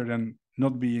better than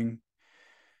not being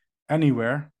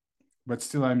anywhere, but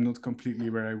still I'm not completely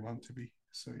where I want to be.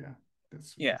 So yeah,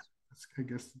 that's I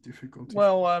guess the difficulty.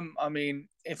 Well, I mean,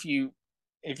 if you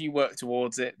work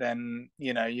towards it, then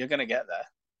you're gonna get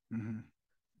there. Mm-hmm.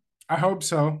 I hope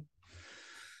so.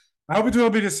 I hope it will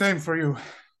be the same for you.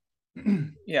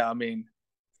 Yeah, I mean,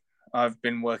 I've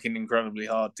been working incredibly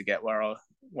hard to get where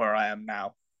I am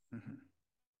now. Mm-hmm.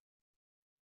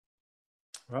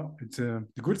 Well, it's the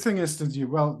good thing is that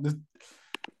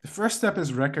the first step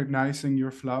is recognizing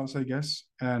your flaws, I guess,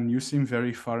 and you seem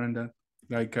very far in that.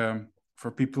 Like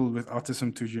for people with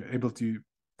autism to be able to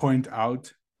point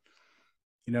out,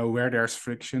 where there's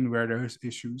friction, where there's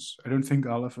issues. I don't think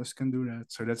all of us can do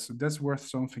that. So that's worth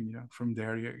something. From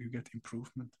there you get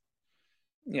improvement.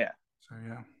 Yeah. So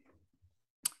yeah,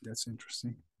 that's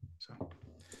interesting. So,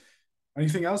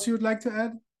 anything else you would like to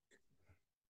add?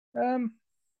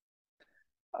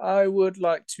 I would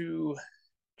like to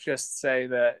just say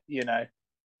that, you know,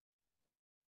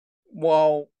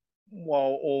 while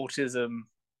autism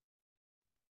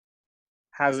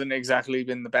hasn't exactly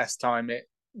been the best time, it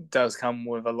does come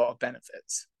with a lot of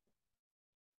benefits.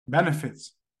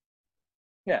 Benefits.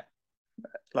 Yeah.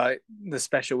 Like the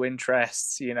special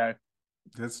interests, you know.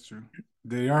 That's true.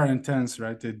 They are intense,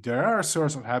 right? There are a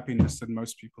source of happiness that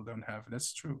most people don't have.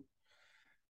 That's true.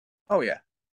 Oh yeah.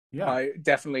 Yeah. I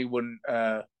definitely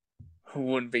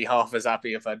wouldn't be half as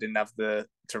happy if I didn't have the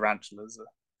tarantulas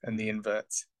and the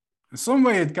inverts. In some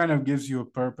way, it kind of gives you a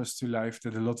purpose to life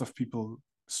that a lot of people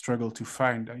struggle to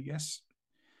find, I guess.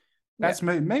 That's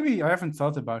maybe I haven't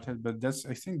thought about it, but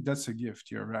I think that's a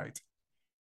gift. You're right.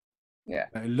 Yeah.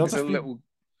 A lot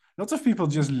of people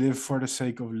just live for the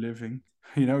sake of living,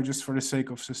 you know, just for the sake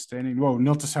of sustaining. Whoa,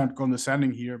 not to sound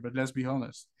condescending here, but let's be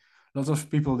honest. A lot of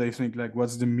people, they think like,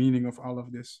 what's the meaning of all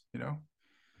of this? You know,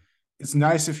 it's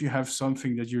nice if you have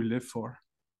something that you live for,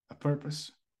 a purpose,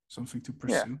 something to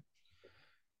pursue. Yeah.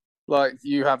 Like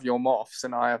you have your moths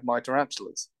and I have my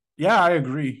tarantulas. Yeah, I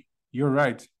agree. You're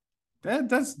right.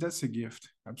 That's a gift.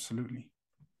 Absolutely.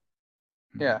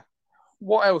 Yeah.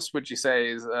 What else would you say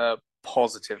is a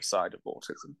positive side of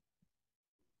autism?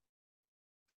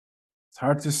 It's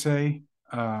hard to say.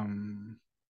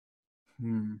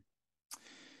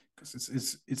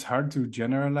 Because it's hard to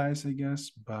generalize, I guess,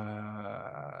 but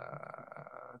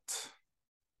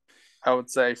I would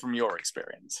say from your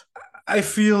experience. I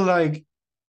feel like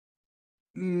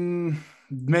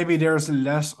maybe there's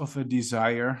less of a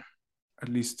desire, at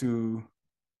least to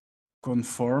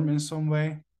conform in some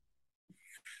way.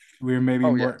 We're maybe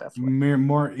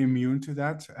more immune to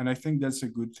that, and I think that's a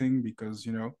good thing because,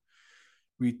 you know,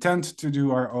 we tend to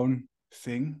do our own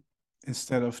thing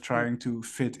instead of trying to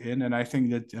fit in, and I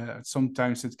think that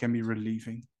sometimes it can be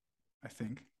relieving. I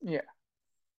think. Yeah.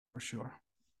 For sure.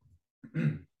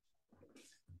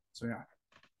 So yeah.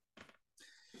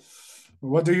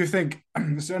 What do you think?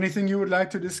 Is there anything you would like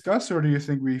to discuss, or do you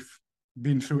think we've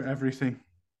been through everything?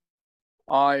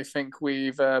 I think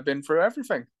we've been through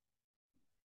everything.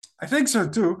 I think so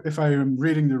too. If I am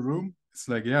reading the room, it's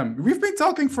like, yeah, we've been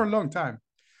talking for a long time.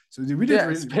 So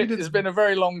it's been a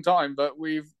very long time, but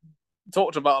we've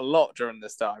talked about a lot during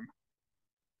this time.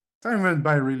 Time went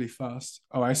by really fast.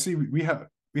 Oh, I see. We have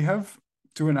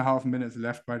 2.5 minutes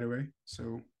left, by the way.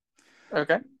 So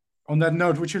okay. On that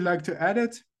note, would you like to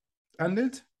end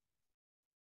it?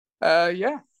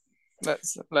 Yeah.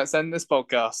 Let's end this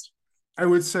podcast. I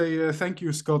would say thank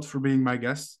you, Scott, for being my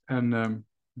guest and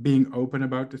being open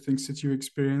about the things that you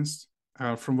experienced.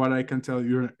 From what I can tell,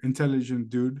 you're an intelligent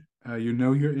dude. You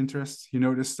know your interests. You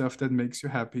know the stuff that makes you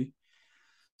happy.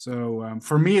 So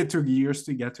for me, it took years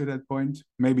to get to that point.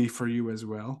 Maybe for you as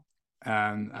well.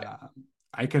 And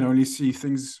I can only see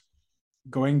things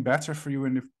going better for you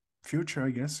in the future, I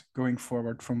guess, going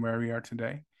forward from where we are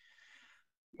today.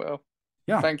 Well,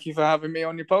 yeah. Thank you for having me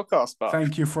on your podcast, Bart.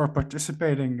 Thank you for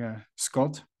participating,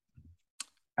 Scott.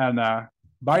 And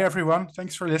bye, everyone.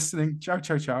 Thanks for listening. Ciao,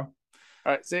 ciao, ciao. All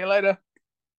right. See you later.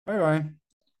 Bye-bye.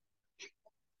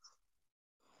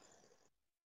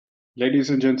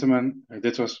 Ladies and gentlemen,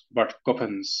 this was Bart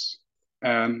Coppens.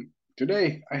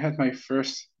 Today I had my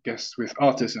first guest with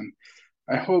autism.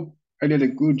 I hope I did a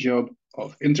good job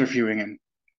of interviewing him.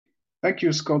 Thank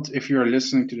you, Scott, if you are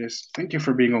listening to this. Thank you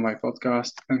for being on my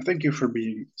podcast, and thank you for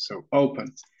being so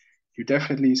open. You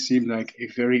definitely seem like a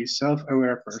very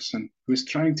self-aware person who is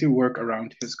trying to work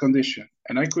around his condition,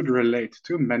 and I could relate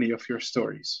to many of your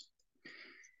stories.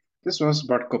 This was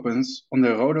Bart Coppens on the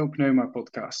Rodo Pneuma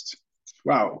podcast.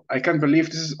 Wow, I can't believe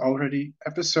this is already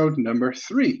episode number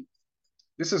 3.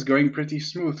 This is going pretty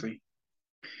smoothly.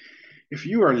 If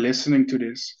you are listening to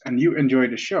this and you enjoy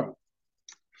the show,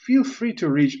 feel free to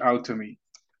reach out to me.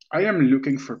 I am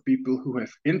looking for people who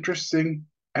have interesting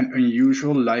and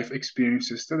unusual life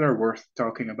experiences that are worth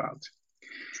talking about.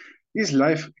 These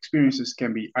life experiences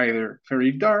can be either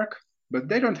very dark, but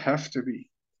they don't have to be.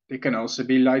 They can also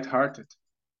be lighthearted.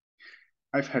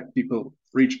 I've had people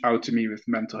reach out to me with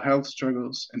mental health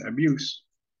struggles and abuse.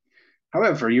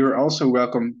 However, you're also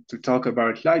welcome to talk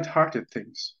about light-hearted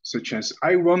things, such as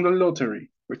I won the lottery,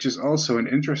 which is also an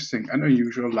interesting and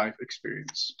unusual life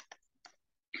experience.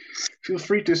 Feel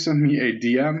free to send me a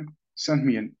DM, send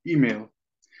me an email,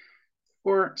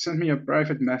 or send me a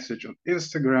private message on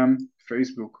Instagram,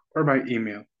 Facebook, or by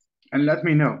email, and let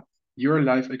me know your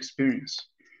life experience.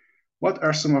 What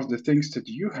are some of the things that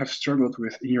you have struggled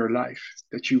with in your life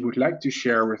that you would like to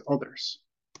share with others?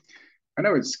 I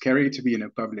know it's scary to be in a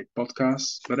public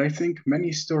podcast, but I think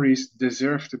many stories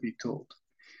deserve to be told.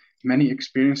 Many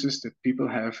experiences that people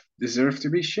have deserve to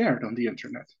be shared on the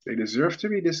internet. They deserve to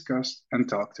be discussed and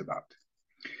talked about.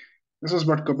 This was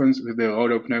Bart Coppens with the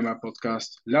Rodo Pneuma podcast.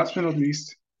 Last but not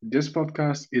least, this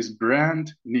podcast is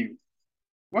brand new.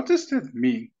 What does that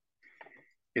mean?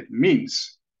 It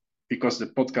means, because the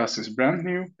podcast is brand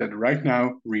new, that right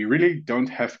now we really don't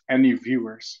have any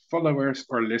viewers, followers,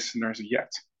 or listeners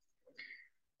yet.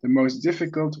 The most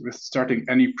difficult with starting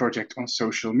any project on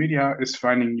social media is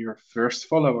finding your first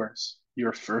followers,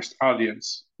 your first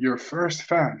audience, your first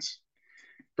fans.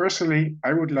 Personally,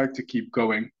 I would like to keep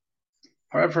going.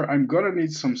 However, I'm gonna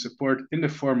need some support in the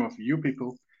form of you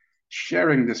people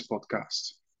sharing this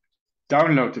podcast.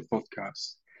 Download the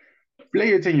podcast, play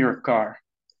it in your car,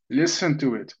 listen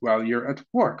to it while you're at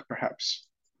work, perhaps.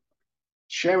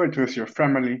 Share it with your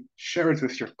family, share it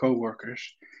with your coworkers,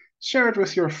 share it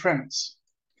with your friends.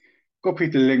 Copy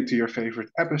the link to your favorite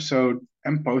episode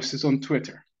and post it on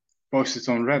Twitter. Post it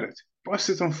on Reddit. Post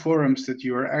it on forums that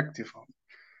you are active on.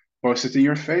 Post it in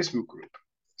your Facebook group.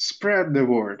 Spread the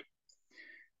word.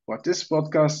 What this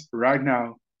podcast right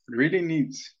now really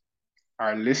needs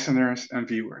are listeners and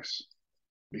viewers.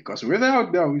 Because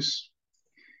without those,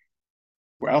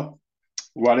 well,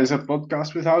 what is a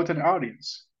podcast without an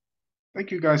audience?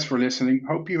 Thank you guys for listening.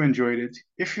 Hope you enjoyed it.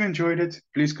 If you enjoyed it,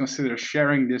 please consider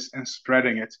sharing this and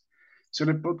spreading it so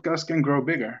the podcast can grow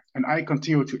bigger and I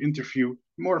continue to interview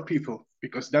more people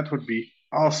because that would be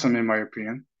awesome in my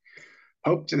opinion.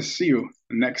 Hope to see you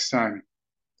next time.